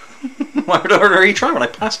 Why would I want to retry when I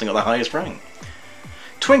passed and got the highest rank?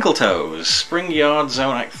 Twinkle Toes, Spring Yard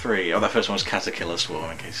Zone Act 3. Oh, that first one was Caterkiller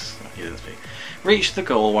Swarm, in case you didn't speak. Reach the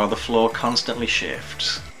goal while the floor constantly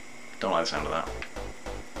shifts. Don't like the sound of that.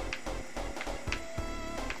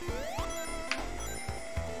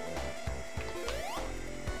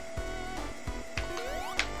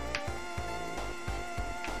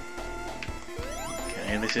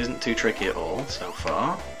 Okay, this isn't too tricky at all so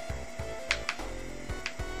far.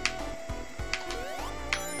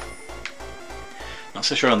 Not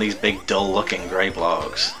so sure on these big dull looking grey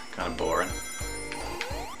blocks. Kind of boring.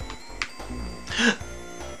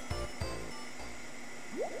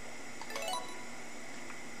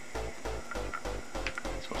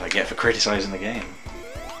 That's what I get for criticising the game.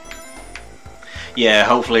 Yeah,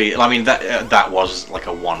 hopefully. I mean, that was like a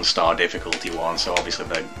 1-star difficulty one, so obviously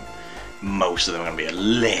most of them are going to be a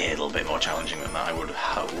little bit more challenging than that, I would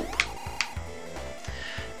hope.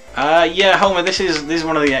 Yeah, Homer, this is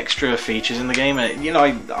one of the extra features in the game. You know,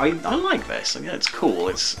 I like this. Yeah, it's cool.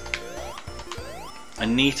 It's a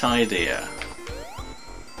neat idea.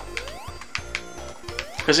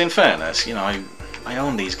 Because in fairness, you know, I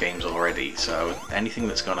own these games already, so anything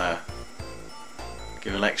that's gonna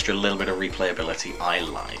give an extra little bit of replayability, I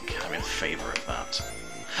like. I'm in favour of that.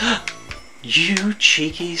 You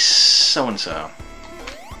cheeky so-and-so.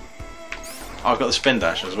 Oh, I've got the spin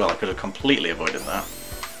dash as well. I could have completely avoided that.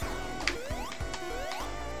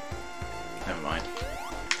 Never mind.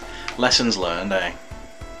 Lessons learned, eh?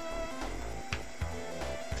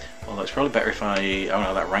 Although it's probably better if I... Oh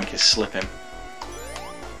no, that rank is slipping.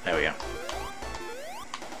 There we go.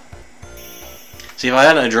 See, if I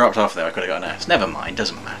hadn't dropped off there, I could have got an S. Never mind,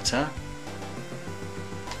 doesn't matter.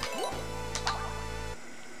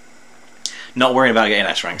 Not worrying about getting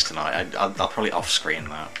S ranks tonight. I'll probably off-screen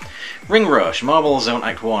that. Ring Rush, Marble Zone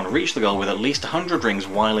Act 1. Reach the goal with at least 100 rings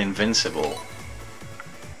while invincible.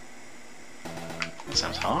 That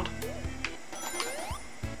sounds hard.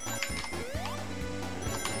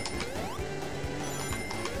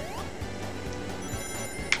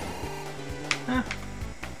 Huh.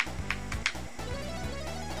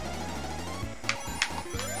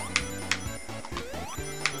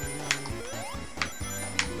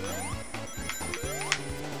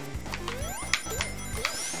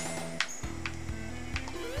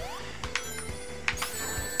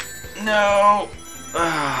 No!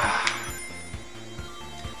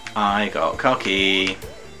 I got cocky.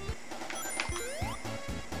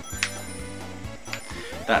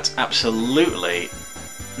 That's absolutely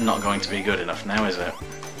not going to be good enough now, is it?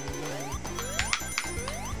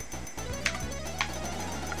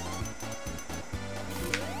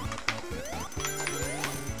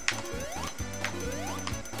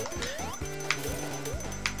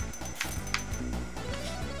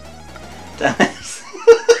 Damn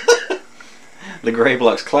it. The Grey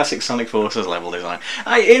Blocks classic Sonic Forces level design.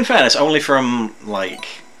 In fairness, only from like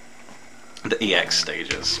the EX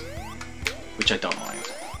stages, which I don't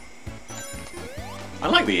mind. I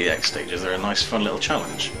like the EX stages, they're a nice fun little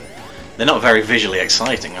challenge. They're not very visually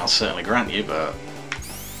exciting, I'll certainly grant you, but...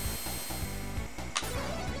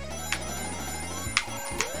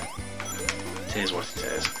 it is what it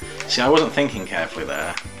is. See, I wasn't thinking carefully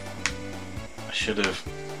there. I should have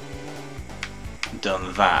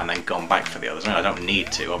done that and then gone back for the others. No, I don't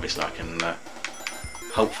need to, obviously I can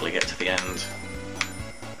hopefully get to the end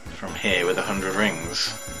from here with 100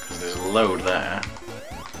 rings, because there's a load there.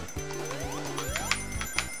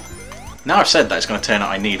 Now I've said that, it's going to turn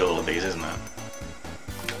out I need all of these, isn't it?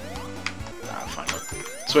 Ah, fine, look.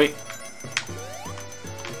 Sweet.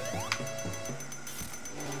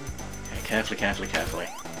 Okay, carefully, carefully, carefully.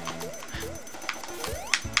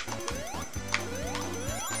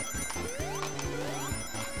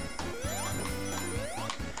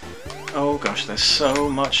 Oh gosh, there's so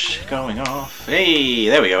much going off. Hey,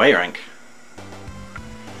 there we go, A rank.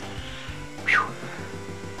 Whew.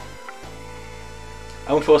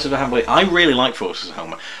 Own Forces of Home. I really like Forces of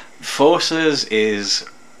Home. Forces is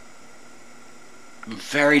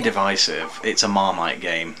very divisive. It's a Marmite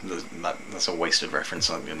game. That's a wasted reference.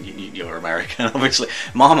 You're American, obviously.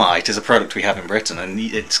 Marmite is a product we have in Britain, and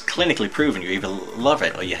it's clinically proven you either love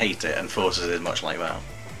it or you hate it, and Forces is much like that.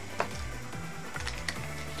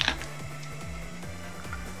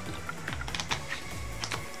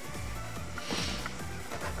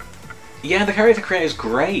 Yeah, the character creator is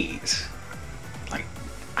great. Like,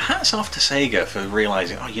 hats off to Sega for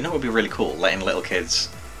realising, oh, you know what would be really cool? Letting little kids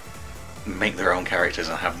make their own characters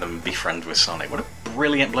and have them be friends with Sonic. What a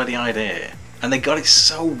brilliant bloody idea. And they got it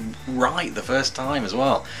so right the first time as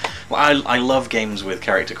well. Well, I love games with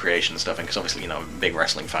character creation stuff, because obviously, you know, I'm a big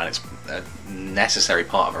wrestling fan, it's a necessary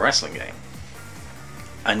part of a wrestling game.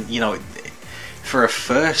 And, you know, for a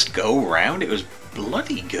first go-round, it was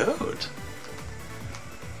bloody good.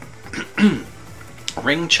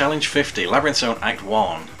 Ring Challenge 50, Labyrinth Zone Act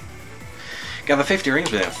 1. Gather 50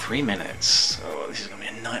 rings within 3 minutes. Oh, this is going to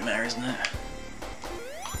be a nightmare, isn't it?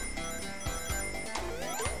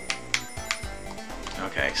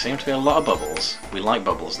 Okay, seem to be a lot of bubbles. We like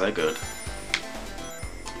bubbles, they're good.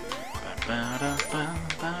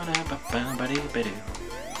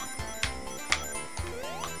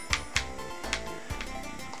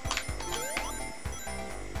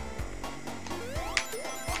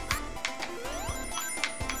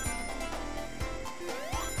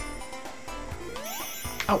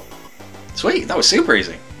 Oh, sweet, that was super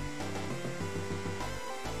easy.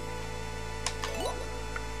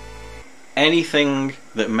 Anything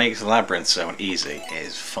that makes Labyrinth Zone easy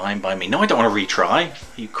is fine by me. No, I don't want to retry.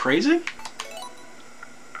 Are you crazy?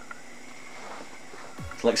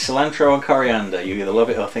 It's like cilantro and coriander. You either love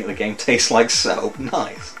it or think the game tastes like soap.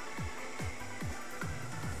 Nice.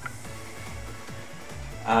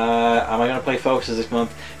 Am I going to play Focuses this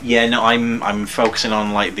month? Yeah, no, I'm focusing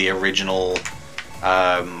on like the original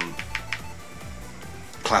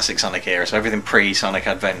classic Sonic era, so everything pre-Sonic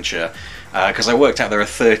Adventure, because I worked out there are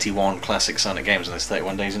 31 classic Sonic games and there's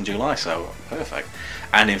 31 days in July, so perfect.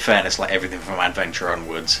 And in fairness, like everything from Adventure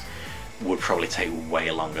onwards would probably take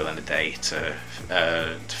way longer than a day to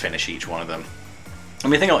finish each one of them. I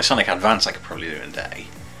mean, think like Sonic Advance I could probably do in a day,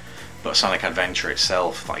 but Sonic Adventure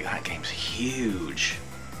itself, like that game's huge.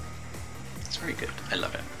 It's very good, I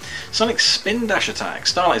love it. Sonic Spin Dash Attack,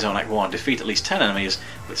 Starlight Zone Act 1, defeat at least 10 enemies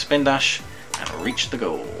with Spin Dash and reach the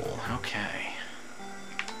goal. Okay.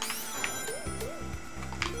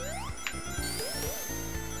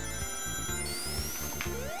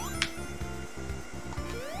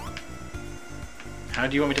 How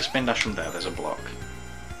do you want me to spin dash from there? There's a block.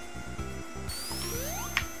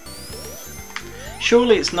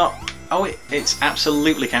 Surely it's not... Oh, it's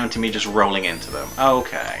absolutely counting me just rolling into them.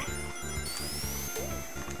 Okay.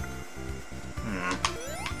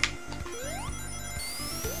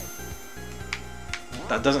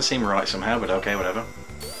 That doesn't seem right somehow, but okay, whatever.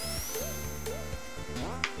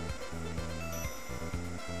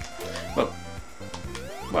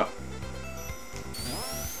 Well.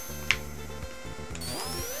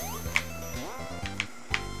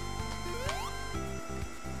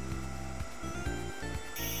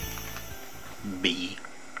 B.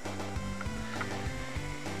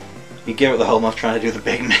 You give it the whole month trying to do the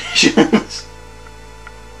big missions.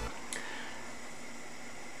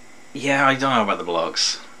 Yeah, I don't know about the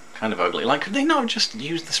blocks. Kind of ugly. Like, could they not just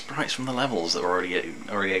use the sprites from the levels that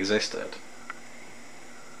already existed?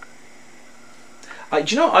 Do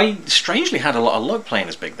you know, I strangely had a lot of luck playing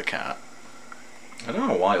as Big the Cat. I don't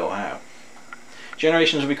know why or how.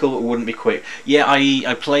 Generations would be cool, but wouldn't be quick. Yeah,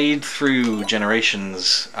 I played through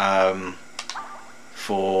Generations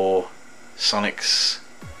for Sonic's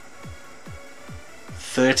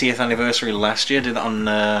 30th anniversary last year. Did that on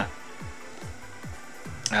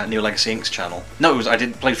New Legacy Inc.'s channel. No, I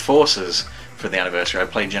did play Forces for the anniversary. I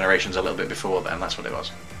played Generations a little bit before then. That's what it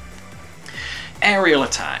was. Aerial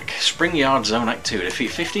attack. Spring Yard Zone Act 2.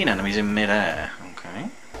 Defeat 15 enemies in mid-air. Okay.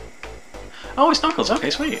 Oh, it's Knuckles.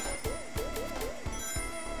 Okay, sweet.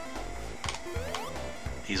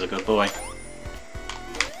 He's a good boy.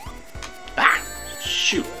 Ah!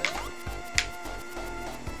 Shoot!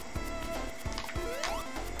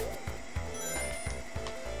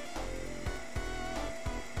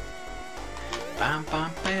 Bam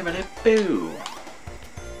bam baby boo!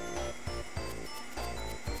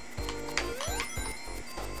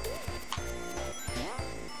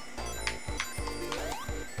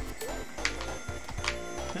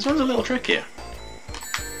 This one's a little trickier.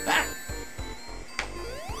 Ah.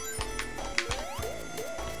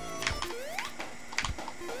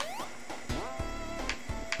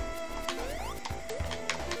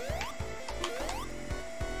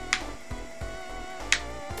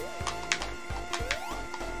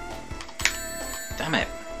 Damn it.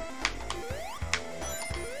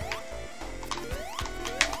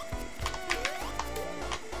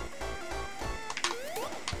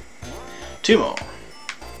 Two more.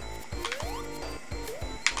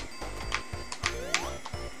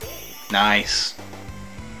 Nice.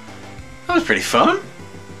 That was pretty fun.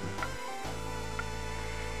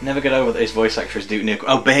 Never get over that his voice actor is Duke Nukem.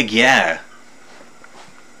 Oh, Big, yeah.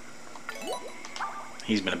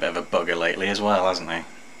 He's been a bit of a bugger lately as well, hasn't he?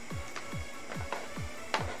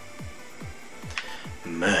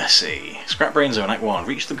 Mercy. Scrap Brain Zone Act 1.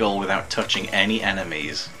 Reach the goal without touching any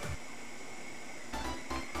enemies.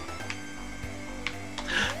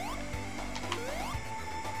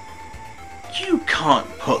 You can't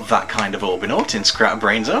put that kind of Orbinaut in Scrap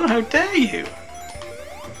Brain Zone, how dare you?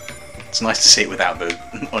 It's nice to see it without the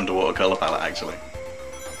underwater colour palette, actually.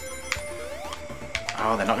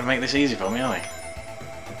 Oh, they're not going to make this easy for me, are they?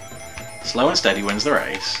 Slow and steady wins the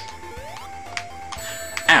race.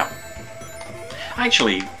 Ow.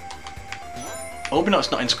 Actually,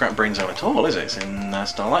 Orbinaut's not in Scrap Brain Zone at all, is it? It's in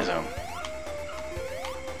Starlight Zone.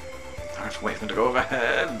 I have to wait for them to go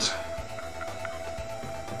overhead.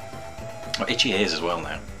 Oh, itchy ears as well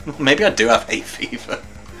now. Maybe I do have hay fever.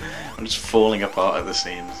 I'm just falling apart at the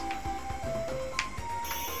seams.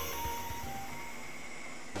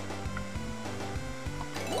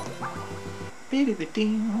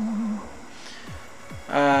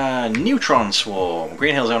 Neutron Swarm.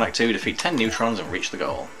 Green Hill Zone Act 2. Defeat 10 neutrons and reach the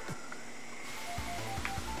goal.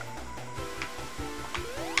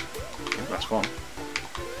 Oh, that's one.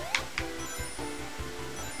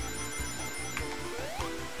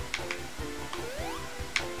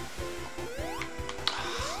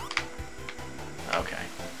 Okay.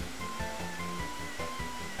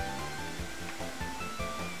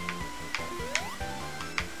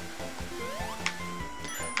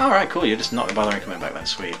 Alright, cool, you're just not bothering coming back then,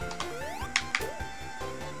 sweet.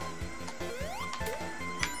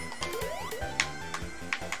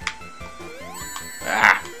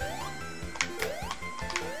 Ah!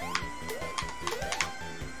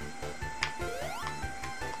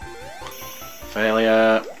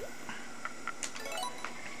 Failure!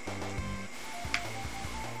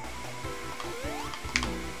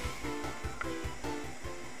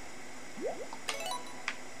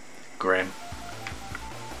 Grim.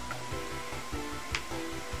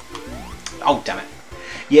 Oh, damn it.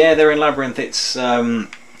 Yeah, they're in Labyrinth. It's the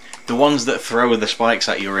ones that throw the spikes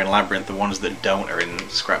at you are in Labyrinth, the ones that don't are in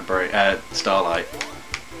Starlight.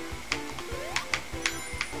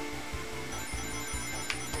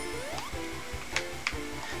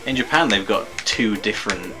 In Japan, they've got two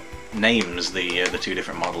different names, the two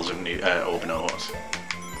different models of Orbinauts.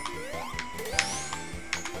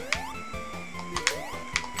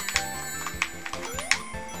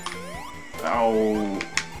 Oh,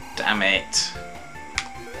 damn it.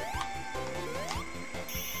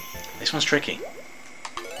 This one's tricky.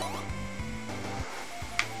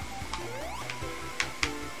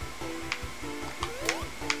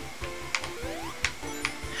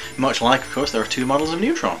 Much like, of course, there are two models of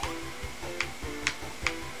Neutron.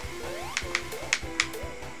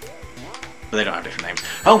 But they don't have different names.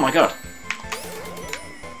 Oh my god!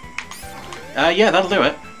 Yeah, that'll do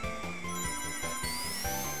it.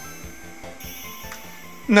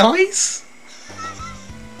 Nice!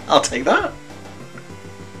 I'll take that.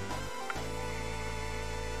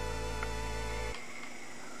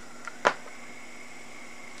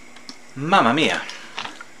 Mamma mia.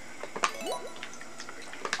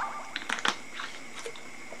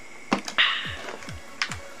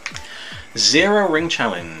 Zero ring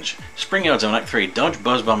challenge. Spring Yard Zone Act 3. Dodge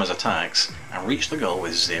Buzz Bomber's attacks and reach the goal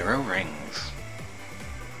with 0 rings.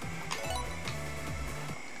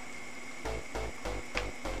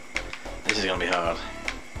 This is going to be hard.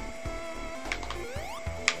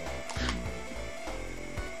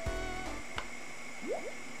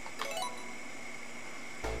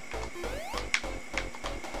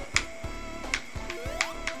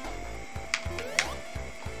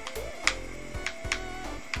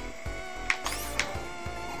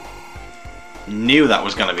 Knew that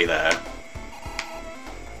was going to be there.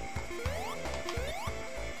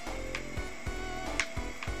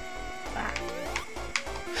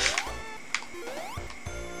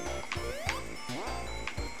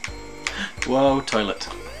 Whoa, toilet.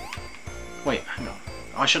 Wait, hang on.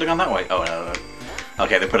 Oh, I should have gone that way. Oh, no.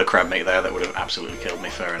 Okay, they put a crab meat there that would have absolutely killed me,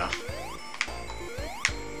 fair enough.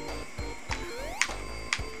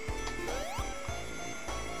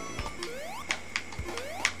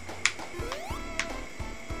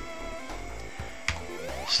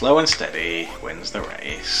 Slow and steady wins the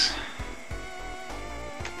race.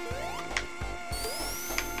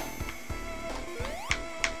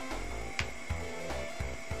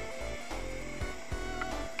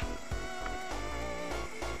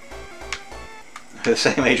 The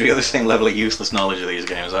same age, we got the same level of useless knowledge of these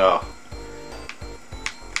games. Oh.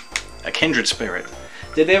 A kindred spirit.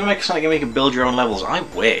 Did they ever make something where you can build your own levels? I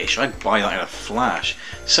wish. I'd buy that in a flash.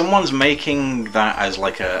 Someone's making that as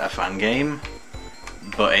like a fan game,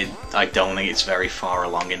 but I don't think it's very far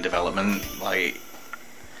along in development. Like,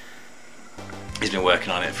 he's been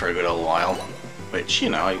working on it for a good old while, which, you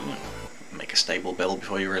know, make a stable build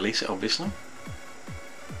before you release it, obviously.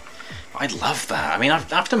 I'd love that. I mean,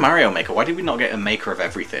 after Mario Maker, why did we not get a maker of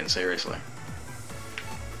everything? Seriously.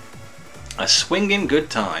 A swinging good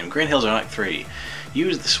time. Green Hill Zone Act 3.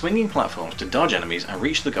 Use the swinging platforms to dodge enemies and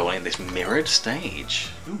reach the goal in this mirrored stage.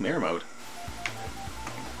 Ooh, mirror mode.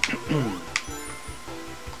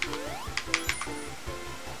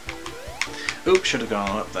 Oops, should have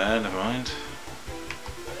gone up there, never mind.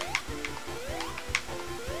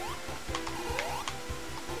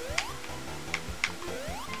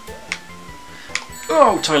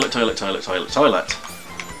 Oh, toilet, toilet, toilet, toilet, toilet.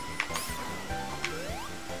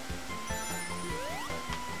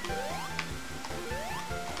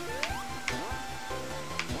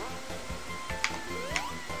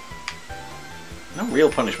 No real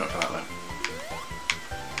punishment for that, though.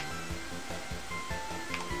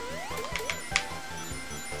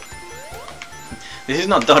 This is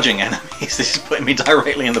not dodging enemies, this is putting me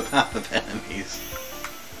directly in the path of enemies.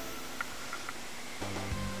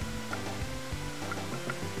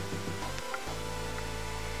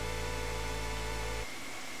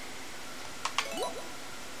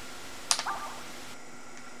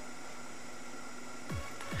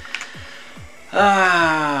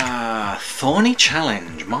 Thorny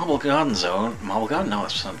Challenge, Marble Garden Zone, Marble Garden, no,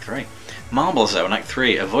 that's Act 3. Marble Zone, Act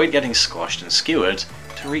 3, avoid getting squashed and skewered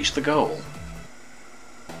to reach the goal.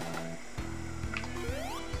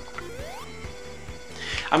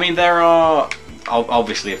 I mean, there are,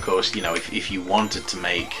 obviously, of course, you know, if you wanted to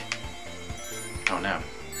make... Oh no.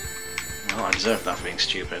 Well, I deserve that for being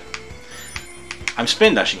stupid. I'm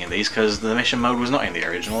spin dashing in these because the mission mode was not in the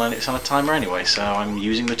original and it's on a timer anyway, so I'm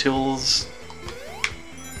using the tools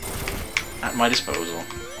at my disposal.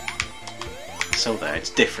 So there, it's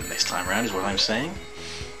different this time around is what I'm saying.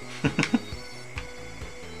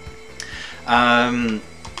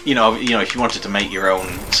 You know, if you wanted to make your own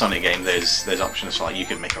Sonic game, there's options for, like, you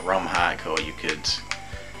could make a ROM hack or you could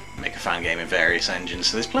make a fan game in various engines.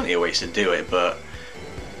 So there's plenty of ways to do it, but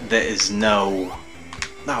there is no...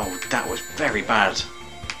 Oh, that was very bad.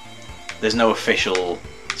 There's no official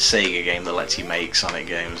Sega game that lets you make Sonic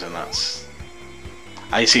games, and that's...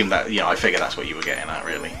 I assume that, you know, I figure that's what you were getting at,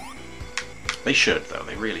 really. They should, though.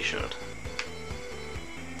 They really should.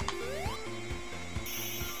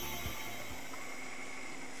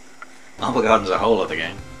 Marble Garden's a whole other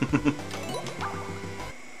game.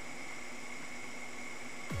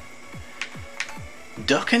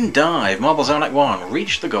 Duck and Dive, Marble Zone Act 1.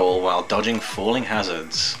 Reach the goal while dodging falling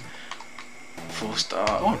hazards.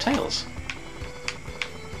 4-star... Oh, Tails.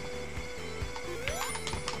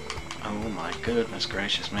 Oh my goodness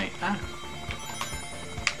gracious me. Ah.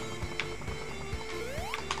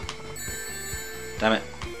 Damn it.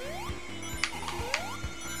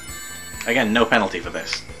 Again, no penalty for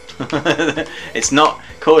this. It's not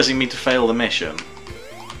causing me to fail the mission.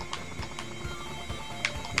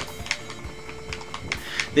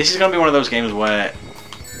 This is going to be one of those games where...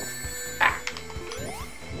 Ah.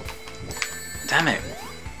 Damn it.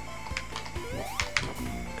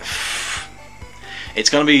 It's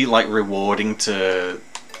going to be like rewarding to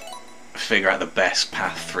figure out the best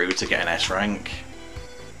path through to get an S rank.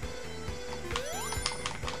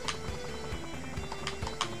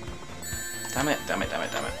 Damn it, damn it, damn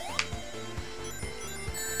it, damn it.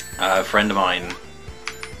 A friend of mine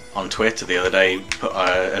on Twitter the other day put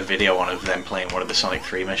a video on of them playing one of the Sonic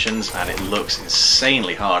 3 missions, and it looks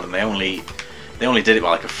insanely hard, and they only did it by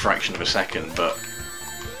like a fraction of a second, but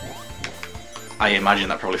I imagine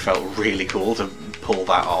that probably felt really cool to pull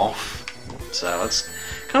that off. So that's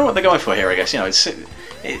kind of what they're going for here, I guess. You know, it's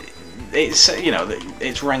you know,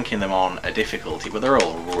 it's ranking them on a difficulty, but they're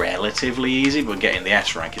all relatively easy, but getting the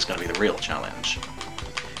S rank is going to be the real challenge.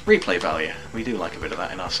 Replay value. We do like a bit of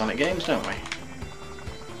that in our Sonic games, don't we?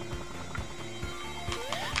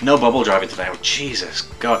 No bubble driving today. Oh, Jesus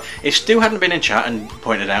God. If Stu hadn't been in chat and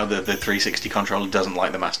pointed out that the 360 controller doesn't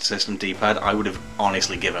like the Master System D-pad, I would have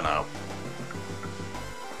honestly given up.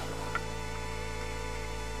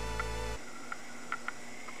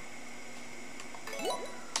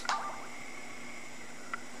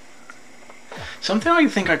 Something I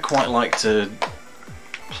think I'd quite like to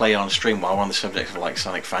play on stream while we're on the subject of like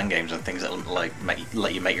Sonic fan games and things that like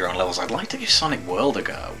let you make your own levels. I'd like to give Sonic World a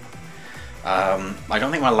go. I don't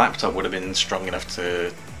think my laptop would have been strong enough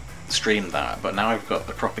to stream that, but now I've got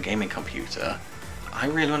a proper gaming computer. I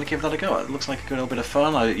really want to give that a go. It looks like a good little bit of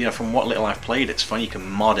fun. You know, from what little I've played, it's fun. You can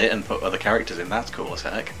mod it and put other characters in. That's cool as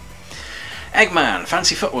heck. Eggman,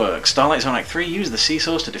 fancy footwork. Starlight Sonic 3 used the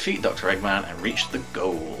seesaws to defeat Dr. Eggman and reach the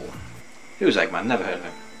goal. Who's Eggman? Never heard of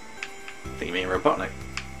him. I think you mean Robotnik.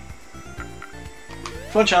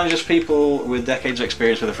 Fun challenges people with decades of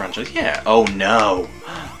experience with the franchise. Yeah. Oh no.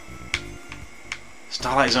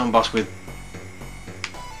 Starlight Zone boss with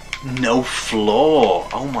no flaw.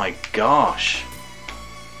 Oh my gosh.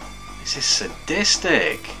 This is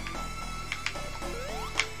sadistic.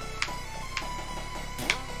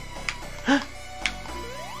 Ah!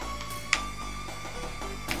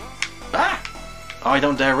 Oh, I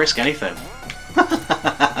don't dare risk anything.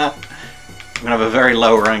 I'm gonna have a very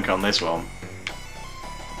low rank on this one.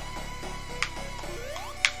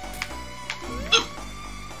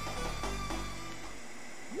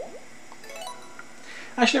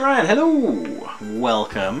 Ashley Ryan, hello!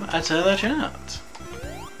 Welcome to the chat.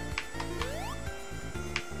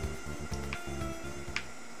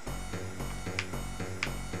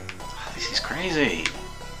 Oh, this is crazy.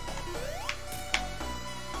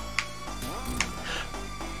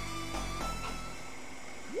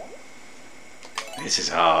 This is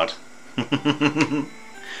hard.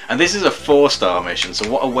 And this is a 4-star mission, so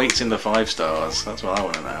what awaits in the 5 stars? That's what I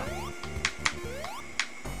want to know.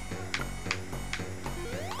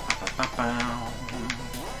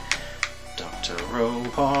 Dr.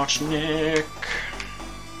 Robotnik.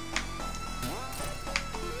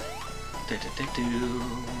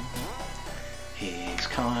 He's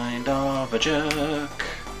kind of a jerk.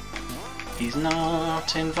 He's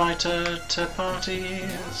not invited to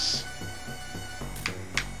parties.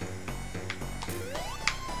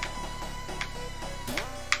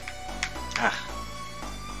 Ah.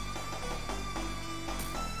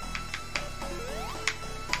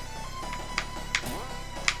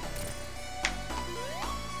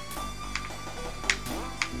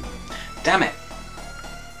 Damn it!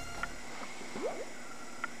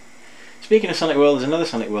 Speaking of Sonic World, there's another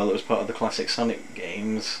Sonic World that was part of the classic Sonic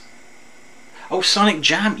games. Oh, Sonic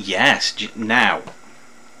Jam! Yes! Now,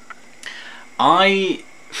 I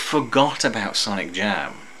forgot about Sonic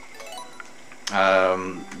Jam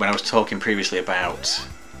when I was talking previously about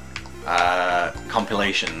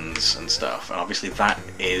compilations and stuff, and obviously that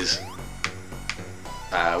is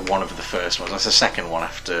one of the first ones. That's the second one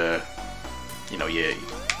after, you know, you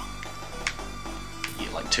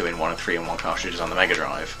like 2-in-1 and 3-in-1 cartridges on the Mega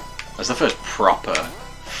Drive. That's the first proper,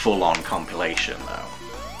 full-on compilation, though.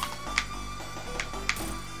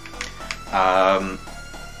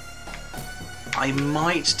 I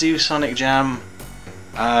might do Sonic Jam,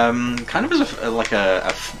 kind of as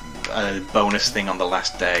a bonus thing on the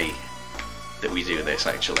last day that we do this,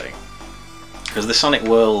 actually. Because the Sonic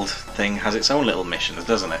World thing has its own little missions,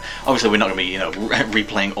 doesn't it? Obviously, we're not going to be, you know,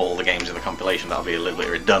 replaying all the games in the compilation. That'll be a little bit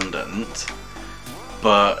redundant.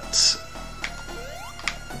 But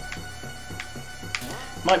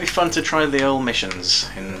might be fun to try the old missions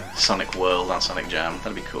in Sonic World and Sonic Jam.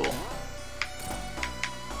 That'd be cool.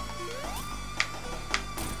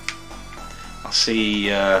 I'll see.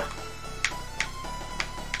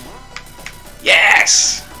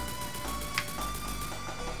 Yes!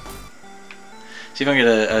 See if I can get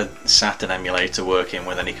a Saturn emulator working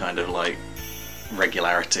with any kind of like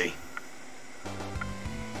regularity.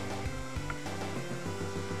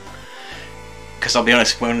 Because I'll be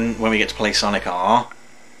honest, when we get to play Sonic R,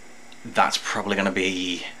 that's probably going to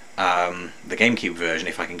be the GameCube version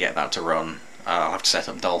if I can get that to run. I'll have to set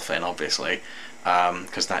up Dolphin, obviously,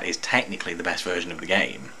 because that is technically the best version of the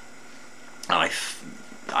game. And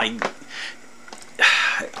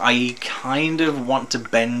I kind of want to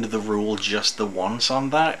bend the rule just the once on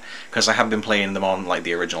that, because I have been playing them on like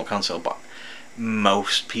the original console, but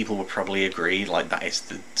most people would probably agree like that is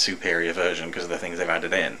the superior version because of the things they've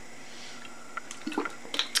added in.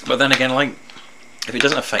 But then again, like, if it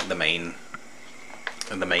doesn't affect the main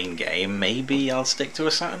game, maybe I'll stick to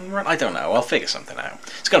a Saturn run. I don't know. I'll figure something out.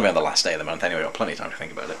 It's going to be on the last day of the month anyway. I've got plenty of time to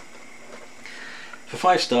think about it. For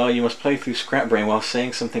 5-star, you must play through Scrap Brain while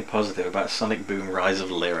saying something positive about Sonic Boom: Rise of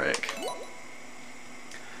Lyric.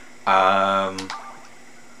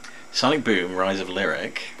 Sonic Boom: Rise of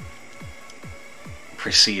Lyric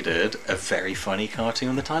preceded a very funny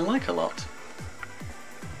cartoon that I like a lot.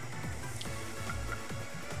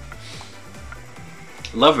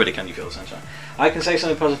 Love Really Can You Feel the Sunshine. I can say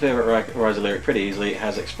something positive about Rise of Lyric pretty easily. It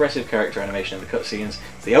has expressive character animation in the cutscenes.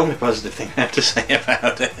 It's the only positive thing I have to say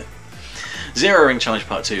about it. Zero Ring Challenge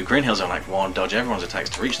Part 2. Green Hill Zone Act 1. Dodge everyone's attacks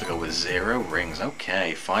to reach the goal with 0 rings.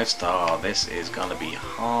 Okay, 5-star. This is gonna be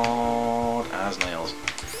hard as nails.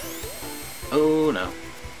 Oh no.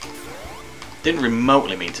 Didn't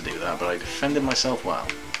remotely mean to do that, but I defended myself well.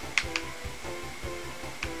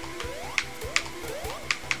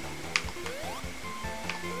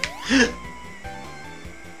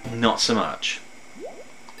 Not so much.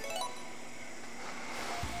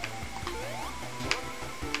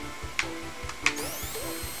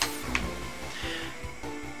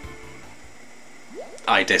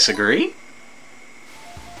 I disagree.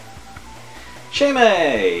 Shame!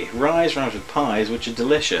 Rice rhymes with pies, which are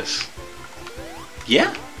delicious.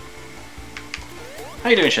 Yeah? How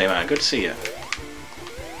you doing, Shame? Good to see you.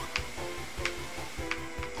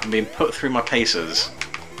 I'm being put through my paces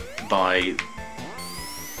by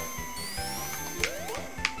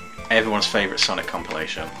everyone's favourite Sonic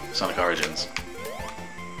compilation, Sonic Origins.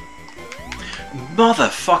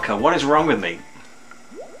 Motherfucker, what is wrong with me?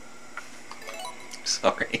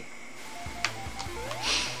 Sorry.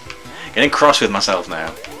 Getting cross with myself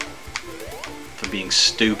now for being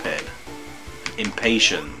stupid,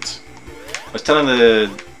 impatient. I was telling the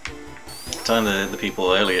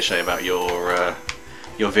people earlier, Shay, about your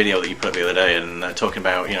video that you put up the other day, and talking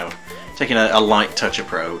about, you know, taking a light touch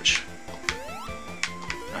approach,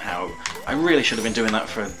 and how I really should have been doing that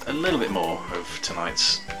for a little bit more of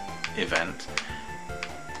tonight's event.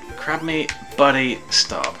 Crab meat, buddy,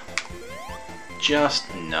 stop. Just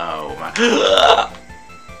no, man.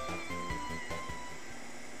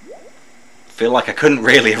 Feel like I couldn't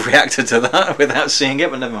really have reacted to that without seeing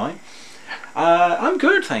it, but never mind. I'm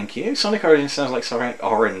good, thank you. Sonic Origins sounds like Sonic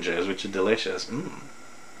oranges, which are delicious.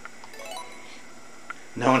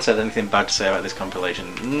 No one said anything bad to say about this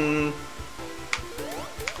compilation.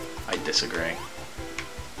 I disagree.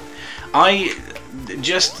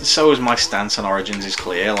 Just so as my stance on Origins is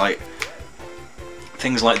clear, like,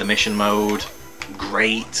 things like the mission mode,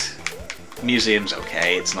 great. Museum's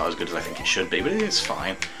okay, it's not as good as I think it should be, but it's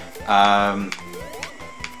fine.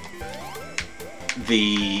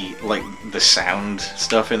 The sound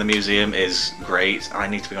stuff in the museum is great. I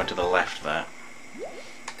need to be going to the left there.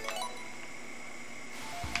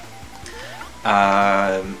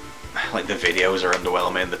 Like, the videos are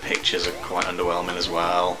underwhelming, the pictures are quite underwhelming as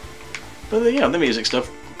well. But you know, the music stuff,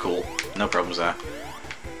 cool, no problems there.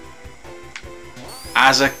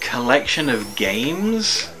 As a collection of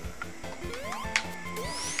games,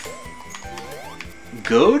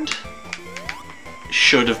 good,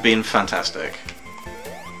 should have been fantastic.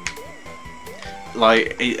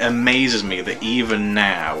 Like, it amazes me that even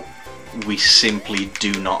now we simply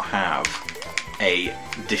do not have a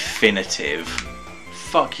definitive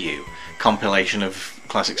fuck you compilation of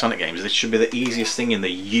classic Sonic games. This should be the easiest thing in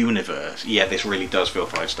the universe. Yeah, this really does feel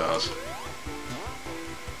 5 stars.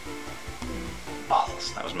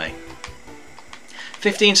 Balls, that was me.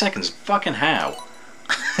 15 seconds, fucking how?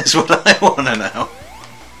 That's what I want to know.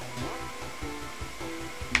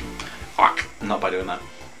 Fuck, not by doing that.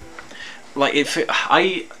 Like,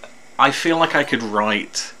 I feel like I could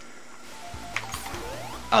write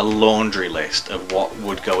a laundry list of what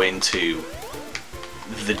would go into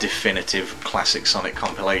the definitive classic Sonic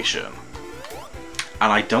compilation,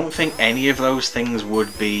 and I don't think any of those things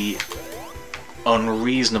would be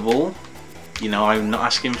unreasonable. You know, I'm not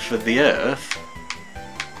asking for the earth.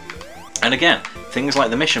 And again, things like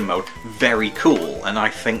the mission mode, very cool, and I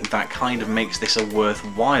think that kind of makes this a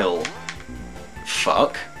worthwhile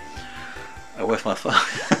fuck. A worthwhile fuck.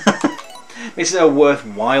 This is a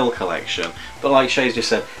worthwhile collection, but like Shay's just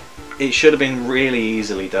said, it should have been really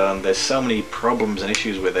easily done. There's so many problems and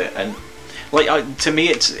issues with it, and like to me,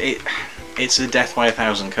 it's a death by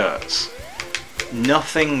 1,000 cuts.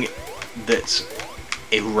 Nothing that's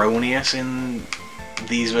erroneous in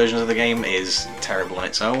these versions of the game is terrible on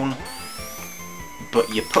its own,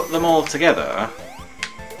 but you put them all together,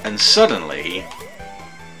 and suddenly.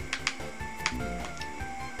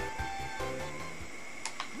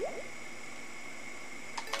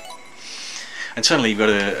 And suddenly you've got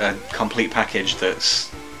a complete package that's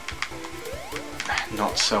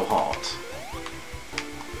not so hot.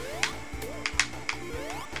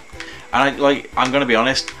 And I'm going to be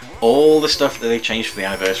honest, all the stuff that they changed for the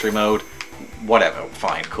anniversary mode, whatever,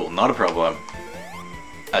 fine, cool, not a problem.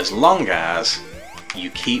 As long as you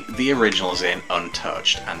keep the originals in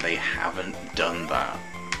untouched, and they haven't done that.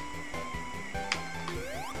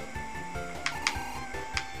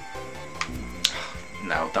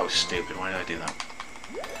 No, that was stupid. Why did I do that?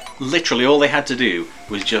 Literally all they had to do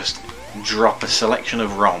was just drop a selection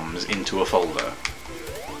of ROMs into a folder,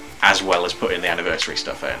 as well as putting the anniversary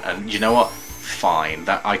stuff in. And you know what? Fine,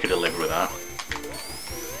 that I could have lived with that.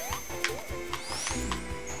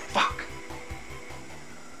 Fuck.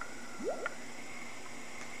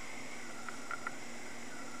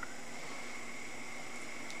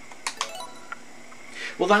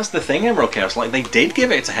 Well, that's the thing, Emerald Chaos. Like, they did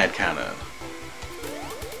give it to Headcanon.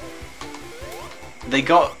 They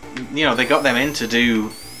got, you know, they got them in to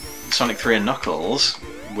do Sonic 3 and Knuckles,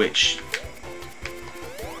 which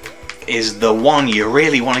is the one you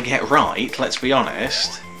really want to get right, let's be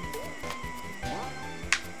honest.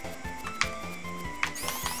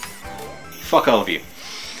 Fuck all of you.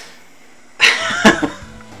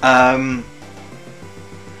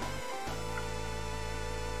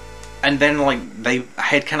 And then, like,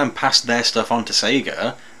 Headcanon passed their stuff on to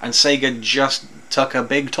Sega, and Sega just took a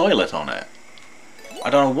big toilet on it. I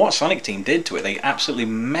don't know what Sonic Team did to it, they absolutely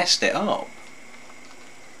messed it up.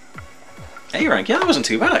 Hey rank, yeah, that wasn't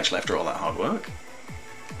too bad actually after all that hard work.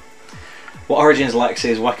 What Origins lacks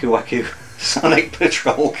is Waku Waku Sonic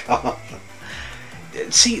Patrol Car.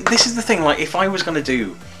 See, this is the thing, like, if I was going to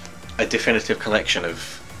do a definitive collection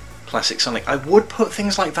of classic Sonic, I would put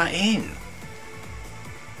things like that in.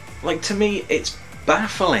 Like, to me, it's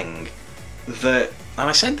baffling that, and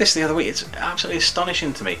I said this the other week, it's absolutely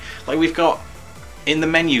astonishing to me. Like, we've got, in the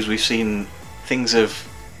menus, we've seen things of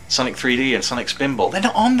Sonic 3D and Sonic Spinball. They're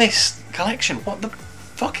not on this collection. What the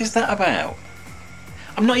fuck is that about?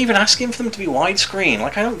 I'm not even asking for them to be widescreen.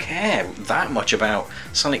 Like, I don't care that much about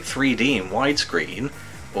Sonic 3D in widescreen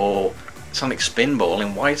or Sonic Spinball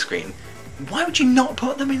in widescreen. Why would you not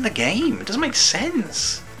put them in the game? It doesn't make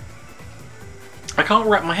sense. I can't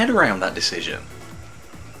wrap my head around that decision.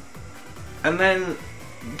 And then,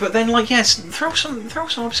 but then, like, yes, throw some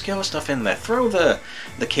obscure stuff in there. Throw the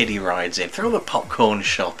kiddie rides in. Throw the popcorn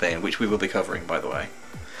shop in, which we will be covering, by the way.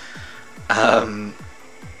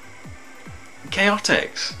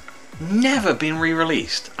 Chaotix, never been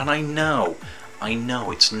re-released, and I know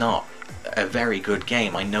it's not a very good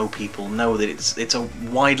game. I know people know that it's a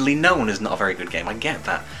widely known as not a very good game. I get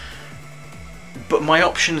that, but my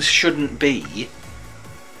options shouldn't be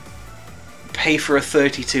pay for a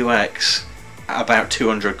 32X at about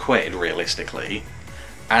 200 quid realistically,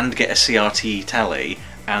 and get a CRT telly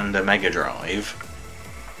and a Mega Drive,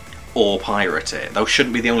 or pirate it. Those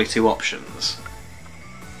shouldn't be the only two options.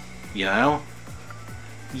 You know?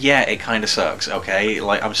 Yeah, it kind of sucks, okay?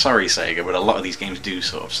 Like, I'm sorry, Sega, but a lot of these games do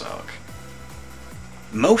sort of suck.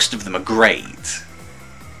 Most of them are great.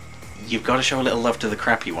 You've got to show a little love to the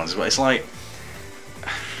crappy ones, but it's like,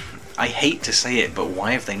 I hate to say it, but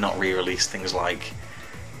why have they not re-released things like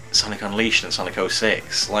Sonic Unleashed and Sonic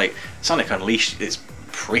 06? Like, Sonic Unleashed is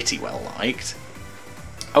pretty well liked.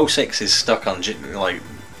 06 is stuck on like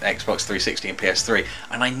Xbox 360 and PS3,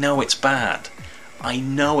 and I know it's bad. I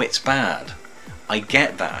know it's bad. I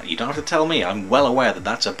get that. You don't have to tell me. I'm well aware that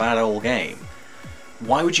that's a bad old game.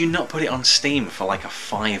 Why would you not put it on Steam for like a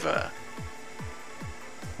 $5?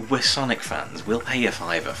 We're Sonic fans. We'll pay a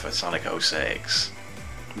 $5 for Sonic 06.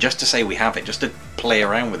 Just to say we have it, just to play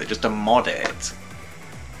around with it, just to mod it.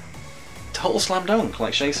 Total slam dunk,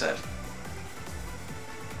 like Shay said.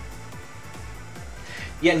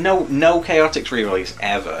 Yeah, no Chaotix re-release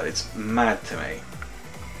ever. It's mad to me.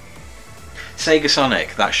 Sega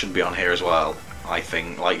Sonic, that should be on here as well, I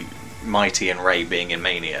think, like Mighty and Ray being in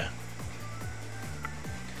Mania.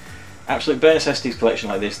 Absolute bonus SD's collection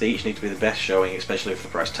like this, they each need to be the best showing, especially for the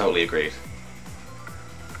price. Totally agreed.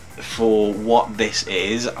 For what this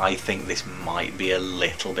is, I think this might be a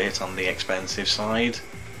little bit on the expensive side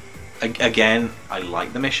Again, I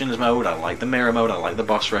like the missions mode, I like the mirror mode, I like the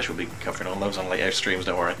boss rush. We'll be covering all those on later streams,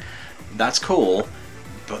 don't worry. That's cool,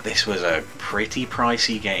 but this was a pretty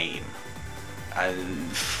pricey game,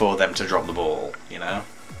 and for them to drop the ball, you know.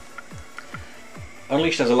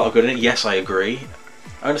 Unleashed has a lot of good in it. Yes, I agree.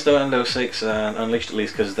 I understand Endo 6 and Unleashed at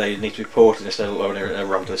least because they need to be ported instead of loading a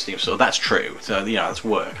ROM to the Steam. So that's true. So you know, that's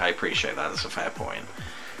work. I appreciate that. That's a fair point.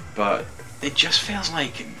 But it just feels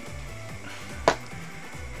like,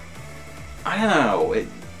 I don't know.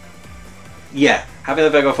 Yeah, having the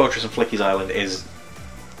Vega Fortress and Flicky's Island is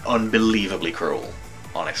unbelievably cruel.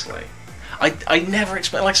 Honestly, I never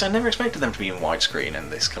expect. Like I said, I never expected them to be in widescreen in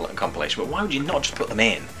this compilation. But why would you not just put them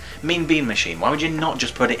in? Mean Bean Machine. Why would you not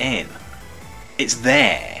just put it in? It's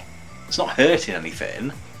there. It's not hurting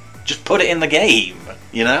anything. Just put it in the game,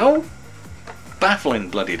 you know? Baffling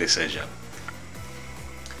bloody decision.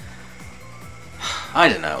 I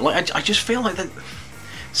don't know. Like I just feel like that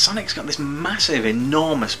Sonic's got this massive,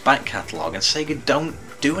 enormous back catalogue, and Sega don't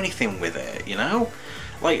do anything with it, you know?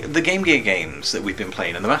 Like the Game Gear games that we've been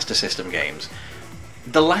playing and the Master System games,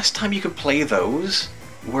 the last time you could play those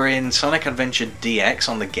were in Sonic Adventure DX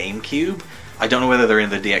on the GameCube. I don't know whether they're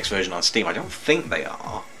in the DX version on Steam. I don't think they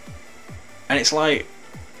are. And it's like,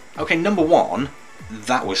 okay, number one,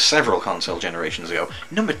 that was several console generations ago.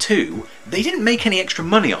 Number two, they didn't make any extra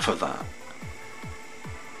money off of that.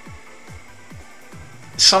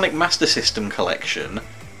 Sonic Master System Collection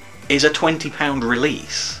is a £20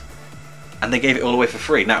 release. And they gave it all away for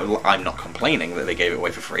free. Now, I'm not complaining that they gave it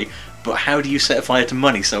away for free, but how do you set fire to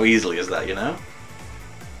money so easily as that, you know?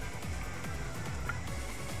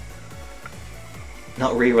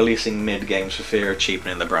 Not re-releasing mid-games for fear of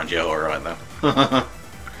cheapening the brand. Yeah, alright though.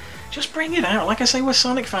 Just bring it out. Like I say, we're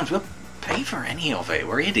Sonic fans. We'll pay for any of it.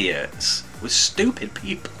 We're idiots. We're stupid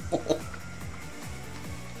people.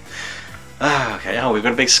 Okay, oh, we've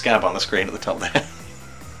got a big scab on the screen at the top there.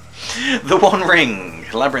 The One Ring.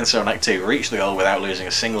 Labyrinth Zone Act 2. Reach the goal without losing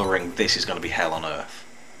a single ring. This is going to be hell on earth.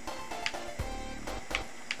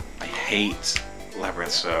 I hate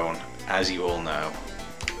Labyrinth Zone, as you all know.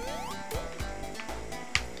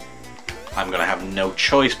 I'm going to have no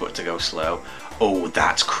choice but to go slow. Oh,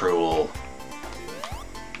 that's cruel.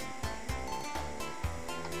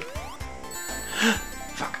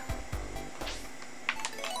 Fuck.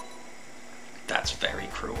 That's very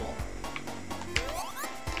cruel.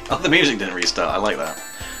 Oh, the music didn't restart. I like that.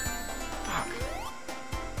 Fuck.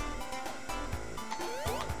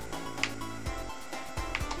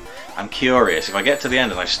 I'm curious. If I get to the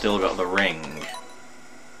end and I've still got the ring,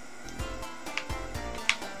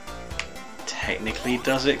 technically,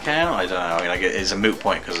 does it count? I don't know. I mean, it's a moot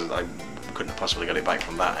point because I couldn't have possibly got it back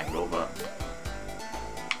from that angle, but...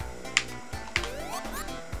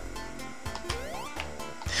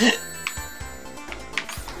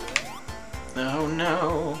 Oh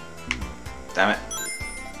no. Damn it.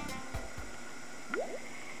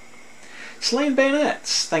 Slain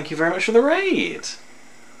Bayonets, thank you very much for the raid.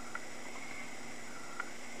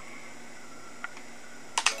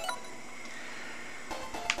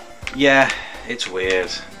 Yeah, it's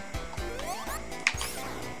weird.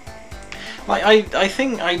 Like, I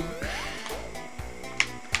think I'd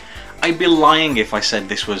be lying if I said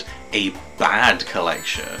this was a bad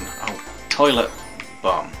collection. Oh, toilet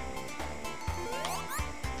bomb.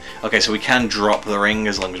 Okay, so we can drop the ring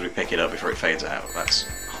as long as we pick it up before it fades out. That's...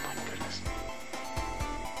 oh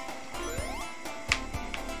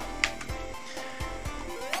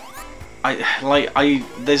my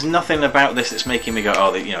goodness. There's nothing about this that's making me go,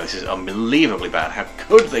 oh, you know, this is unbelievably bad. How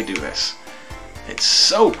could they do this? It's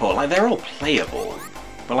so poor. Like, they're all playable.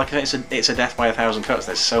 But like I said, it's a death by 1,000 cuts.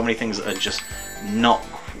 There's so many things that are just not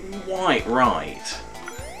quite right.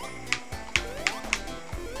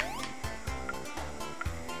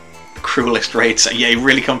 Cruelest raids. Yeah, it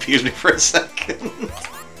really confused me for a second.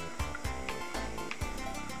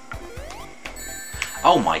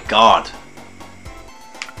 Oh my god.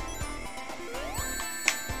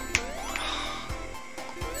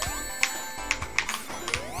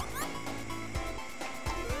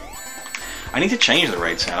 I need to change the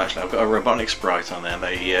raid sound actually. I've got a Robotnik sprite on there.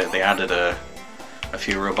 They added a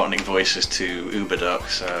few Robotnik voices to Uberduck,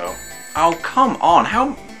 so... oh, come on!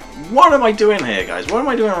 What am I doing here, guys? What am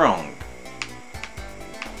I doing wrong?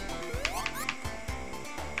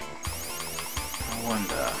 I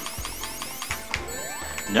wonder...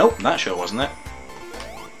 nope, that sure wasn't it.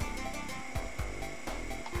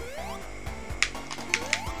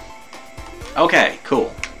 Okay,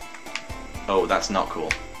 cool. Oh, that's not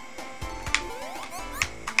cool.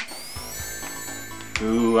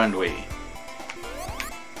 Ooh, and we.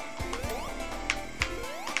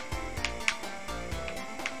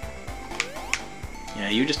 Yeah,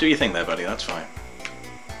 you just do your thing there, buddy, that's fine.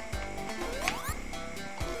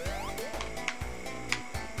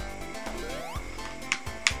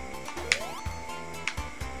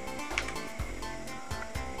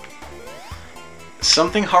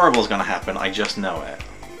 Something horrible is going to happen, I just know it.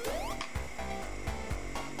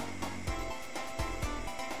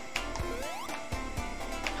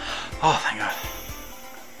 Oh, thank God.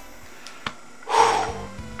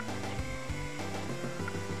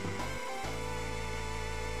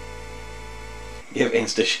 Give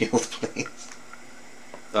insta shield, please.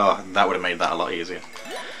 Oh, that would have made that a lot easier.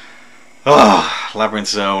 Oh, Labyrinth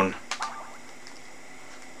Zone.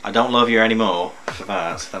 I don't love you anymore for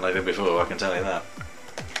that than I did before, I can tell you that.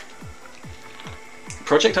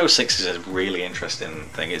 Project 06 is a really interesting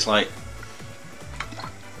thing. It's like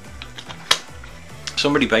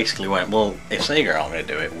somebody basically went, well, if Sega aren't going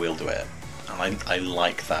to do it, we'll do it. And I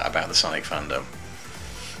like that about the Sonic fandom.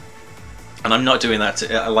 And I'm not doing that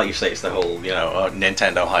to, like you say, it's the whole, you know, oh,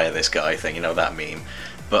 Nintendo hire this guy thing, you know, that meme.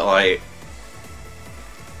 But like,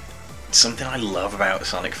 something I love about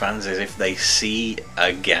Sonic fans is if they see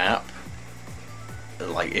a gap,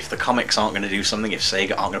 like if the comics aren't going to do something, if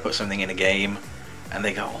Sega aren't going to put something in a game, and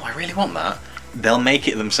they go, oh, I really want that, they'll make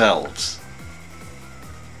it themselves.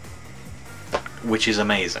 Which is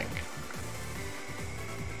amazing.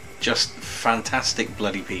 Just fantastic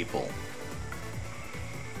bloody people.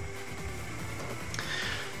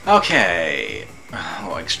 Okay.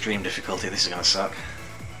 Oh, extreme difficulty, this is going to suck.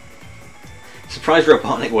 Surprised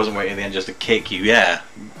Robotnik wasn't waiting at the end just to kick you, yeah.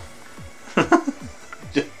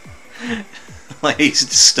 Like he's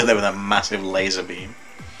just stood there with a massive laser beam.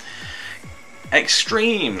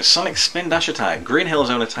 Extreme! Sonic Spin Dash Attack. Green Hill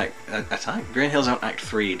Zone attack? Green Hill Zone Act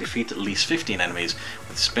 3. Defeat at least 15 enemies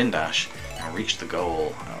with Spin Dash and reach the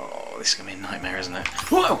goal. Oh, this is going to be a nightmare, isn't it?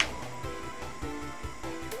 Whoa!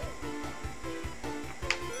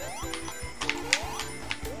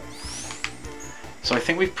 So I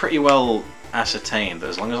think we've pretty well ascertained that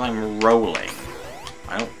as long as I'm rolling,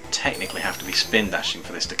 I don't technically have to be spin dashing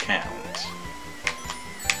for this to count.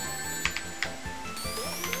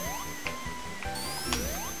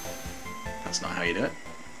 That's not how you do it.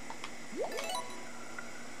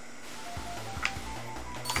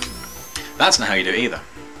 That's not how you do it either.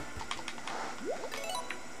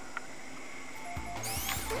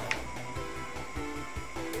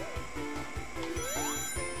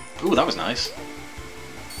 Ooh, that was nice.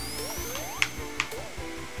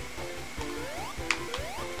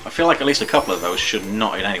 I feel like at least a couple of those should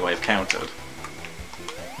not in any way have counted.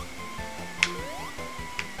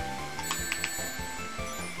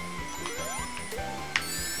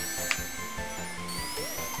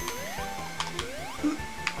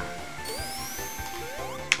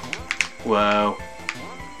 Whoa.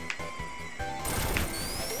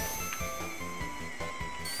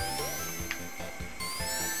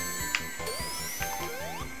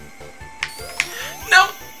 No!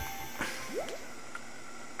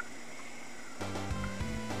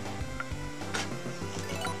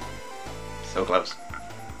 So close.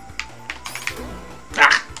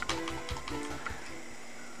 Ah!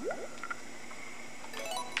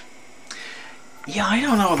 Yeah, I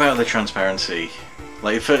don't know about the transparency.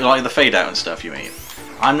 Like the fade out and stuff, you mean?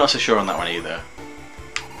 I'm not so sure on that one either.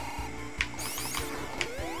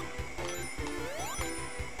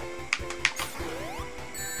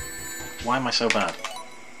 Why am I so bad?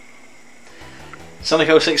 Sonic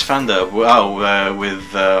 06 fandom. Oh, with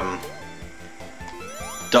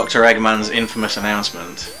Dr. Eggman's infamous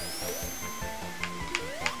announcement.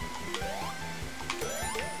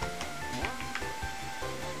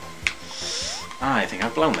 I think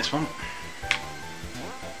I've blown this one.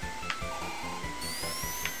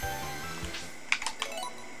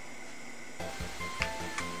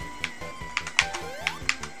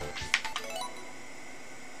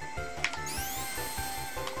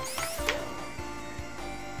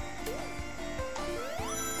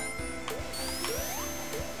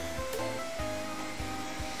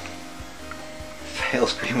 Fail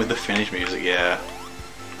screen with the finish music, yeah.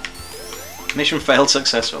 Mission failed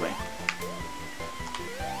successfully.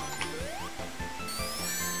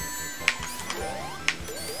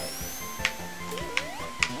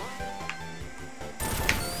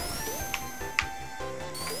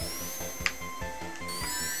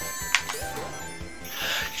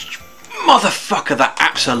 Motherfucker, that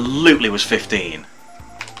absolutely was 15.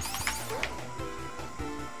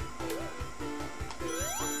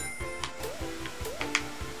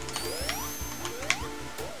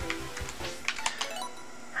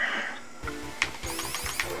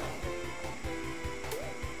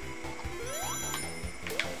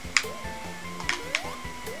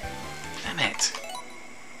 Damn it.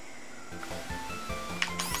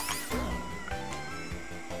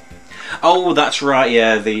 Oh, that's right.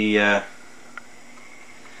 Yeah, the.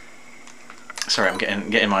 Sorry, I'm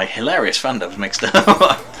getting my hilarious fan dubs mixed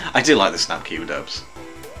up. I do like the Snap Q dubs.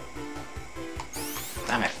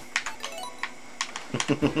 Damn it.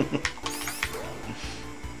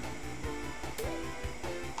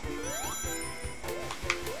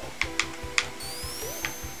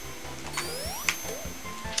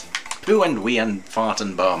 Pooh and wee and fart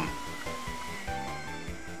and bum.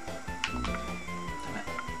 Damn it.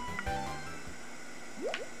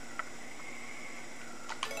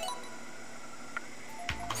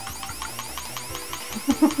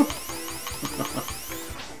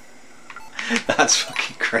 That's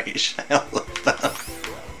fucking great. I love that.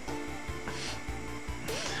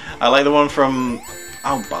 I like the one from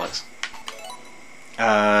bollocks.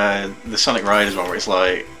 The Sonic Riders one where it's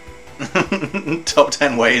like top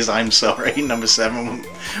 10 ways I'm sorry. Number 7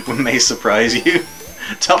 may surprise you.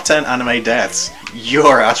 Top 10 anime deaths.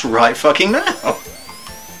 Your ass right fucking now.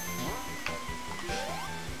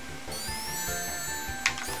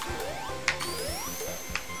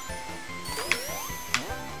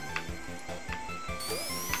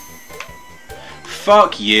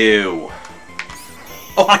 Fuck you!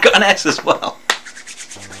 Oh, I got an S as well!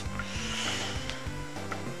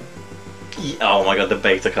 Oh my god, the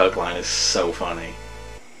Beta Coke line is so funny.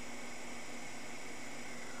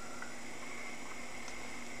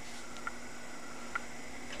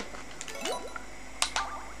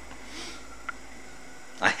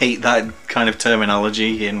 I hate that kind of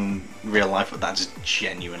terminology in real life, but that's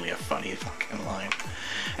genuinely a funny fucking line.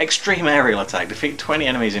 Extreme aerial attack. Defeat 20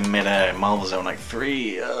 enemies in mid-air. Marvel Zone Act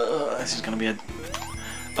 3. This is gonna be a...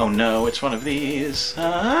 Oh no, it's one of these.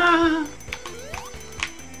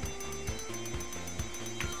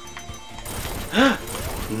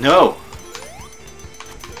 No!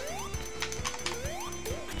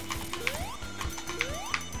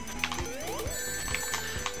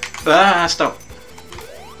 Stop.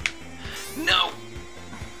 No!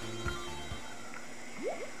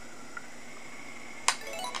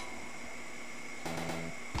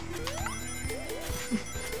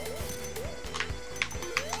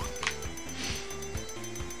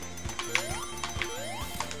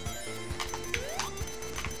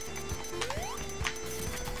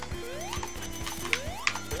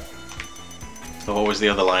 So what was the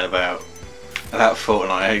other line about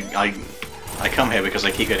Fortnite? I come here because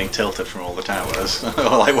I keep getting tilted from all the towers,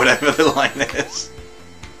 or like whatever the line is.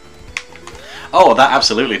 Oh, that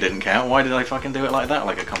absolutely didn't count. Why did I fucking do it like that,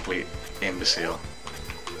 like a complete imbecile?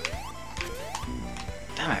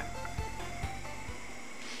 Damn it.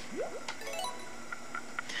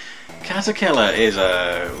 Caterkiller is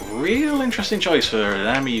a real interesting choice for an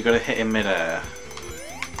enemy you gotta hit in mid-air.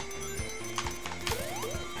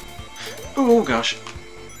 Oh gosh.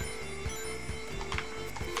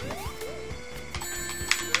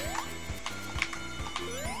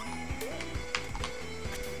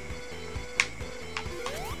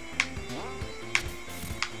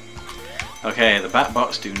 Okay, the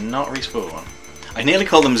Batbots do not respawn. I nearly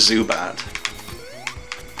call them Zubat.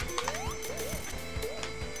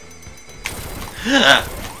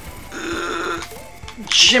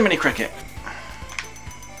 Jiminy Cricket.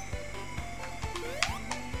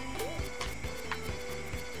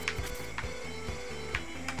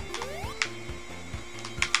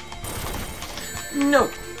 No.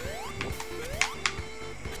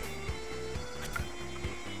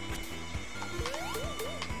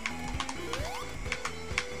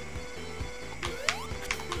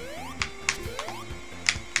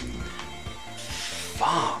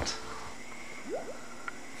 Fart.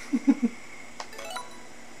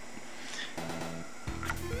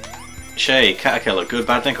 Shay, Caterkiller, good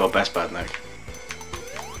badnik or best badnik?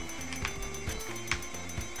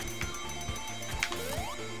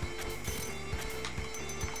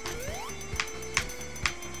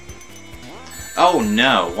 Oh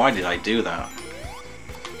no, why did I do that?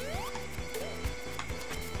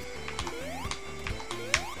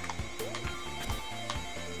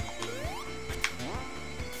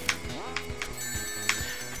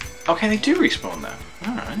 Okay, they do respawn there.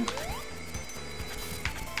 Alright.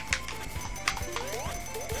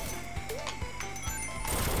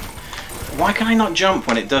 Why can I not jump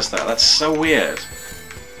when it does that? That's so weird.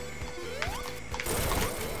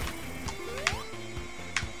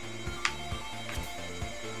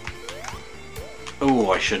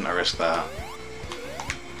 Oh, I shouldn't have risked that.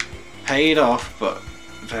 Paid off, but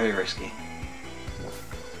very risky.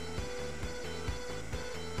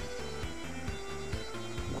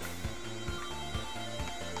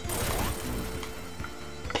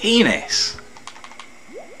 Penis!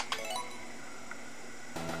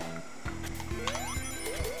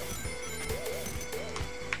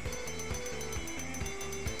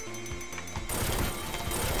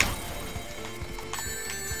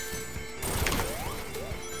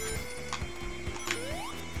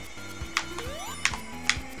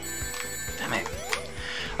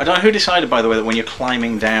 I don't know who decided, by the way, that when you're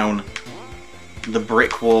climbing down the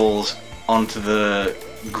brick walls onto the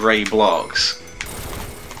grey blocks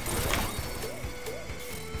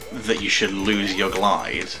that you should lose your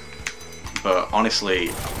glide. But honestly,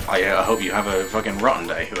 I hope you have a fucking rotten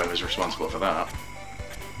day, whoever's responsible for that.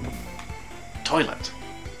 Toilet.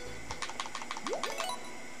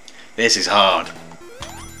 This is hard.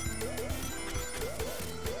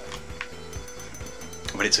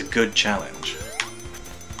 But it's a good challenge.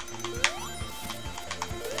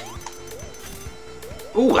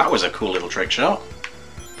 Ooh, that was a cool little trick shot.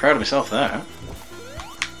 Proud of myself there.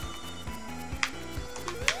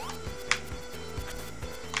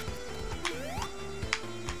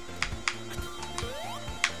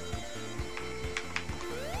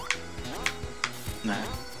 No.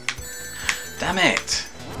 Damn it!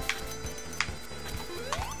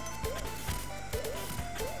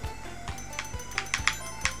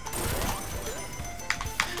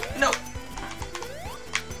 No!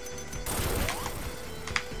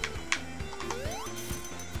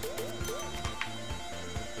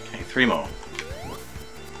 Okay, 3 more.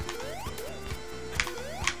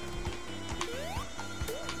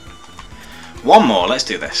 One more, let's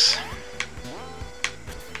do this.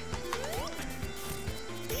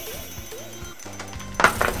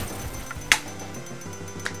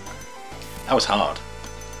 That was hard,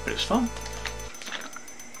 but it was fun.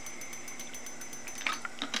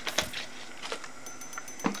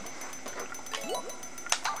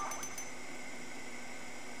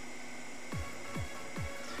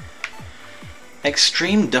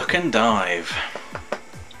 Extreme duck and dive.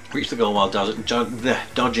 Reach the goal while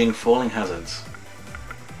dodging falling hazards.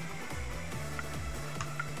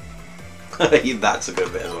 That's a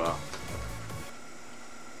good bit as well.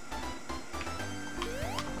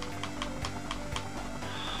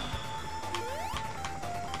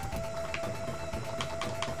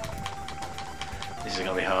 This is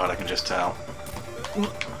gonna be hard, I can just tell.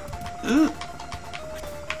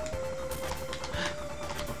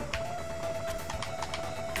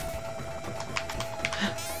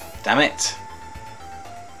 Damn it!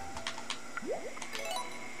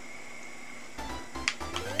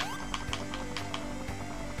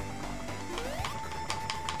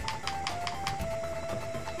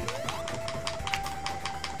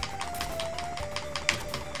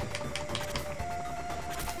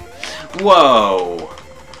 Whoa!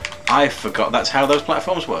 I forgot that's how those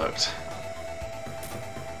platforms worked.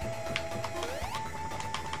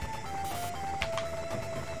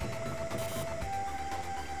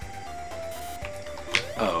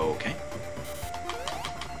 Okay.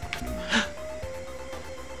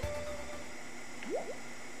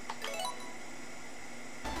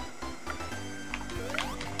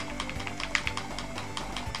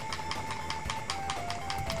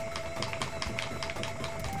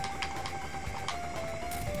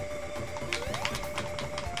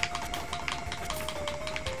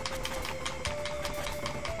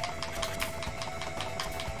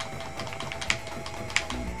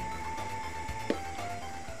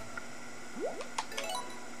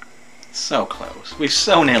 So close. We've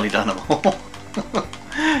so nearly done them all.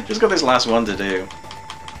 Just got this last one to do.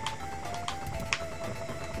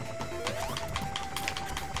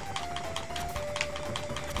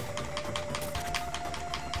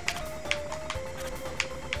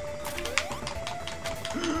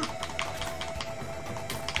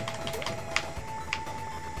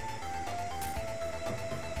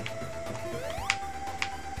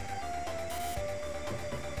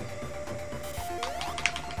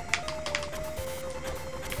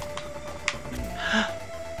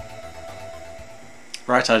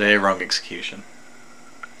 Right idea, wrong execution.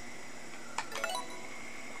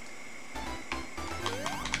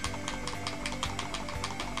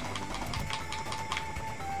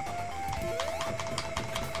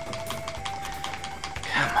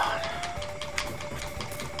 Come on.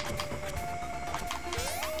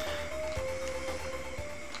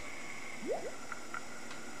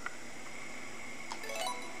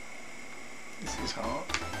 This is hard.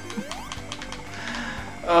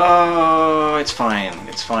 Oh, it's fine.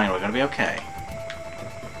 It's fine. We're gonna be okay.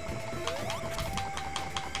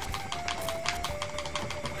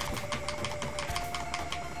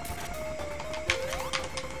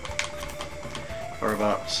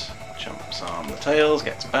 Robot jumps on the tails,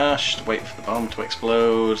 gets bashed. Wait for the bomb to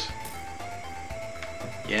explode.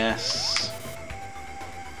 Yes.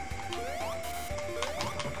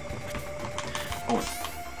 Oh.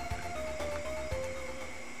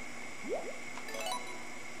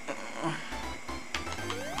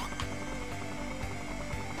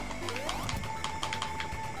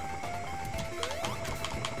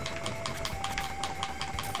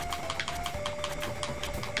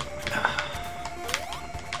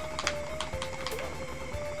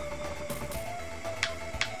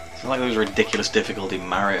 It's like those ridiculous difficulty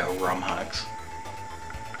Mario ROM hacks.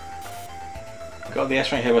 Got the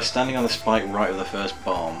S rank here by standing on the spike right of the first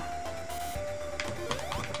bomb.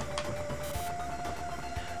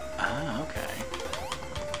 Ah, okay.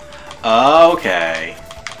 Okay.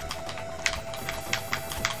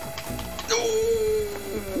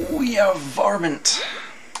 Oh, yeah, varmint.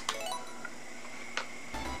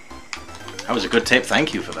 That was a good tip,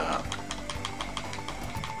 thank you for that.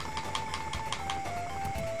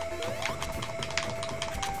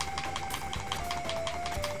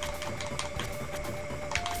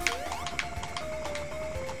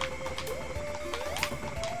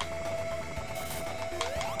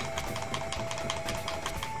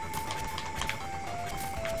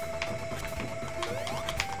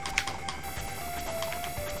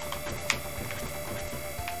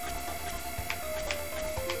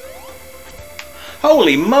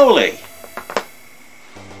 Holy moly!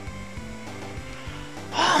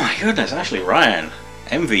 Oh my goodness, Ashley Ryan,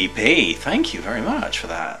 MVP, thank you very much for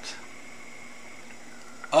that.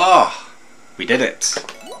 Oh, we did it.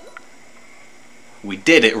 We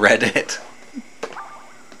did it, Reddit.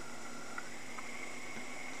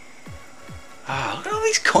 Ah, look at all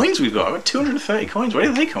these coins we've got. I've got 230 coins. Where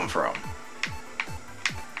did they come from?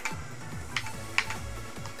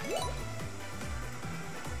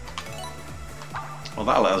 Well,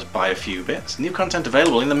 that'll let us buy a few bits. New content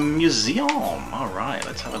available in the museum. Alright,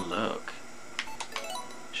 let's have a look.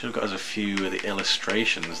 Should have got us a few of the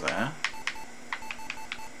illustrations there.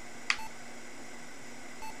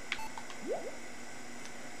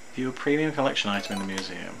 View a premium collection item in the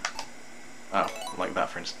museum. Oh, like that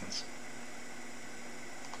for instance.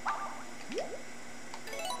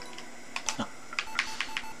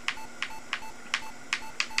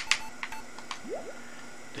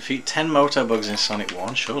 Defeat 10 motor bugs in Sonic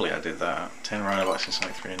 1. Surely I did that. 10 Rhinobots in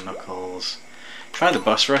Sonic 3 and Knuckles. Try the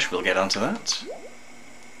bus rush. We'll get onto that.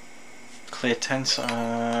 Clear 10...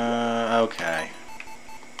 okay.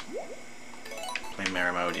 Play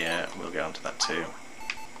mirror mode, yeah. We'll get onto that too.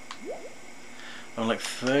 Oh, like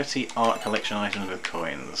 30 art collection items with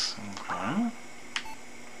coins. Okay.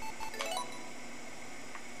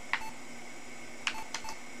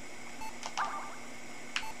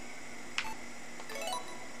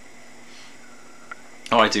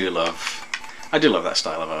 Oh, I do love that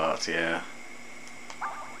style of art, yeah.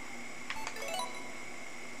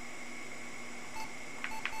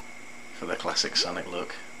 For the classic Sonic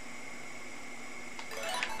look.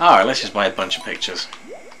 Alright, let's just buy a bunch of pictures.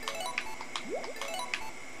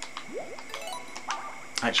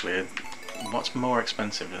 Actually, what's more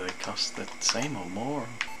expensive? Do they cost the same or more?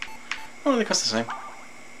 Oh, they cost the same.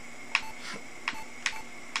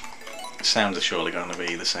 Sounds are surely going to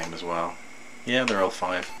be the same as well. Yeah, they're all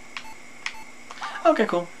 5. Okay,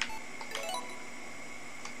 cool.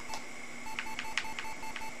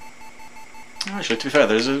 Actually, to be fair,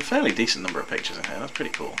 there's a fairly decent number of pictures in here. That's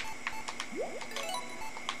pretty cool.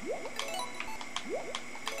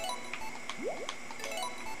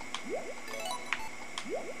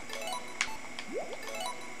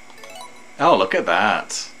 Oh, look at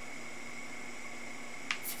that.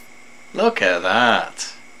 Look at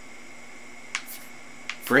that.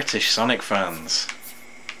 British Sonic fans.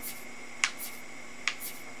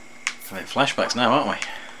 Having flashbacks now, aren't we?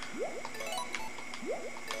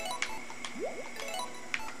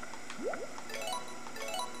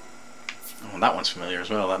 Oh, that one's familiar as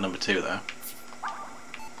well, that number 2 there.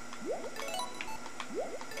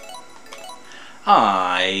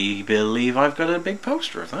 I believe I've got a big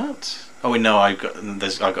poster of that. Oh no, I've got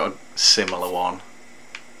a similar one.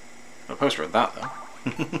 A poster of that though.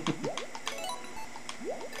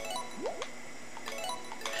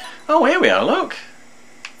 Oh, here we are, look!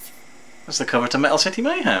 That's the cover to Metal City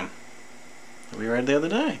Mayhem that we read the other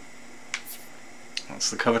day. That's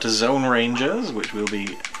the cover to Zone Rangers, which we'll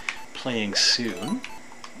be playing soon.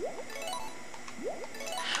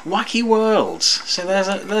 Wacky Worlds! So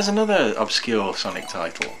there's another obscure Sonic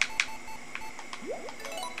title.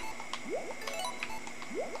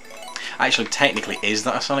 Actually, technically, is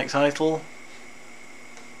that a Sonic title?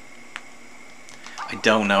 I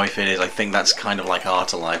don't know if it is. I think that's kind of like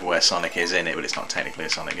Art Alive where Sonic is in it, but it's not technically a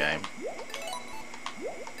Sonic game.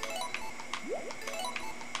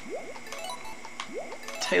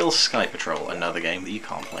 Tails Sky Patrol, another game that you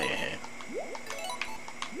can't play here.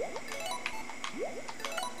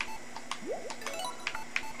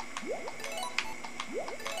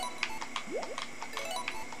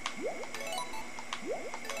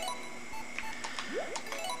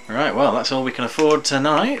 Right, well, that's all we can afford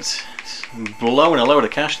tonight. Blowing a load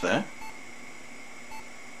of cash there.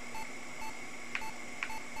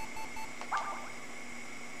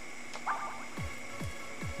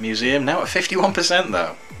 Museum, now at 51%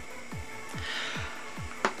 though.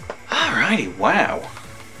 Alrighty, wow.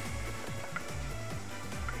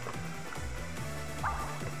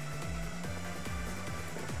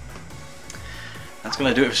 That's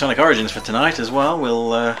going to do it for Sonic Origins for tonight as well.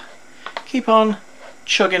 We'll keep on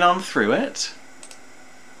chugging on through it.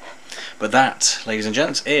 But that, ladies and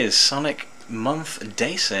gents, is Sonic Month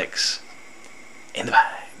Day 6 in the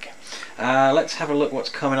bag. Let's have a look what's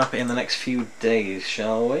coming up in the next few days,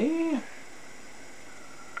 shall we?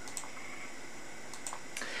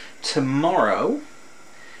 Tomorrow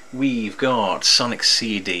we've got Sonic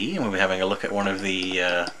CD, and we'll be having a look at one of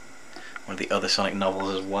the other Sonic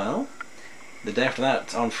novels as well. The day after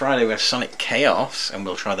that, on Friday, we have Sonic Chaos, and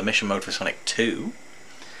we'll try the mission mode for Sonic 2.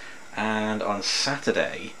 And on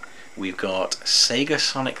Saturday, we've got Sega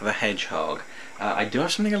Sonic the Hedgehog. I do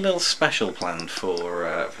have something a little special planned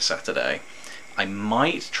for Saturday. I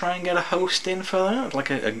might try and get a host in for that,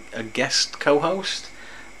 like a guest co-host.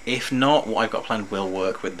 If not, what I've got planned will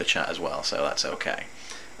work with the chat as well, so that's okay.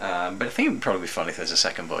 But I think it would probably be fun if there's a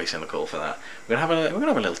second voice in the call for that. We're gonna have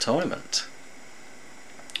a little tournament.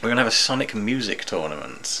 We're going to have a Sonic music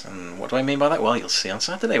tournament. And what do I mean by that? Well, you'll see on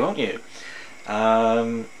Saturday, won't you?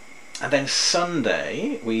 And then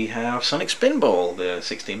Sunday, we have Sonic Spinball, the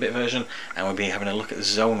 16-bit version, and we'll be having a look at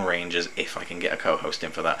Zone Rangers if I can get a co-host in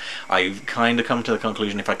for that. I've kind of come to the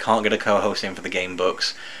conclusion if I can't get a co-host in for the game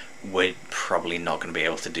books, we're probably not going to be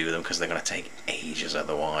able to do them because they're going to take ages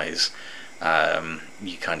otherwise.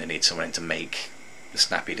 You kind of need someone in to make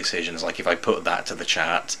snappy decisions. Like if I put that to the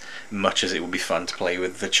chat, much as it would be fun to play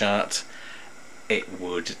with the chat, it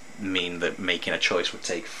would mean that making a choice would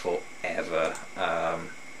take forever.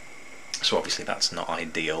 So obviously that's not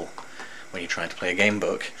ideal when you're trying to play a game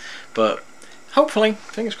book, but hopefully,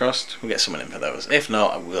 fingers crossed, we'll get someone in for those. If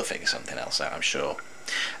not, we'll figure something else out, I'm sure.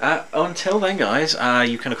 Until then, guys,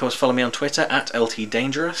 you can of course follow me on Twitter at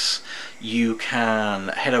LTDangerous. You can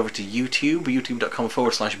head over to YouTube,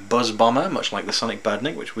 youtube.com/BuzzBomber, much like the Sonic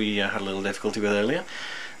Badnik, which we had a little difficulty with earlier.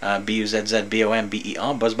 BuzzBomber,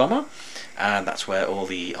 BuzzBomber. And that's where all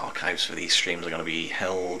the archives for these streams are going to be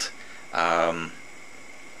held. I'm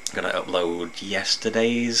going to upload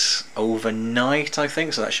yesterday's overnight, I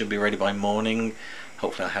think, so that should be ready by morning.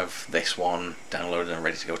 Hopefully I'll have this one downloaded and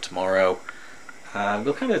ready to go tomorrow.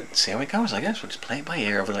 We'll kind of see how it goes, I guess. We'll just play it by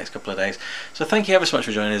ear over the next couple of days. So thank you ever so much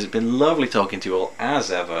for joining us. It's been lovely talking to you all,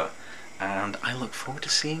 as ever. And I look forward to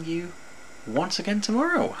seeing you once again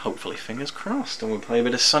tomorrow. Hopefully, fingers crossed. And we'll play a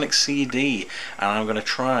bit of Sonic CD. And I'm going to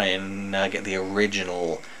try and get the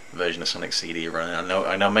original version of Sonic CD running.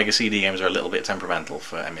 I know Mega CD games are a little bit temperamental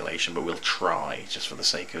for emulation, but we'll try, just for the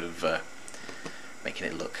sake of making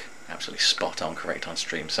it look absolutely spot on, correct on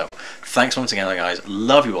stream. So thanks once again, guys.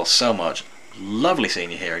 Love you all so much. Lovely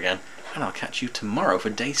seeing you here again, and I'll catch you tomorrow for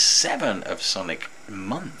day 7 of Sonic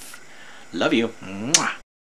Month. Love you. Mwah.